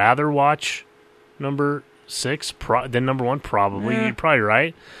 would I rather watch number 6 than number 1? Probably. Yeah. You're probably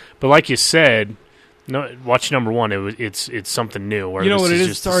right. But like you said, watch number 1. It's something new. Where You know this what it is?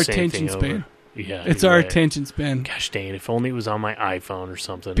 just It's our the same attention thing span. over. Yeah, it's you're our right. attention span. Gosh dang it! If only it was on my iPhone or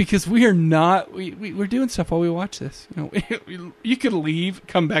something. Because we are not... We're doing stuff while we watch this. You know, you could leave,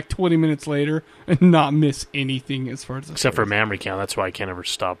 come back 20 minutes later, and not miss anything as far as... Except for memory count. That's why I can't ever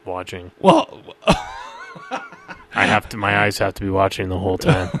stop watching. Well... I have to. My eyes have to be watching the whole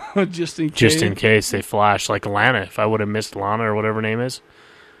time, just in case. Just in case they flash like Lana. If I would have missed Lana or whatever her name is,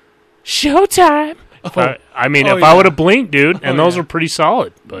 Showtime. If I would have blinked, dude, and those were pretty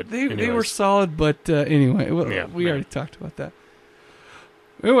solid. But they were solid. But anyway, we already talked about that.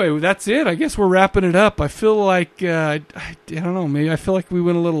 Anyway, that's it. I guess we're wrapping it up. I feel like I don't know. Maybe I feel like we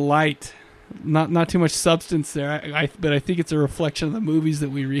went a little light. Not too much substance there. But I think it's a reflection of the movies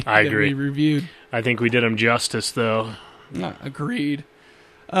that we agree. We reviewed. I think we did them justice, though. Agreed.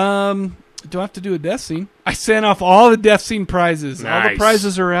 Do I have to do a death scene? I sent off all the death scene prizes. Nice. All the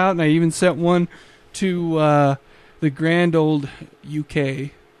prizes are out, and I even sent one to the grand old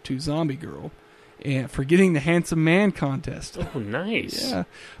UK to Zombie Girl, and for getting the Handsome Man contest. Oh, nice. Yeah,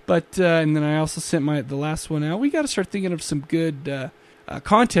 but and then I also sent the last one out. We got to start thinking of some good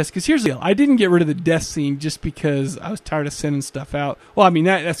contests, because here's the deal. I didn't get rid of the death scene just because I was tired of sending stuff out. Well, I mean,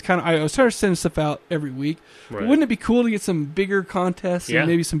 that's kind of... I was tired of sending stuff out every week. Right. Wouldn't it be cool to get some bigger contests Yeah. and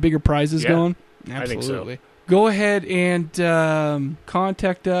maybe some bigger prizes going? I think so. Go ahead and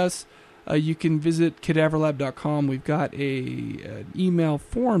contact us. You can visit cadaverlab.com. We've got an email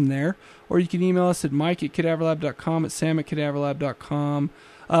form there. Or you can email us at mike@cadaverlab.com, at sam@cadaverlab.com.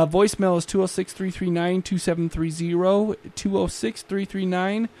 Voicemail is 206-339-2730,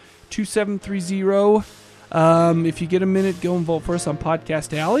 206-339-2730. If you get a minute, go and vote for us on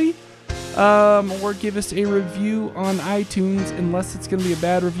Podcast Alley. Or give us a review on iTunes, unless it's going to be a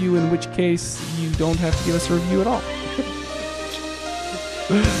bad review, in which case you don't have to give us a review at all.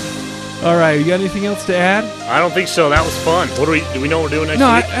 All right, you got anything else to add? I don't think so. That was fun. Do we know what we're doing next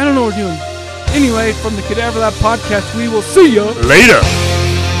No, week? I don't know what we're doing. Anyway, from the Cadaver Lab podcast, we will see you later.